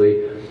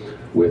individually,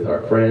 with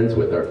our friends,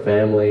 with our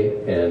family,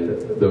 and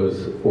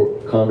those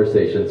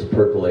conversations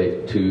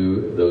percolate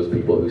to those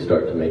people who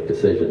start to make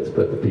decisions.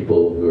 But the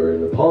people who are in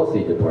the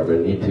policy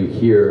department need to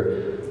hear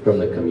from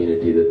the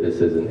community that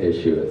this is an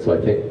issue. And so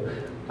I think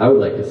I would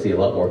like to see a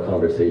lot more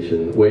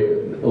conversation,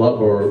 a lot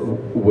more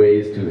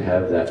ways to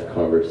have that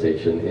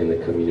conversation in the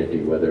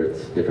community, whether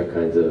it's different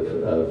kinds of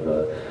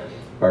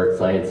art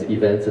science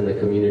events in the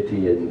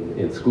community,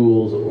 in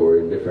schools, or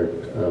in different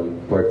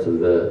parts of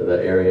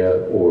the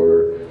area,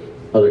 or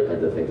other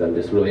kinds of things. I'm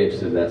just really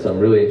interested in that. So I'm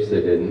really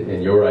interested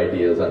in your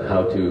ideas on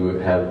how to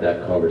have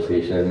that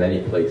conversation in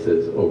many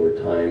places over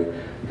time,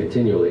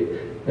 continually,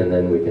 and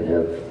then we can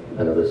have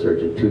another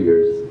surge in 2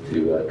 years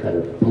to kind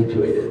of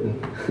punctuate it and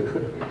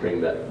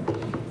bring that.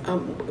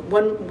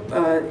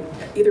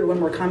 Either one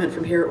more comment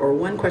from here or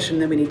one question,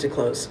 then we need to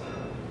close.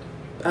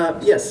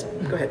 Yes,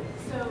 go ahead.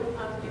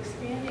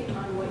 Expanding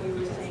on what you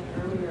were saying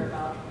earlier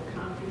about the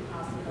concrete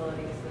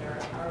possibilities that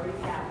are already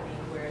happening,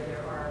 where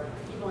there are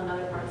people in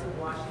other parts of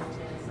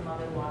Washington, some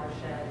other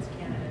watersheds,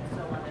 Canada, and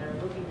so on, that are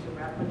looking to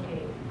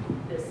replicate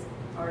this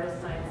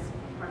artist-science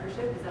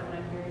partnership. Is that what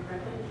I'm hearing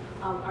correctly?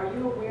 Are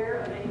you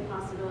aware of any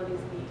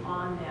possibilities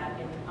beyond that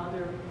in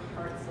other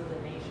parts of the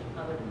nation,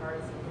 other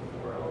parts of the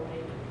world,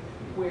 maybe,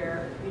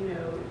 where,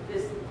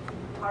 this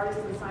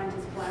artists and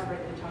scientists collaborate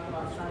and talk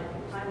about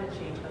climate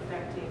change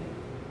affecting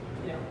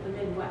the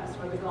Midwest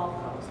or the Gulf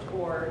Coast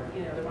or,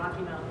 the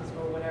Rocky Mountains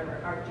or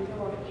whatever? Do you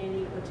know of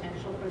any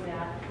potential for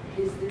that?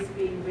 Is this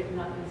being written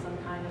up in some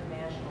kind of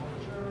national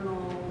journal?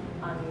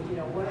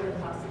 What are the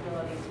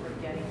possibilities for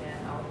getting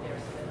that out there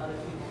so that other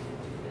people can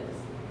do this?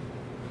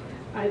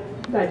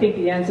 I think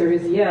the answer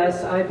is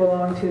yes. I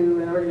belong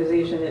to an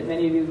organization that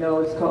many of you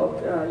know is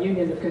called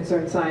Union of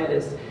Concerned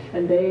Scientists,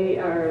 and they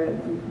are a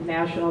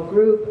national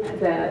group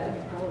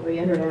that, probably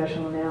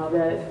international now,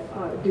 that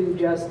do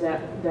just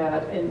that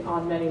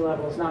on many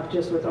levels, not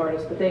just with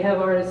artists, but they have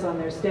artists on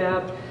their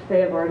staff. They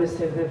have artists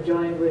that have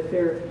joined with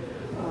their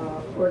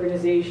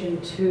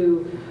organization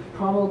to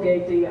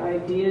promulgate the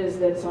ideas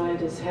that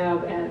scientists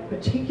have, and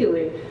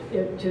particularly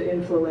to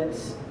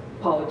influence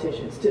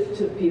politicians,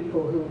 to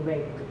people who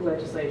make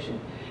legislation.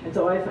 And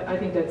so I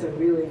think that's a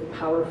really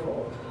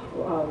powerful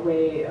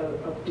way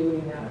of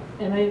doing that.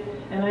 And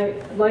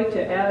I'd like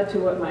to add to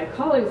what my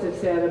colleagues have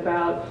said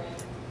about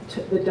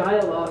the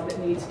dialogue that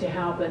needs to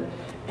happen.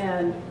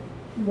 And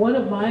one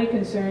of my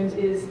concerns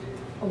is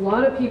a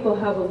lot of people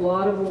have a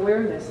lot of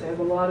awareness. They have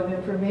a lot of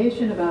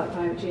information about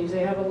climate change.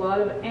 They have a lot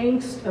of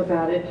angst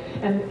about it.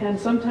 And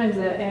sometimes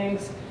that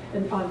angst,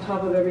 and on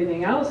top of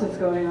everything else that's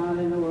going on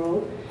in the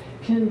world,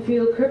 can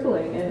feel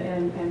crippling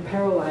and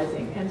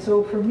paralyzing. And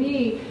so for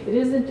me, it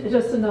isn't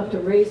just enough to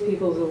raise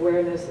people's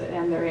awareness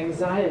and their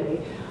anxiety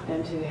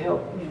and to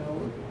help,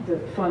 the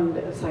fund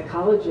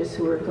psychologists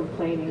who are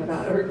complaining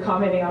about or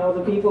commenting on all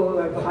the people who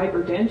have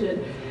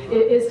hypertension,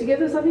 is to give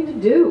them something to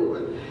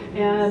do.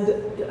 And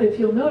if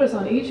you'll notice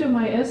on each of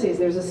my essays,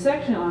 there's a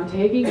section on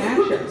taking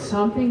action,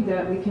 something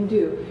that we can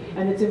do.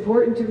 And it's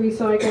important to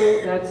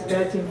recycle,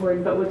 that's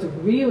important, but what's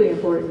really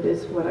important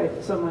is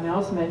what someone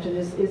else mentioned,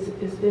 is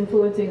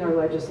influencing our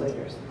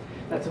legislators.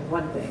 That's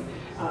one thing.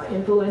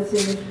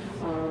 Influencing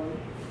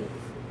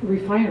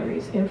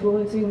refineries,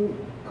 influencing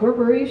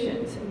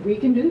corporations. We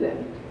can do that.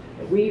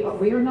 We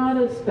are not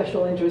a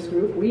special interest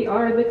group, we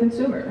are the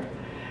consumer.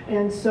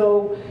 And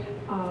so,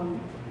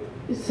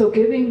 so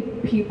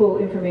giving people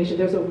information,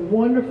 there's a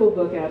wonderful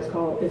book out,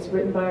 it's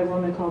written by a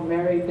woman called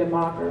Mary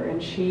DeMacher,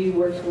 and she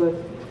works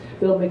with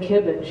Bill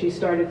McKibben. She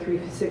started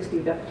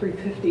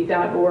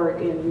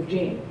 350.org in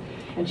Eugene.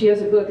 And she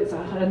has a book, it's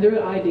 100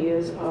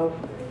 ideas of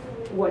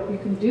what you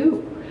can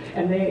do.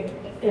 And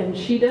And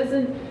she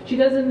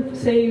doesn't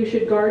say you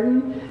should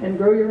garden and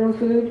grow your own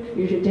food.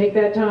 You should take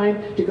that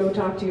time to go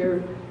talk to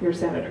your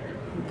senator.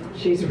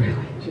 She's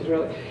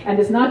really, and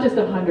it's not just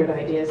 100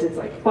 ideas, it's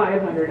like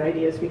 500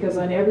 ideas, because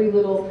on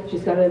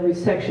she's got every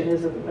section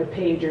is a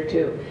page or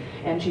two.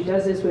 And she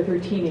does this with her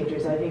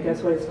teenagers. I think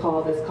that's what it's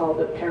called. It's called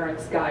The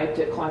Parent's Guide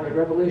to Climate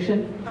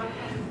Revolution.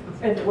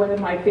 And one of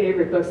my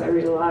favorite books, I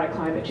read a lot of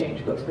climate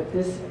change books, but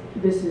this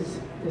is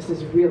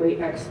really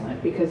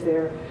excellent, because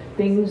there are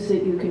things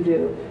that you can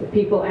do. If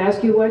people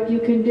ask you what you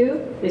can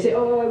do, they say,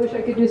 oh, I wish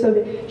I could do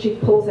something. She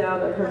pulls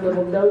out her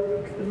little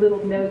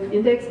note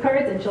index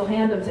cards, and she'll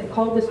hand them and say,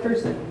 call this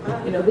person.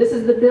 This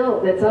is the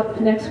bill that's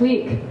up next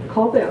week.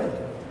 Call them.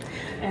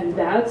 And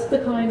that's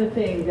the kind of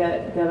thing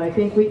that I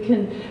think we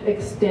can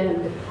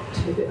extend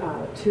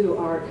to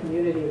our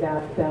community,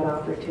 that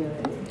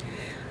opportunity.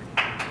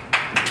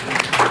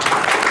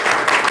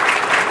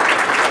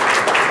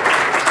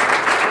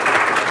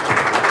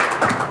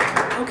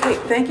 Okay,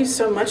 thank you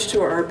so much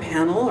to our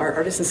panel, our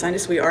artists and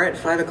scientists. We are at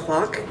 5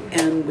 o'clock,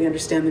 and we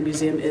understand the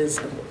museum is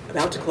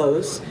about to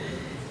close.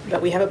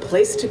 But we have a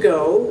place to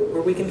go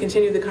where we can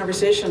continue the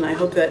conversation. I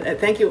hope that,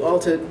 thank you all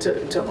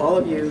to all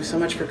of you so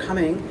much for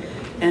coming.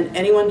 And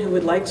anyone who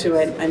would like to,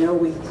 I know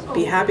we'd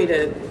be happy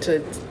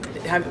to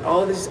have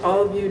all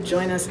of you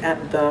join us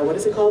at the, what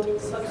is it called?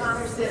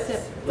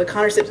 Le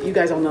Connor Sips. You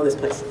guys all know this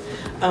place.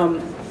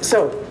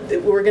 So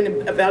we're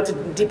about to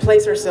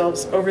deplace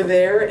ourselves over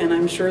there, and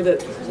I'm sure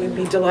that we'd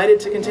be delighted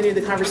to continue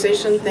the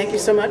conversation. Thank you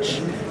so much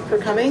for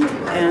coming,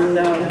 and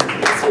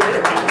see you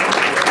later.